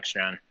 Presumably next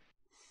gen.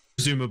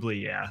 Presumably,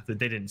 yeah. They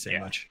didn't say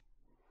much.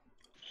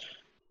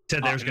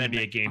 Said there was going to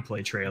be a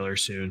gameplay trailer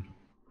soon.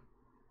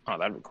 Oh,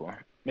 that'd be cool.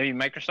 Maybe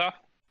Microsoft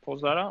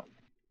pulls that out.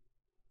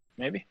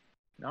 Maybe.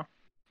 No.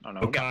 I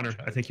don't know. Connor,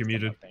 I think you're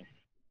muted.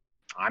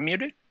 I'm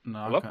muted?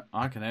 No,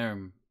 I can hear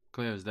him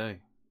clear as day.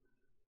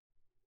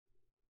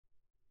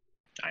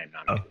 I am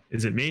not muted.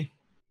 Is it me?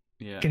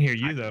 Yeah. I can hear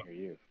you, though. Hear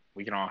you.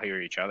 We can all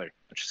hear each other.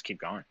 Let's just keep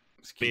going.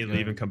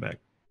 Leave and come back.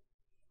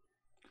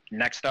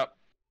 Next up.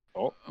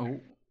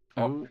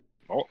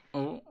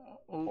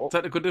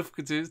 Technical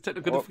difficulties.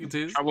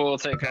 I will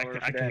take over.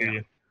 I can hear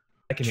you.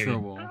 I can hear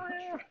you.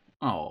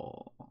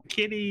 Oh.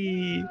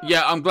 Kitty.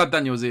 Yeah, I'm glad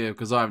Daniel's here,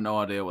 because I have no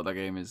idea what that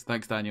game is.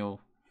 Thanks, Daniel.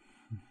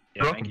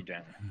 Yeah, thank you,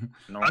 Dan.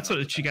 That's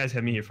what you guys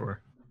have me here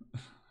for.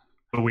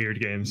 The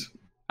weird games.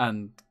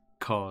 And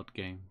card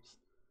games.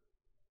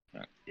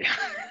 Yeah.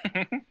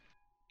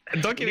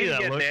 Don't give me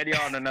that look. Daniel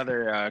on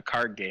another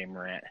card game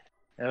rant.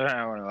 I haven't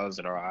had one of those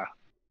in a while.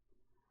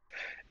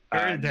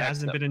 There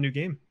hasn't been a new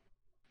game.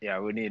 Yeah,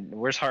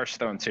 where's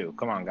Hearthstone 2?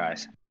 Come on,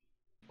 guys.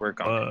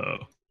 Work on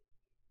it.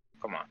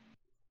 Come on.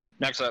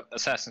 Next up,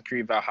 Assassin's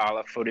Creed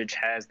Valhalla footage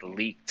has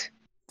leaked.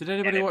 Did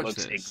anybody watch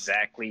this? It looks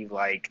exactly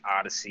like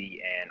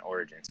Odyssey and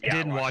Origins. I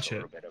didn't watch it.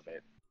 A little bit of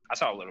it. I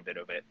saw a little bit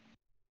of it.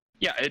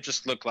 Yeah, it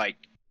just looked like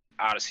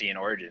Odyssey and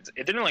Origins.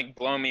 It didn't like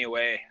blow me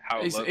away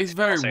how it looked. It's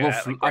very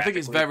rough. I think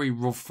it's very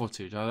rough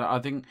footage. I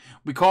think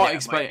we can't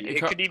explain.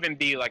 It could even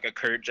be like a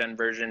current gen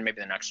version, maybe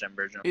the next gen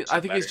version.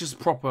 I think it's just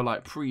proper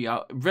like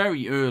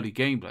very early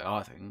gameplay.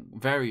 I think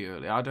very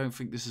early. I don't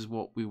think this is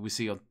what we will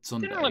see on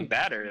Sunday. It didn't look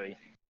that early.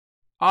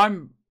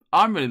 I'll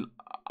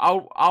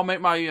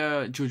make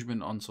my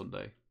judgment on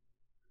Sunday.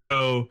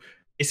 So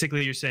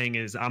basically, you're saying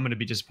is I'm going to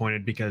be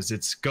disappointed because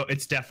it's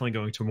definitely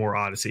going to more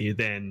Odyssey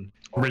than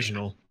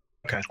original.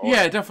 Okay.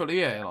 Yeah, definitely.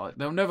 Yeah, like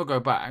they'll never go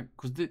back,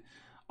 because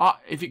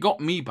if it got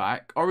me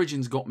back,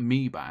 Origins got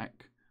me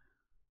back.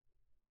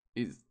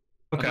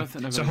 Okay.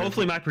 So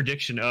hopefully, my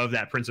prediction of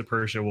that Prince of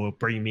Persia will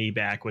bring me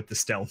back with the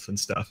stealth and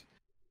stuff.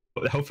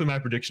 But hopefully, my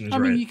prediction is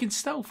right. I mean, you can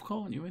stealth,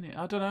 can't you? Innit?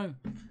 I don't know.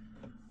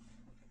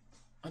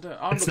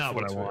 That's not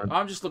what I want.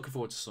 I'm just looking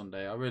forward to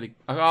Sunday. I like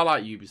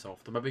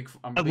Ubisoft.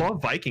 I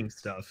love Viking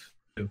stuff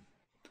too.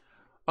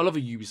 I love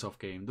a Ubisoft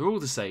game. They're all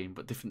the same,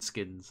 but different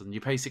skins, and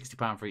you pay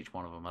 £60 for each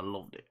one of them. I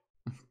loved it.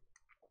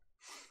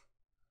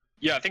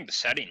 Yeah, I think the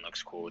setting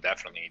looks cool.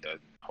 Definitely, the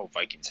whole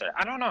Viking set.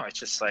 I don't know. It's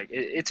just like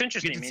it's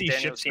interesting. Me and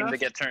Daniel seem to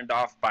get turned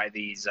off by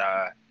these.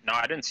 No,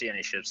 I didn't see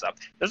any ship stuff.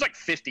 There's like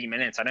 50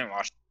 minutes. I didn't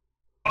watch.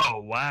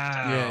 Oh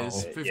wow! Yeah,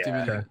 it's 50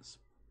 minutes.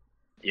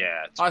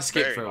 Yeah, I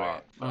skipped through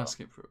it. I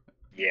skipped through it.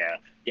 Yeah,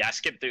 I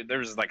skipped through. There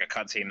was like a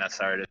cutscene that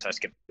started, so I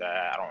skipped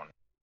that.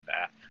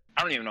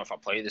 I don't even know if I'll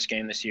play this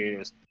game this year.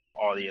 With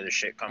all the other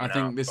shit coming out. I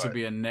think this would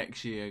be a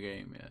next year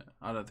game. Yeah,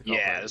 I don't think.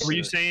 Yeah, were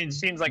you saying?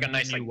 Seems like a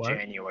nice like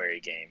January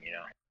game, you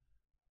know.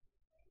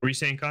 Were you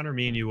saying, Connor?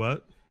 Me and you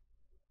what?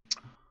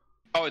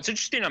 Oh, it's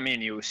interesting. Me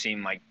and you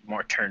seem like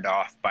more turned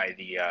off by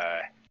the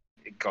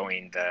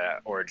going the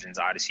Origins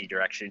Odyssey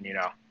direction, you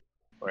know.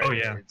 Oh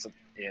yeah.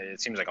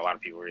 It seems like a lot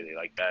of people really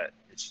like that.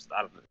 It's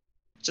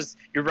just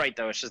you're right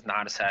though. It's just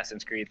not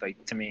Assassin's Creed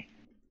like to me.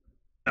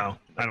 No,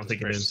 I don't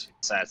think it is.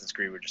 Assassin's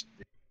Creed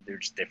they're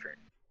just different.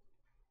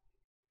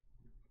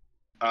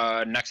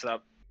 Next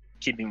up,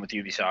 keeping with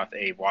Ubisoft,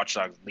 a Watch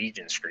Dogs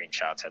Legion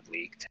screenshots have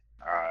leaked.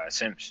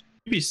 Sims.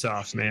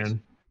 Ubisoft,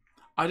 man.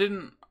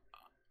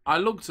 I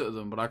looked at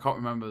them, but I can't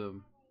remember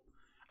them.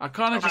 I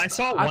kind of just. I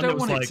saw one I don't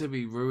want it to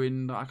be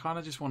ruined. I kind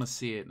of just want to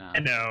see it now. I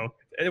know.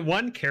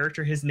 One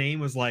character, his name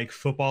was like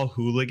Football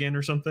Hooligan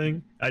or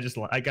something. I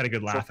got a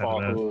good laugh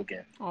out of that.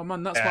 Hooligan. Oh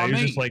man, that's my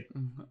mate. Just like,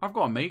 I've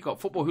got a mate. Got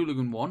Football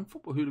Hooligan 1,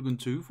 Football Hooligan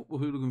 2, Football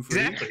Hooligan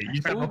 3. Exactly.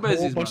 You got all a business,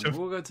 whole bunch of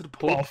we'll go to the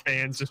football pub.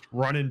 fans just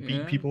run and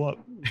beat people up.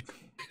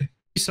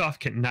 Ubisoft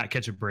cannot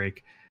catch a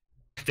break.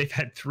 They've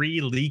had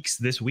 3 leaks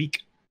this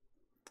week.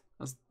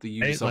 That's the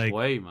Ubisoft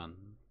way, man.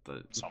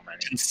 So many.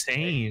 It's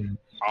insane.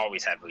 They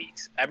always have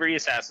leaks. Every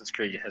Assassin's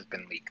Creed has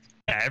been leaked.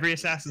 Yeah, every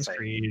Assassin's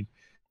Creed.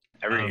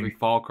 Every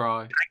Far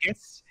Cry. I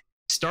guess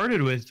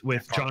started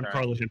with John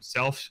Carlos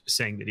himself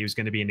saying that he was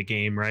going to be in the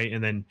game, right?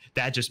 And then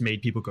that just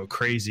made people go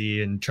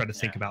crazy and try to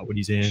think about what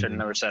he's in. Should have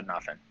never said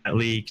nothing. That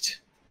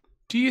leaked.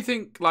 Do you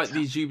think like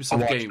these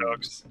Ubisoft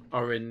games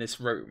are in this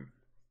room?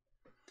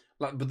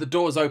 Like, but the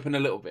door's open a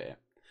little bit,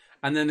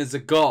 and then there's a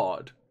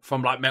guard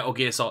from like Metal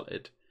Gear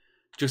Solid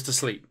just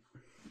asleep.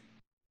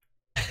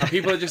 And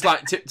people are just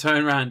like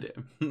tiptoeing around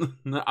him,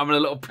 having a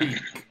little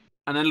peek,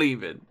 and then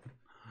leaving.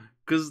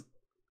 Because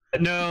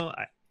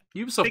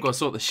Ubisoft got to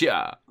sort the shit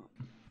out.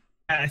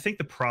 I think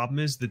the problem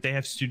is that they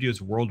have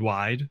studios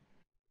worldwide,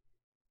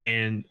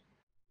 and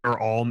are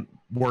all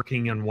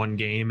working on one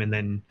game, and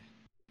then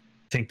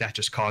I think that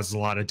just causes a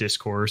lot of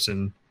discourse,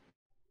 and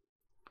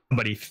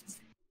somebody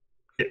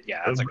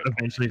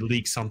eventually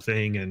leaks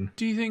something. And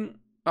do you think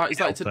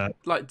it's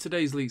like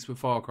today's leaks with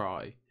Far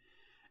Cry?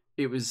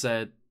 It was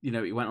said.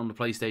 It went on the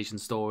PlayStation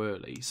Store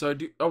early. So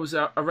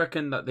I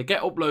reckon that they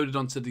get uploaded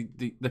onto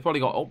they probably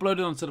got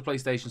uploaded onto the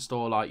PlayStation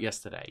Store like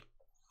yesterday,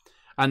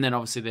 and then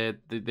obviously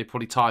they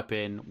probably type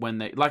in when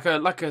they like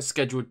a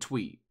scheduled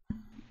tweet,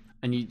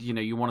 and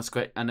you want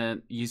to and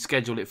then you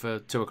schedule it for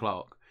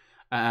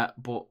 2:00,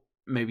 but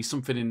maybe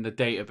something in the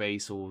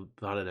database or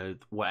I don't know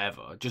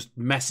whatever just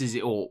messes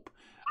it up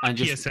and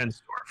just PSN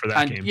Store for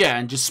that game. Yeah,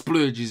 and just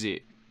splurges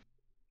it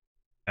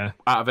out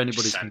of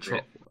anybody's control.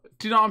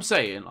 Do you know what I'm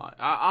saying? Like,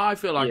 I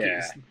feel like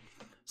it's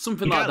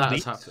something like that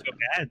has happened. So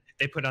bad.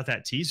 They put out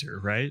that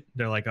teaser, right?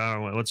 They're like, oh,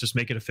 well, let's just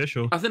make it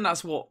official. I think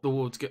that's what the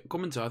world's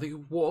coming to. I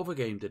think what other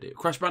game did it?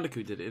 Crash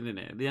Bandicoot did it, didn't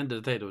it? At the end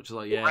of the day, they were just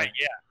like, yeah. Right,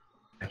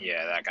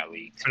 yeah, that got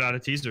leaked. Put out a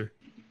teaser.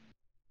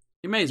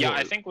 You may as well.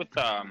 I think with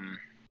I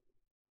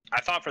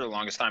thought for the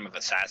longest time with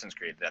Assassin's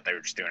Creed that they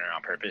were just doing it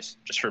on purpose,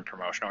 just for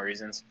promotional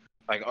reasons.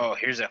 Like, oh,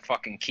 here's a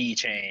fucking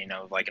keychain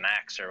of like an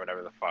axe or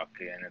whatever the fuck,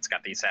 and it's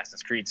got the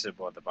Assassin's Creed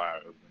symbol at the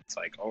bottom. It's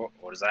like, oh,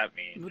 what does that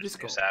mean? There's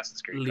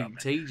Assassin's Creed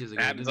leaked ages ago.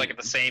 It happens like at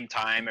the same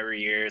time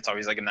every year. It's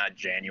always like in that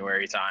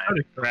January time.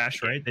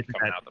 Crash, right? They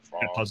coming out the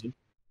fall. Puzzle.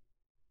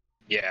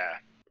 Yeah.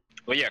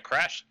 Well, yeah,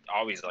 Crash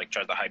always like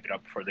tries to hype it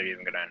up before they're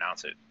even going to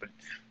announce it. But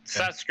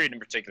Assassin's Creed in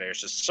particular is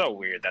just so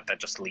weird that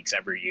just leaks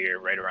every year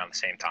right around the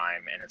same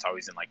time, and it's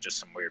always in like just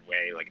some weird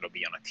way. Like it'll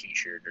be on a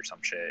T-shirt or some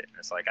shit, and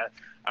it's like I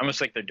almost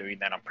like they're doing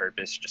that on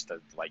purpose just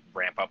to like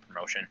ramp up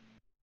promotion.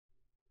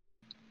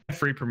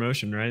 Free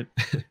promotion, right?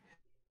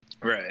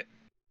 Right.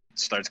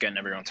 Starts getting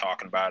everyone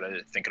talking about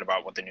it, thinking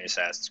about what the new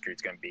Assassin's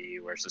Creed's going to be,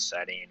 where's the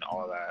setting,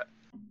 all of that.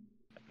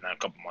 And then a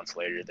couple months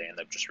later, they end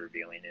up just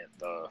revealing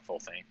the full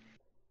thing.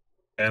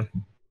 Yeah.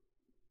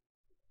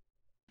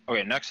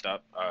 Okay, next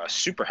up,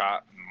 Super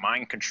Hot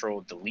Mind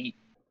Control Delete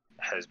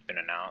has been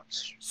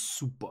announced.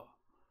 Super.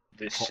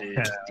 This is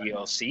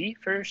DLC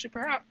for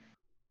Super Hot.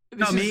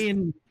 It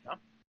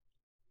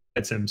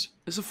seems.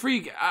 It's a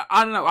free.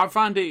 I don't know. I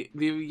found it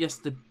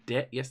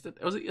yesterday.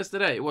 Was it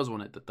yesterday? It was,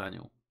 wasn't it,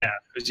 Daniel? Yeah,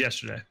 it was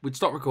yesterday. We'd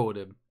stopped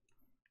recording,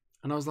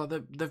 and I was like,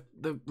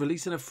 they're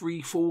releasing a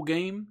free full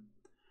game.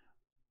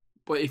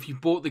 But if you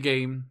bought the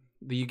game,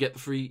 you get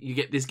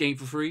this game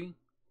for free.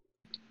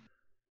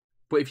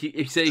 But if you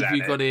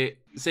got it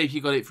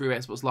through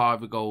Xbox Live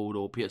with Gold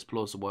or PS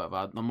Plus or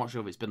whatever, I'm not sure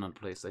if it's been on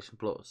PlayStation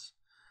Plus.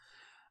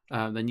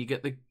 Then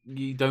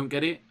you don't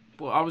get it.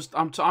 But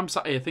I'm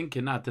sat here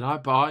thinking, did I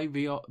buy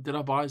VR? Did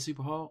I buy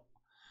Super Hot?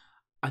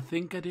 I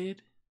think I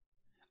did.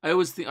 I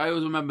always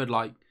remembered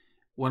like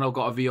when I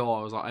got a VR,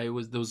 I was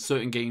like, there was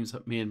certain games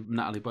that me and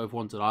Natalie both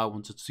wanted. I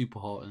wanted Super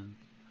Hot, and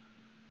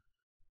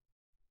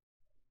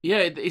yeah,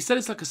 it said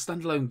it's like a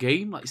standalone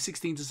game, like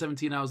 16 to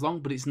 17 hours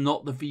long, but it's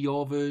not the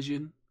VR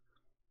version.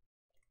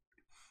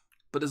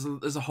 But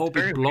there's a whole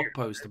big blog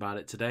post about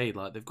it today.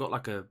 Like they've got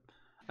like a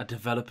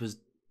developer's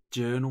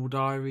journal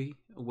diary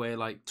where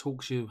like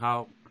talks you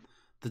how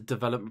the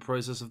development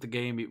process of the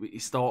game.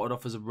 It started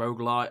off as a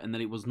roguelite, and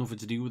then it was nothing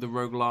to do with a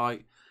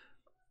roguelite,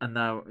 and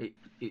now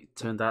it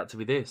turned out to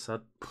be this.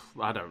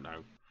 I don't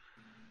know.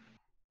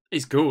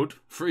 It's good.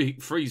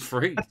 Free's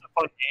free. That's a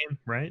fun game,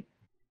 right?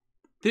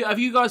 Have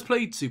you guys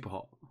played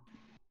Superhot?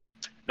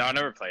 No, I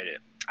never played it.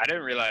 I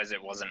didn't realize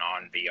it wasn't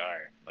on VR.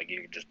 Like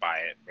you could just buy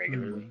it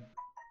regularly.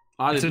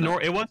 It was a normal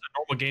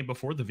game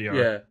before the VR.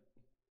 Yeah.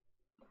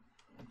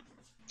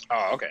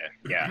 Oh, okay.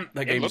 Yeah.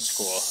 That game looks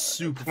cool.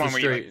 Super One where you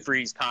frustrating. like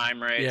freeze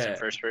time, right? It's Yeah. in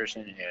first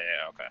person. Yeah,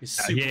 okay. It's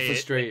super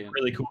frustrating. It's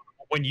really cool.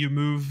 When you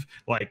move,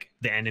 like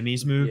the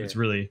enemies move, it's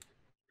really.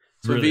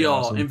 So really VR,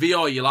 awesome. in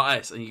VR, you're like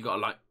this, and you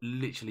gotta like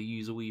literally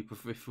use all your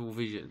peripheral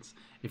visions.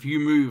 If you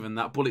move and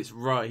that bullet's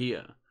right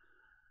here,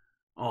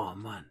 oh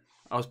man,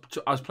 I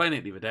was playing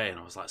it the other day, and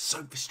I was like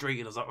so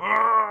frustrated. I was like,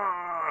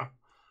 ah!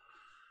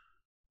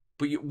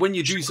 But when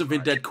you do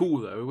something dead cool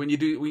though, when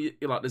you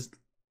like, there's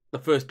the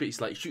first bit,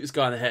 it's like you shoot this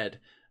guy in the head,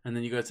 and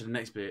then you go to the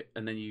next bit,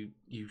 and then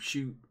you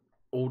shoot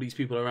all these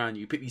people around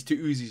you. You pick these two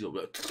Uzis up,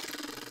 like,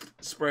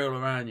 spray all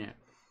around you,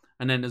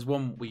 and then there's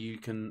one where you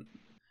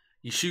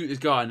shoot this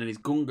guy, and then his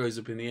gun goes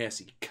up in the air,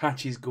 so you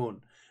catch his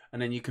gun,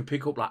 and then you can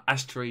pick up like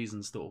ashtrays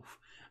and stuff,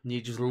 and you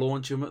just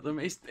launch them at them.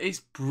 It's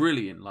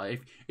brilliant.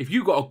 Like if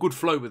you got a good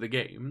flow with the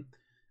game,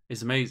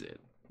 it's amazing.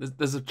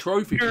 There's a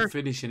trophy for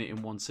finishing it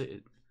in one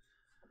sitting.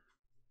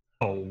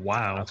 Oh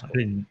wow!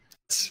 Cool.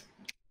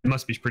 It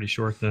must be pretty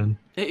short then.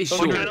 It is So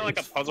short. it's kind of like a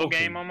It's puzzle fucking-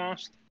 game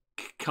almost.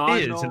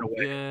 Kind It is, of, in a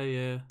way.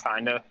 yeah.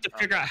 Kinda. To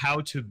figure out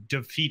how to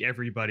defeat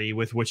everybody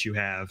with what you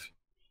have.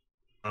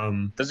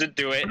 Does it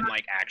do it in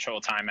like actual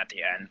time at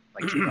the end?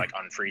 Like you like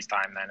unfreeze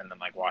time then, and then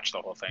like watch the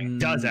whole thing.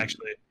 Does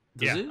actually.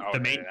 Does Yeah. it? Oh, The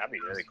main- yeah, that'd be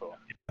really cool.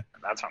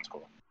 That sounds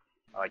cool.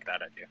 I like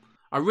that idea.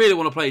 I really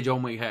want to play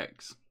John Wick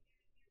Hex.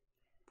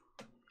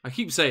 I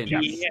keep saying Yeah.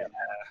 this.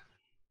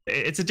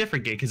 It's a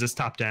different game because it's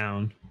top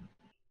down.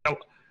 I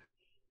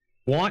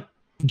want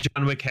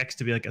John Wick Hex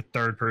to be like a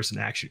third-person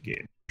action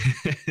game.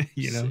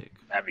 You know. Sick.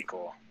 That'd be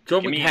cool.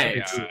 John Give Wick me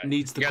Hex a,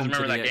 needs to You guys come to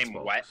remember the that game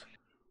Xbox. Wet?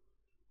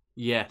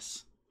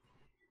 Yes.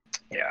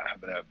 Yeah,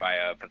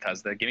 by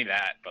Bethesda. Give me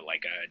that, but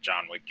like a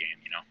John Wick game,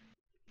 you know,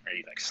 where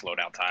you like slow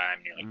down time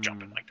and you're like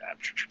jumping like that.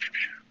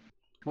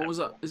 What was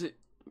that? Is it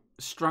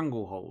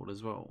Stranglehold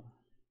as well?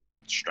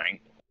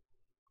 Strength.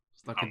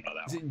 It's like I don't know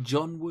that is one. it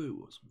John Woo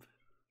or something?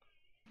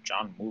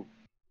 John Woo.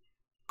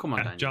 Come on,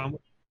 Daniel. John.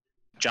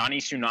 Johnny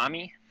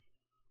Tsunami.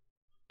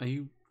 Are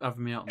you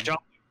having me out? John.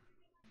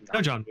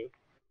 No, John Woo.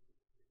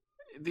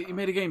 He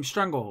made a game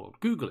Stranglehold.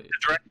 Google it.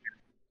 The director.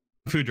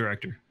 Food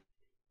director.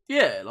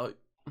 Yeah, like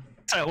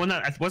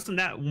Wasn't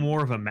that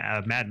more of a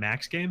Mad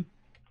Max game?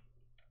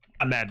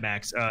 Not Mad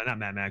Max. Not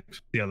Mad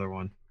Max. The other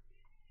one.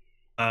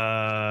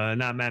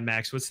 Not Mad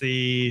Max. What's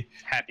the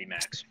Happy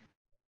Max.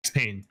 Max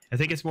Payne? I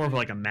think it's more of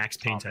like a Max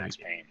Payne type. Max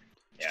Payne.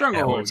 Yeah,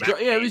 Stranglehold. Max Yeah, it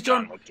Payne, was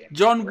John Wick game.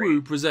 John Great.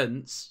 Woo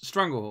presents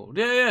Stranglehold.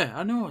 Yeah.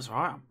 I know I was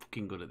right. I'm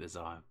fucking good at this.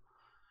 I am.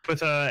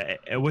 With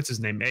what's his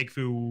name?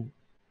 Egg-Fu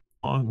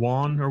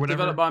Wan or whatever.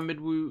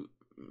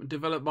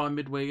 Developed by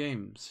Midway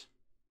Games.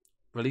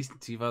 Released in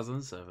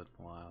 2007.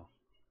 Wow.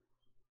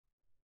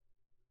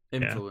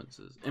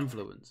 Influencers.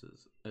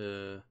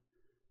 The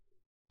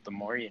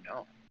more you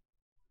know.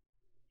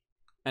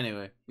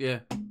 Anyway, yeah,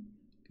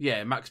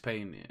 Max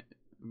Payne.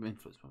 Yeah.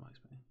 Influenced by Max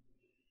Payne.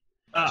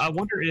 I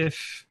wonder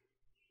if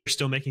they're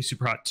still making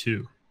Super Hot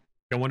 2.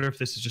 I wonder if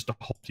this is just to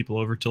hold people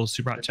over till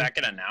Super Hot Did 2. that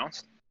get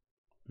announced?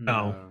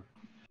 No.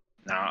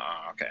 No,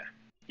 okay.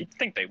 You'd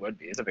think they would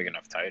be. It's a big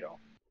enough title.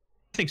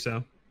 I think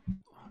so.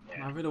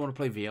 Yeah. I really want to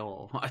play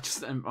VR.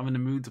 I'm in the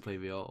mood to play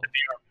VR.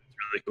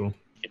 Really cool.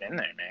 Get in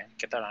there, man.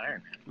 Get that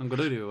Iron Man. I'm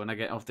gonna do it when I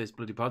get off this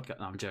bloody podcast.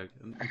 No, I'm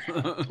joking.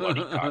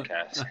 Bloody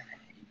podcast.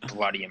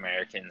 Bloody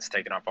Americans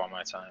taking up all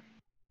my time.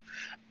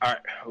 All right,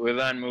 we'll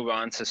then move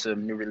on to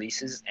some new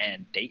releases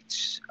and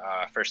dates.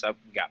 First up,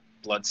 we got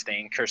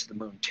Bloodstained: Curse of the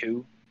Moon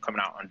 2 coming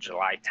out on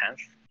July 10th.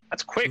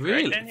 That's quick,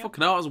 Really? right, Daniel?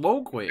 Fucking hell, I was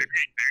well quick.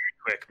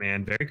 Quick,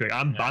 man. Very quick.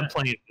 I'm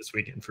playing it this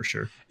weekend for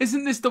sure.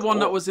 Isn't this the one Cool.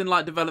 that was in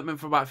like development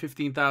for about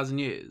 15,000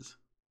 years?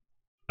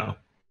 Oh.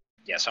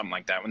 Yeah, something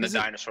like that. When the Is it-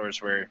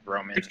 dinosaurs were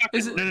roaming.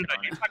 Is it- No. You're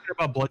talking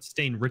about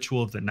Bloodstained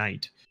Ritual of the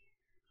Night.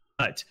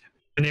 But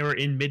when they were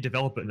in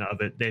mid-development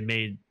of it, they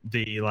made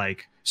the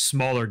like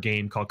smaller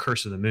game called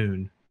Curse of the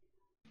Moon.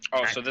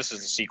 Oh, so this is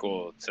a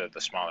sequel to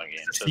the smaller game.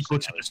 It's a So sequel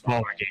to another the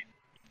smaller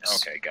game.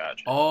 Okay,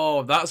 gotcha.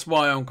 Oh, that's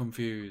why I'm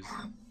confused.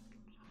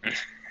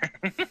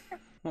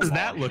 How does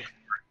that look?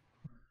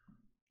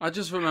 I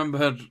just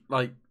remembered,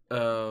 like,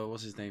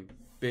 what's his name?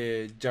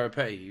 Jared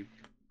Petty.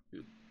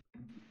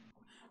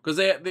 Because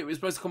it was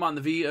supposed to come out in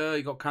the Vita,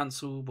 it got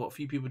cancelled, but a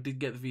few people did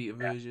get the Vita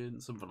version,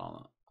 something like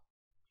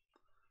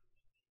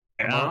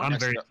that. I'm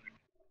Next very up,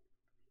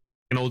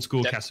 an old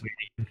school Def-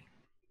 Castlevania.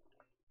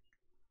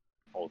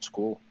 old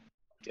school.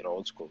 Get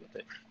old school with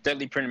it.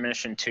 Deadly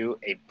Premonition 2,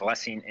 A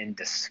Blessing in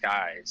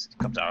Disguise,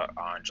 comes out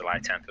on July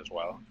 10th as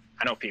well.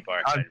 I know people are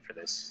excited for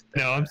this.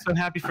 No, I'm so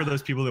happy for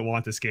those people that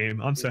want this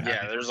game. I'm so happy.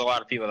 Yeah, there's a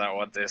lot of people that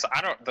want this.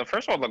 The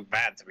first one looked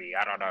bad to me.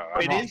 I don't know.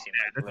 It is.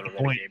 A little bit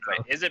of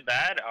gameplay. Is it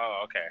bad?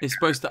 Oh, okay. It's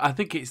supposed to. I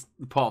think it's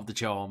part of the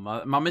charm.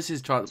 My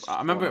missus tried. I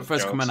remember it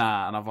first coming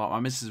out, and I thought my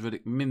missus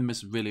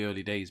really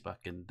early days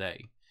back in the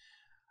day,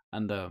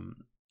 and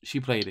she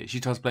played it. She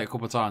tried to play it a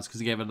couple of times because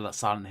it gave her that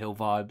Silent Hill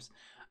vibes,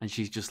 and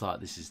she's just like,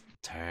 "This is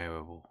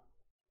terrible."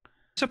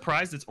 I'm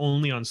surprised it's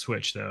only on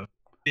Switch though.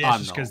 I'm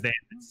just because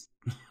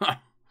not.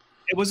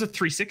 It was a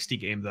 360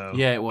 game though.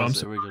 Yeah, it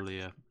was originally.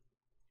 Yeah,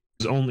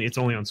 it's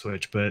only on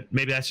Switch, but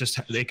maybe that's just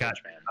they got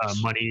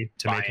money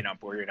to buying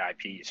up weird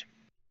IPs.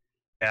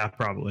 Yeah,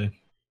 probably.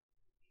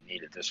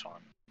 Needed this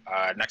one.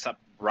 Next up,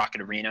 Rocket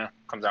Arena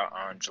comes out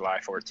on July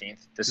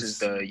 14th. This is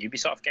the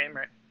Ubisoft game,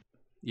 right?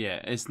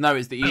 Yeah, it's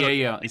the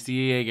EA. It's the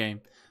EA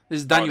game. This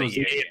is Daniel's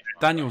game.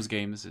 Daniel's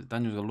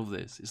gonna love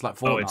this. It's like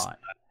Fortnite.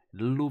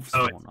 Loves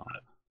Fortnite.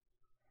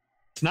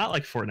 It's not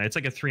like Fortnite. It's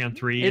like a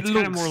 3-on-3. It looks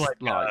kind of more like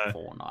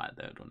Fortnite,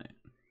 though, doesn't it?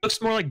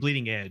 Looks more like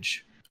Bleeding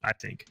Edge, I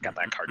think. Got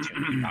that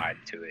cartoon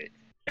vibe to it.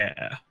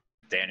 Yeah.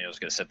 Daniel's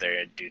gonna sit there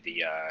and do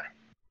the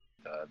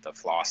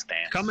floss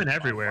dance. Coming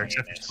everywhere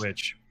except for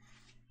Switch.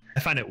 I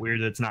find it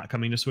weird that it's not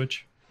coming to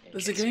Switch.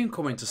 There's a game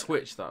coming to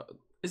Switch that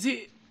is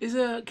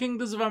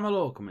Kingdoms of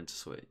Amalur coming to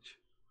Switch?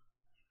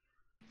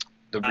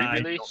 The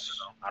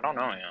re-release? I don't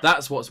know. Yeah.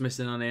 That's what's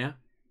missing on here.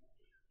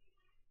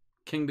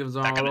 Kingdoms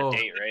of Amalur. That kind of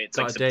date, right? It's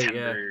like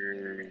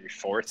September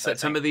 4th.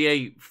 September the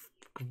 8th.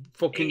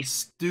 Fucking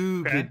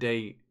stupid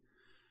date.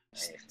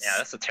 Yeah,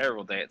 that's a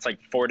terrible day. It's like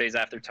 4 days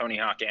after Tony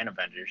Hawk and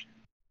Avengers.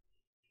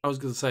 I was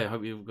going to say, I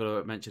hope you've got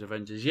to mention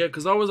Avengers. Yeah,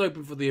 because I was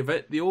hoping for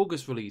the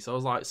August release. I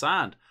was like,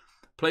 sand.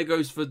 Play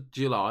goes for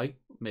July,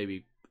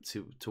 maybe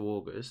to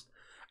August.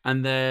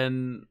 And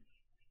then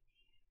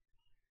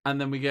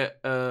we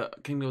get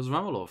Kingdoms of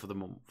Amalur for the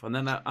month. And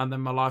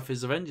then my life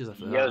is Avengers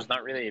after that. Yeah, there's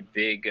not really a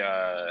big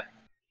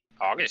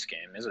August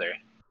game, is there?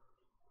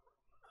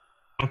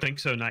 I don't think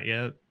so, not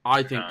yet.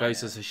 I think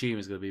Ghost of Tsushima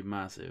is going to be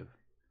massive.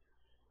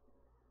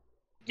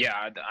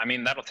 Yeah, I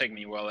mean, that'll take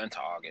me well into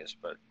August,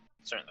 but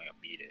certainly I'll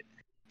beat it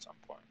at some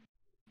point.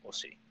 We'll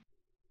see.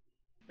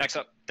 Next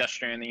up, Death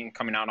Stranding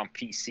coming out on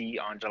PC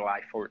on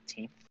July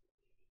 14th.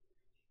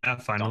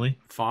 Finally.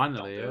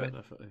 Finally, yeah,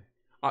 definitely.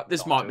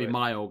 This might be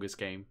my August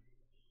game.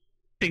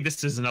 I think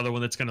this is another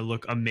one that's going to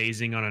look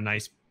amazing on a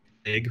nice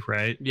big,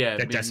 right? Yeah.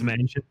 That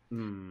Decimation.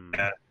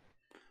 Yeah.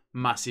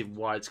 Massive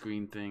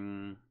widescreen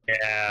thing.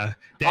 Yeah.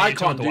 I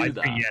can't do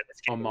that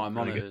on my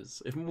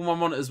monitors. If my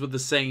monitors were the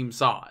same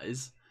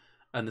size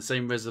and the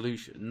same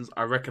resolutions,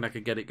 I reckon I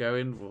could get it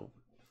going. Well,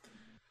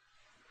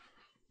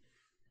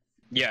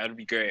 yeah, it'd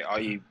be great. All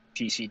you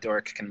PC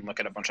dorks can look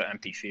at a bunch of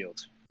empty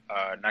fields.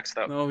 Next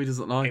up. No, he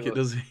doesn't like it,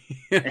 does he?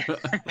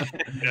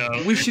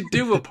 No. We should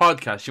do a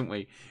podcast, shouldn't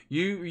we?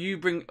 You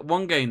bring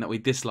one game that we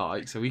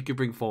dislike, so we could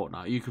bring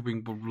Fortnite. You could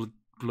bring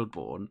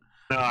Bloodborne.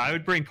 No, I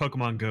would bring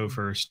Pokemon Go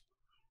first.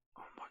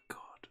 Oh my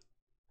god!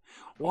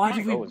 Why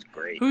did we? Was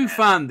great, who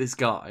found this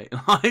guy?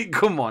 Like,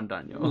 come on,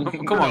 Daniel.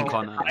 Come on,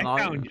 Connor. I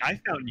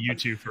found you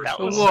two first. That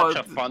was such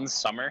a fun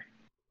summer.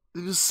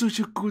 It was such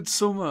a good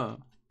summer.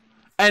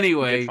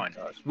 Anyway,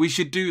 we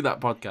should do that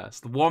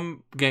podcast.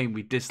 One game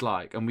we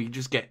dislike, and we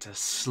just get to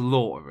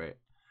slaughter it.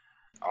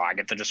 Oh, I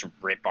get to just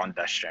rip on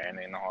Death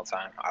Stranding the whole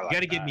time. I like you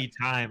gotta give me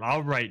time.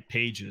 I'll write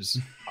pages.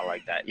 I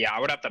like that. Yeah,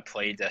 I would have to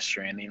play Death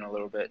Stranding a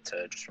little bit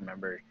to just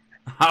remember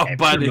how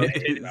bad it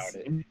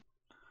is.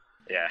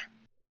 Yeah.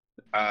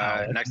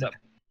 Next up,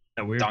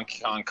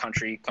 Donkey Kong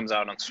Country comes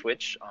out on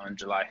Switch on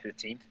July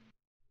 15th.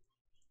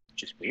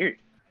 Which is weird.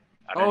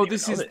 Oh,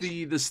 this is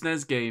the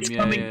SNES game.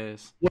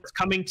 Yes. What's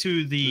coming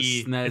to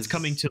the SNES. It's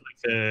coming to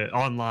like the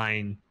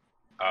online.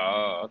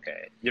 Oh,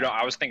 okay. You know,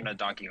 I was thinking of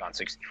Donkey Kong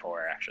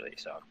 64 actually.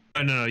 So.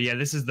 Oh no, yeah,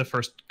 this is the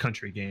first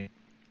country game.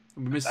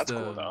 That's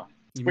cool though.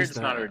 It's weird it's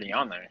not already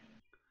on there.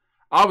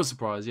 I was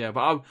surprised, yeah,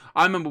 but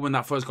I remember when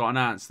that first got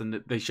announced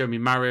and they showed me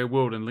Mario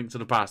World and Link to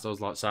the Past. I was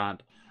like,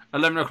 "Sand."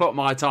 11 o'clock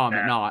my time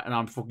at night, and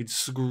I'm fucking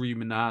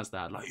screaming the house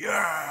down like,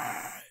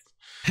 "Yeah,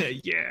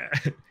 yeah."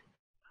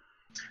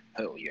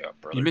 Hell yeah,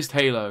 brother. You missed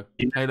Halo.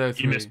 Halo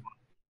 3. Did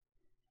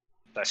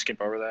I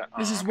skip over that?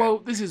 This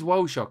is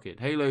well shocking.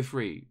 Halo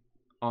 3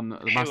 on the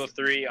Halo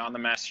 3 on the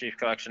Master Chief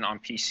Collection on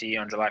PC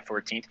on July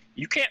 14th.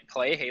 You can't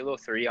play Halo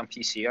 3 on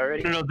PC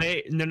already?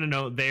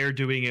 No. They're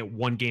doing it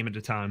one game at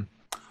a time.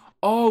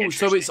 Oh,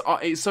 so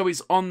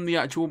it's on the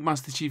actual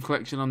Master Chief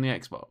Collection on the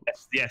Xbox.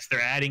 Yes,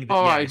 they're adding.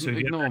 So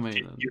ignore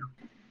me. Then.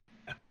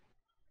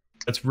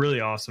 That's really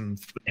awesome.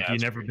 Yeah,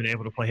 you've never been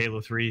able to play Halo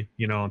 3,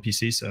 on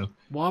PC, so...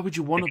 Why would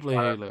you want to play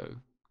Halo?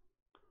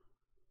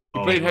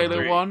 You played Halo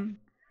 3. 1?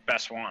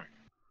 Best one.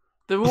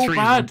 They're all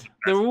bad.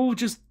 They're all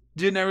just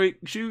generic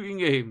shooting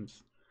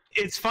games.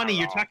 It's funny,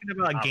 you're talking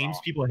about games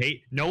people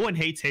hate. No one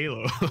hates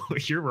Halo.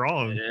 You're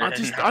wrong. I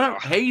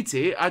don't hate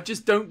it. I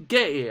just don't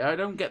get it. I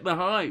don't get the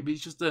hype.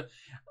 It's just...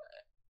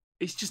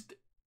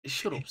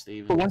 Shut up,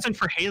 Steven. If it wasn't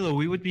for Halo,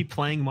 we would be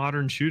playing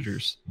modern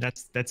shooters.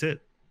 That's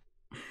it.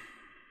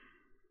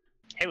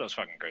 Halo's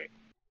fucking great.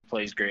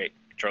 Plays great.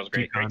 Intro's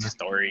great, great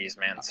stories,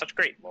 man. Such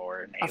great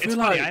lore. I feel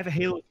like I have a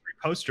Halo 3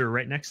 poster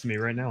right next to me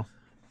right now.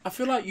 I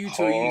feel like you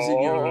two are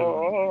using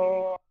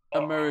your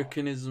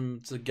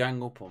Americanism to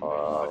gang up on me.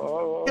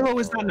 Halo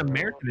is not an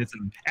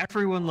Americanism.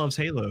 Everyone loves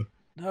Halo.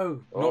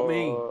 No, not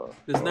me.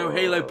 There's no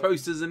Halo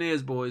posters in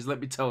ears, boys. Let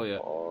me tell you.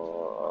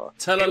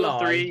 Tell a lie.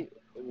 3,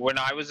 when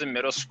I was in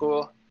middle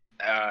school,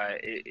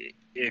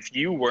 if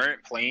you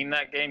weren't playing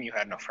that game, you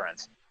had no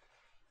friends.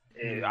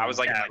 I was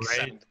like in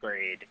 7th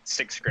grade,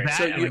 6th grade.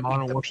 So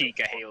the peak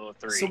of Halo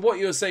 3. So what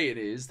you're saying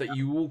is that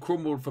you all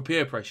crumbled for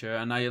peer pressure,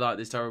 and now you like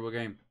this terrible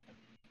game.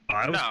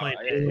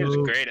 It was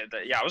great at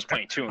that. Yeah, I was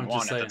playing 2 and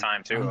 1 at the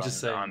time too.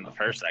 On the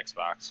first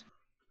Xbox.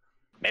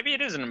 Maybe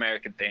it is an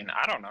American thing.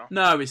 I don't know.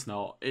 No, it's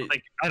not. I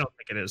don't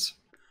think it is.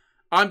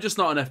 I'm just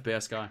not an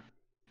FPS guy. I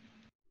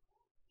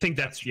think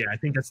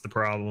that's the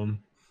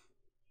problem.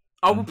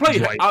 I will play.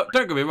 Don't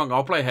get me wrong.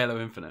 I'll play Halo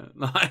Infinite.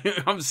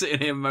 I'm sitting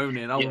here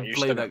moaning. I will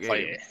play that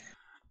game.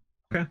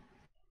 Okay.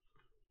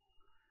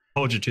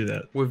 Hold you to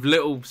that. With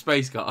little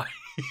space guy.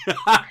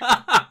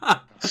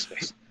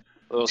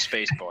 Little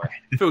space boy.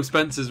 Phil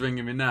Spencer's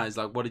ringing me now. He's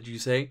like, "What did you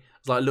say?"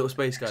 It's like little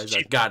space guy. He's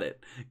like, "Got it."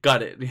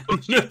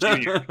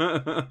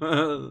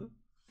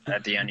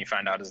 At the end, you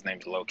find out his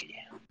name's Loki.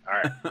 All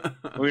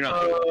right. We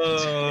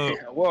know.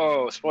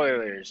 Whoa!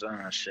 Spoilers.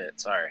 Oh shit.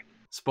 Sorry.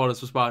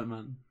 Spoilers for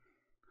Spider-Man.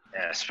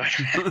 Yeah,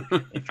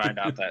 Spider-Man. You find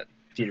out that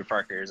Peter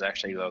Parker is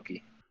actually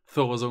Loki.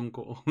 Thor's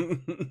uncle.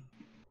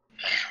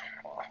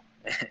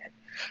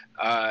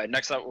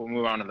 Next up, we'll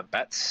move on to the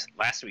bets.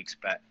 Last week's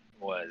bet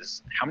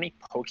was how many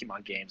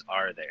Pokemon games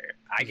are there?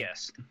 I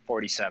guess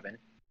 47.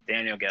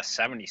 Daniel guessed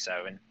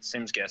 77.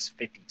 Sims guessed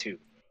 52.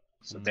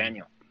 So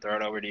Daniel, throw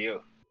it over to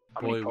you.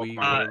 How many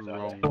Pokemon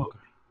wrong.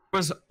 It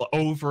was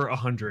over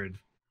 100.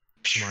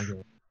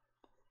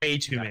 Way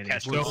too many.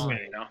 So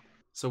many.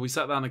 So we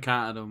sat down and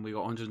counted them. We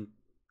got 100.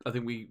 I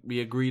think we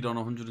agreed on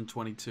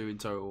 122 in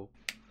total.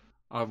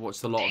 I've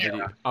watched a lot of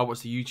video. I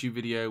watched a YouTube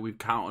video. We've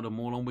counted them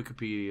all on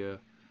Wikipedia.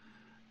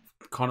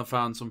 Kind of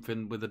found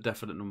something with a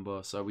definite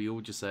number, so we all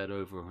just said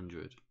over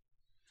 100.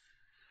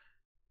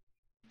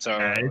 So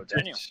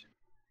Daniel,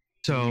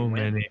 so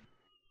many.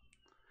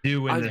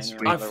 You win this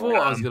week. I thought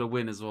I was gonna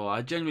win as well.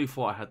 I genuinely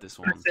thought I had this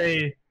one. I'd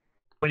say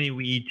 20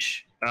 we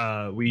each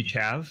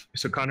have.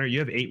 So Connor, you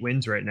have 8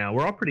 wins right now.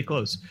 We're all pretty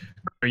close.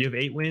 Connor, you have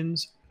 8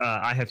 wins.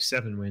 I have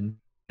 7 wins,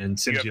 and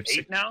Sims you have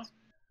 8 now.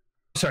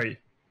 Sorry,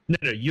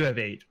 no, you have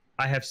 8.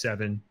 I have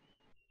 7.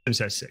 Sims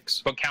has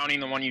 6. But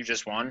counting the one you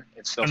just won,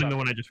 it's still counting the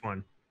one I just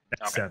won.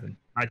 That's 7.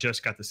 I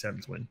just got the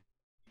 7th win.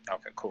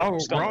 Okay, cool. Oh,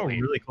 we're all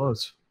really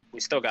close. We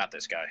still got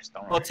this, guys.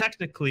 Don't worry. Well,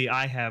 technically,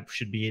 I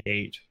should be at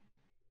 8.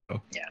 Oh.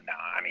 Yeah, no.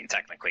 I mean,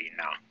 technically,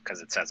 no, because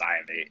it says I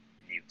have 8.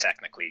 You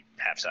technically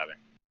have 7.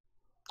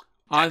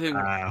 I think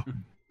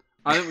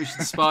we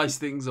should spice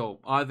things up.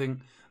 I think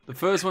the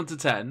first one to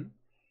 10.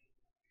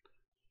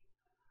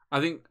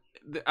 I think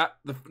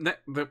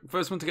the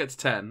first one to get to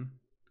 10.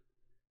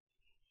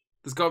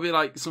 There's got to be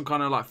like some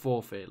kind of like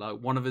forfeit. Like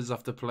one of us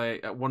have to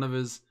play. One of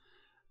us,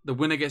 the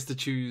winner gets to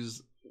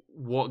choose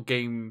what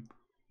game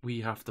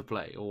we have to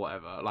play or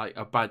whatever. Like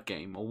a bad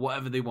game or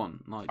whatever they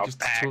want. Like a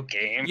bad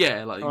game.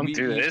 Yeah, like don't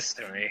do this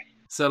to me.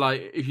 So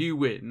like, if you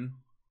win,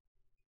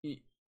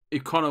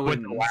 if Connor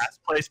wins, would the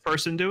last place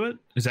person do it?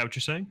 Is that what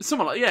you're saying?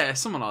 Something like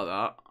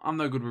that. I'm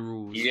no good with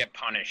rules. You get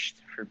punished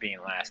for being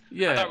last.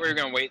 Yeah. I thought we were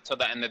gonna wait till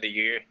the end of the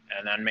year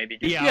and then maybe.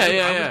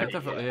 Yeah,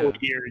 definitely. Yeah.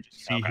 Year to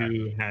see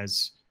who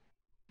has.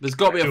 There's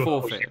got to be a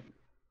forfeit.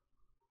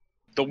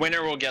 The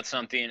winner will get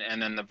something,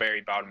 and then the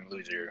very bottom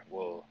loser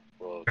will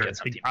get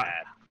something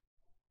bad.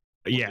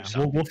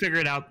 We'll figure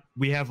it out.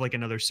 We have like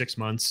another 6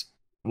 months.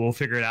 We'll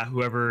figure it out.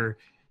 Whoever.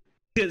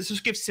 Let's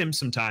just give Sim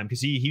some time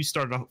because he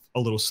started off a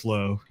little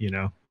slow,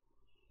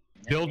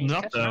 Building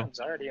up though. He's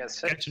already at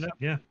 6. Catching up,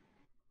 yeah.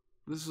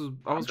 I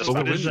was just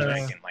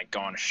like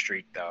go on a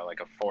streak though, like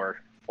a 4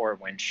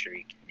 win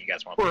streak. You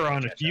guys want? We're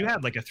on it. You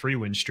had like a 3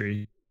 win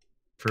streak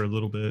for a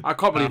little bit. I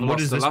can't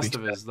believe The Last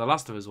of Us. The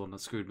Last of Us one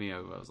that screwed me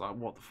over. I was like,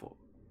 what the fuck?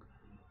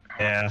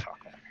 Yeah.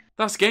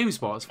 That's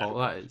GameSpot's fault.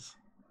 That is.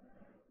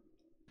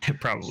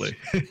 Probably.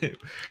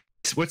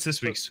 What's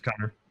this week's,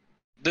 Connor?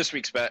 This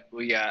week's bet,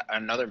 we got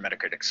another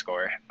Metacritic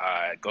score.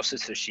 Ghost of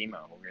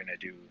Tsushima, we're going to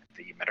do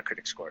the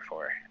Metacritic score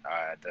for.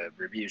 The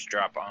reviews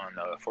drop on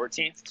the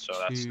 14th, so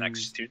that's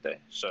next Tuesday.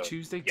 So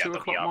Tuesday, 2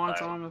 o'clock my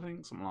time, I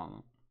think? Something like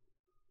that.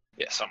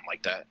 Yeah, something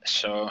like that.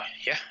 So,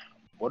 yeah.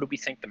 What do we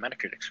think the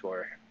Metacritic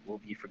score will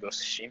be for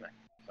Ghost of Tsushima?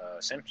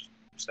 Sims,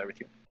 start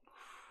with you.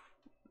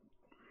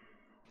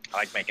 I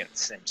like making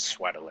Sims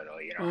sweat a little,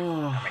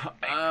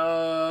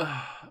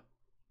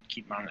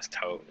 keep him on his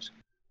toes.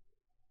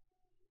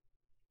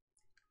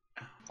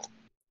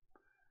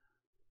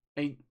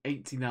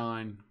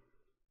 89.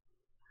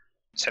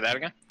 Say that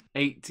again?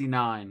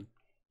 89.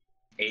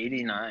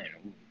 89.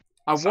 Ooh.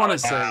 I want to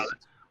say,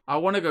 I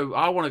want to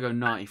go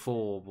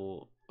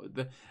 94,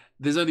 but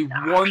there's only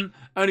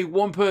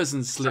one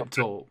person slipped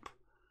up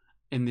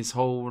in this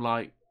whole,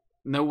 like,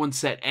 no one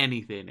said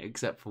anything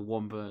except for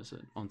one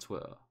person on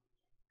Twitter.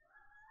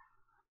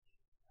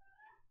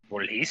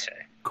 What did he say?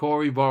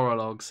 Corey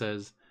Borrelog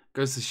says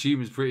Ghost of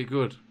Tsushima is pretty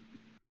good.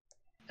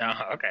 Oh,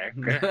 okay.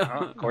 Good.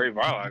 Corey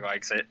Barlog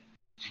likes it.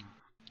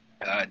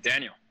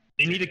 Daniel.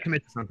 You need to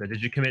commit to something.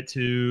 Did you commit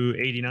to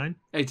 89?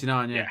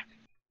 89, yeah.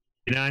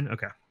 89?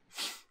 Okay.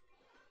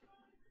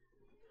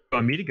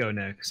 Want me to go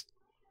next?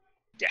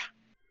 Yeah.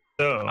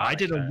 So I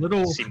did a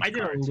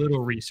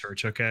little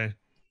research, okay?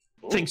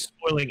 Things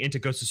spoiling into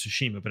Ghost of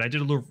Tsushima, but I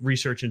did a little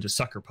research into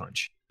Sucker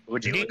Punch.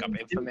 Would you look up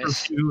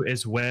Infamous?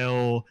 As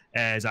well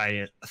as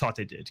I thought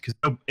they did, because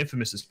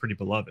Infamous is pretty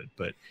beloved,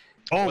 but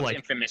what's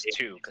Infamous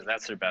 2? Because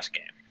that's their best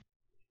game.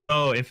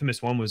 Oh,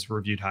 Infamous 1 was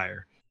reviewed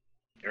higher.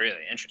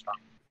 Really interesting.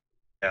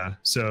 Yeah,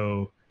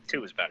 so 2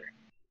 was better.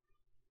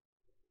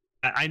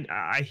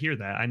 I hear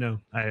that. I know.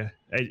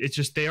 It's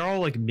just they're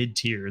all like mid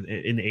tier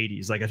in the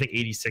 80s. Like I think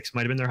 86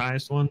 might have been their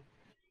highest one.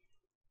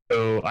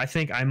 So I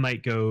think I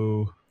might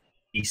go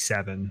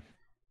 87.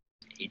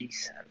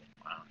 87.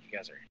 Wow, you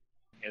guys are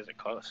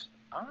close.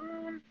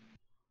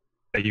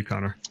 Hey, you,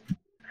 Connor.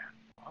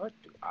 What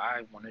do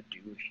I want to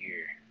do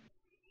here?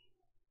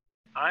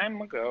 I'm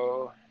gonna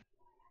go.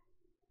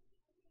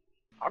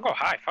 I'll go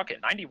high. Fuck it.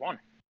 91.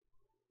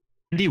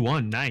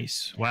 91.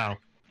 Nice. Wow.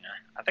 Yeah,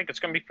 I think it's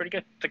gonna be pretty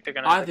good. I think they're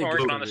gonna. They've been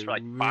working on this for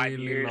like 5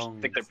 years. Long.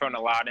 I think they're putting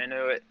a lot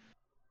into it.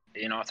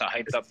 You know, it's a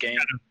hyped up game.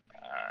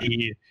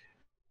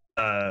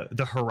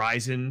 The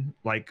Horizon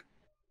like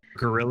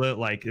Gorilla,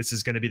 like this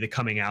is gonna be the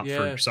coming out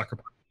for Sucker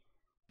Punch.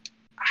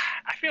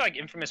 I feel like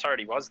Infamous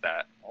already was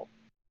that. Oh,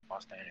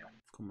 lost Daniel.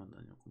 Come on,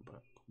 Daniel.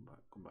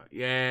 Come back.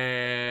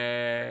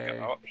 Yeah.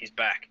 Oh, he's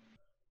back.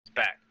 He's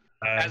back.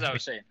 As I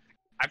was saying,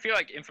 I feel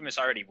like Infamous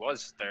already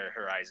was their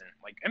Horizon.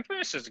 Like,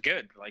 Infamous is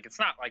good. Like, it's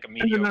not like a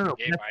mediocre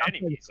game by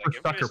any means. Like,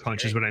 Sucker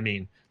Punch is what I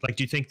mean. Like,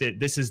 do you think that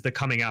this is the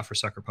coming out for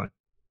Sucker Punch?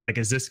 Like,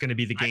 is this going to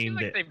be the game I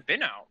feel like they've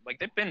been out. Like,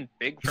 they've been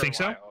big for a while.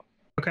 So?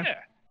 Okay. Yeah.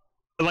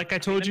 But like I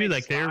told you,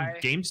 like, their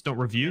games don't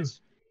review.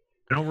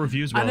 They don't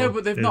review as well. I know,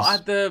 but they've not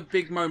had the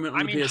big moment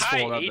on the PS4, high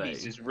have 80s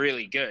they? is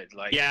really good.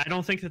 Like, yeah, I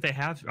don't think that they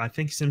have. I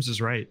think Sims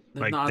is right.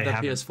 They've not had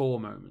that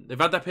PS4 moment. They've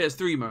had that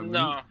PS3 moment.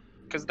 No,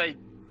 because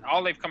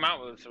all they've come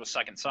out with was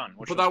Second Son,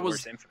 which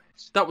was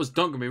Infamous. That was,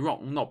 don't get me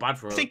wrong, not bad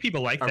for I think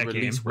people like that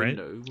game, right?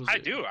 I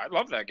do. I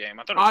love that game.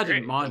 I thought it was great.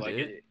 Didn't mind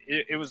it.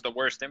 It was the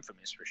worst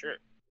Infamous for sure.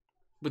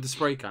 With the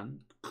spray can.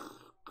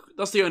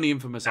 That's the only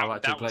Infamous I've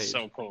actually played. That was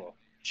so cool.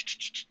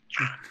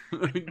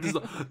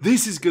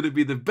 This is going to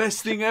be the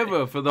best thing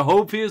ever for the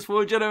whole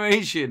PS4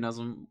 generation as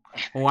I'm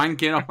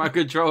wanking off my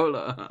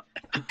controller.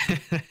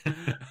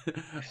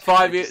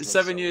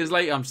 7 years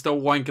later, I'm still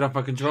wanking off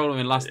my controller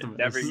in Last of Us.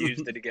 Never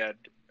used it again.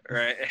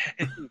 Right?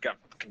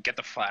 Get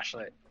the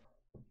flashlight.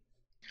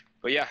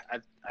 But yeah,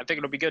 I think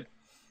it'll be good.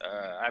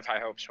 I have high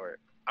hopes for it.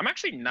 I'm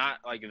actually not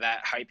like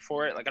that hyped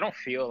for it. Like, I don't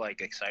feel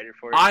like excited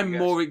for it. I'm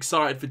more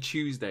excited for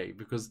Tuesday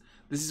because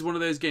this is one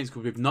of those games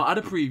because we've not had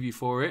a preview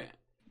for it.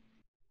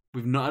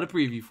 There's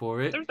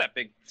that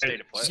big state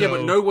of play. Yeah,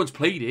 but no one's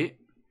played it.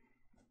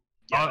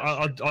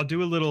 I'll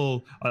do a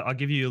little. I'll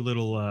give you a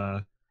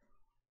little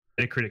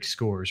Metacritic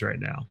scores right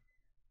now.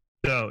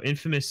 So,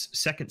 Infamous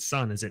Second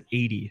Son is at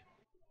 80.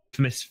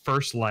 Infamous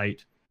First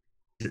Light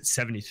is at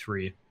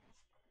 73.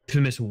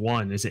 Infamous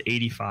 1 is at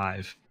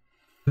 85.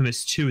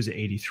 Infamous 2 is at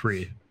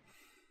 83.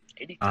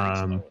 83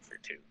 is low for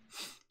 2.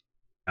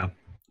 Yeah.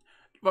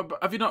 But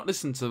have you not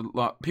listened to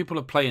like people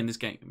are playing this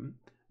game?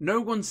 No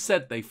one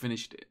said they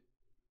finished it.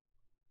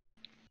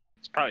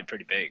 It's probably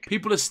pretty big.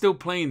 People are still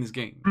playing this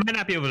game. They might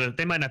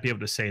not be able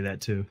to say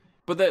that too.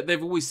 But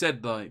they've always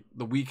said like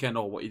the weekend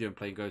or what you're doing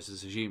playing Ghost of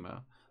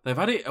Tsushima. They've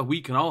had it a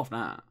week and a half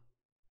now.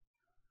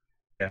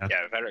 Yeah,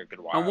 they've had it a good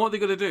while. And what are they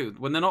gonna do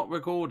when they're not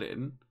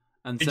recording?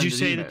 And did you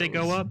say that they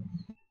go up?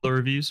 The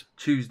reviews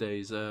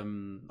Tuesdays. I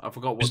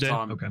forgot what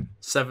time. Okay.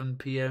 7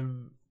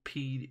 p.m.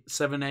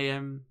 7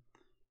 a.m.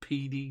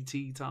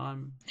 PDT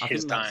time.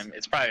 His time.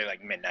 It's probably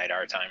like midnight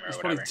our time or it's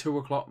whatever. It's probably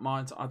 2 o'clock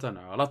my time. I don't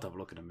know. I'll have to have a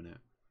look in a minute.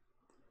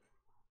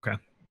 Okay.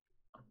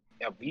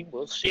 Yeah, we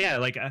will see. Yeah,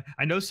 like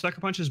I know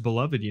Sucker Punch is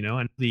beloved. You know,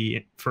 and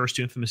the first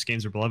 2 Infamous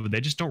games are beloved. They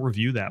just don't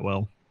review that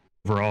well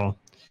overall.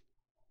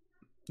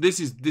 This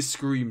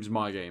screams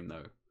my game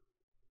though.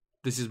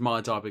 This is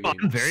my type of game.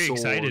 I'm very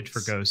excited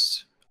for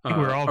Ghosts. I think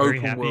we're all very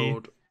happy.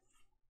 World.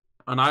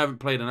 And I haven't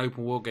played an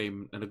open world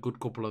game in a good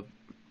couple of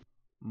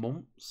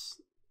months.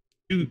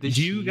 Do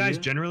you guys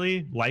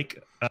generally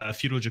like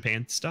feudal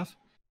Japan stuff?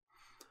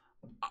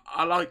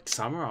 I like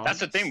samurai. That's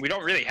the thing. We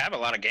don't really have a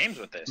lot of games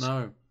with this.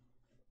 No,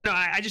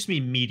 I just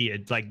mean media,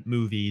 like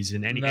movies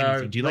and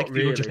anything. Do you like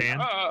feudal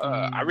Japan?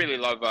 I really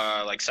love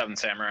like Seven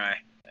Samurai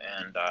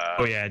and.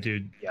 Oh yeah,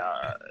 dude.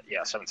 Yeah,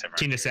 Seven Samurai.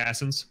 Teen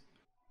Assassins.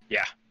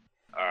 Yeah,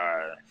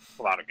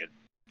 a lot of good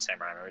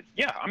samurai movies.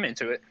 Yeah, I'm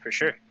into it for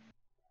sure.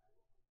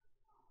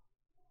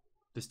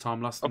 This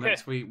time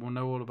next week, we'll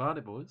know all about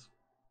it, boys.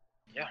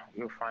 Yeah,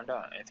 we'll find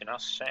out. Anything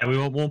else? Yeah, we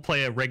won't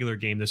play a regular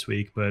game this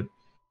week, but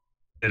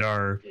did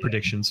our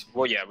predictions.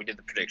 Well, yeah, we did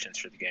the predictions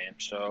for the game.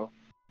 So,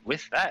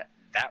 with that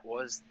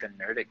was the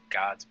Nerdic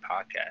Gods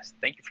podcast.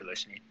 Thank you for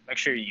listening. Make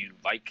sure you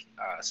like,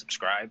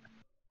 subscribe,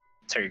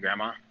 tell your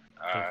grandma,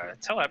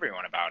 tell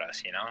everyone about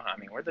us. You know, I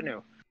mean, we're the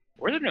new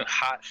We're the new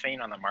hot thing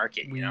on the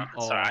market, you know.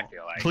 So I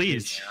feel like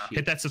please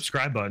hit that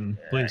subscribe button.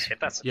 Please hit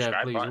that subscribe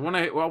yeah, please. button.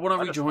 I want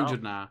to reach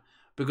 100 now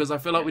because I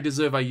feel like we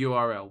deserve a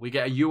URL. We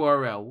get a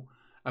URL,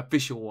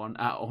 official one,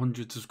 at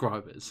 100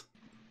 subscribers.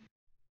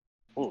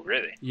 Oh,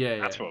 really? Yeah,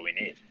 that's what we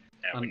need.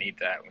 Yeah, we need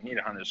that. We need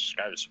 100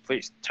 subscribers. So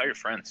please tell your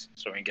friends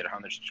so we can get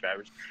 100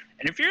 subscribers.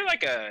 And if you're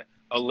like a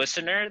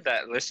listener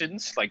that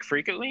listens like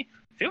frequently,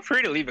 feel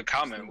free to leave a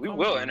comment. We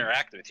will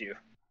interact with you.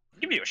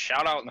 Give you a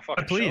shout out in the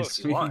fucking show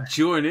if you want.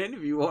 Join in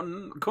if you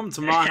want. Come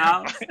to my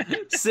house.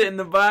 Sit in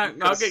the back.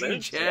 I'll get you a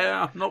chair.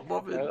 I'm not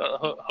bothered.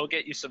 He'll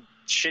get you some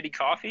shitty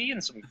coffee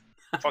and some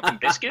fucking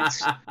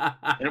biscuits.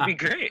 It'll be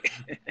great.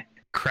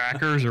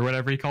 Crackers or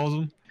whatever he calls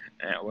them.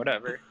 Yeah,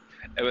 whatever.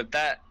 And with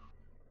that,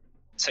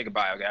 say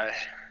goodbye, guys.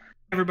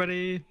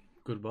 Everybody.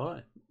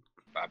 Goodbye.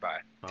 Bye-bye.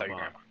 Tell your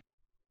grandma.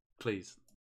 Please.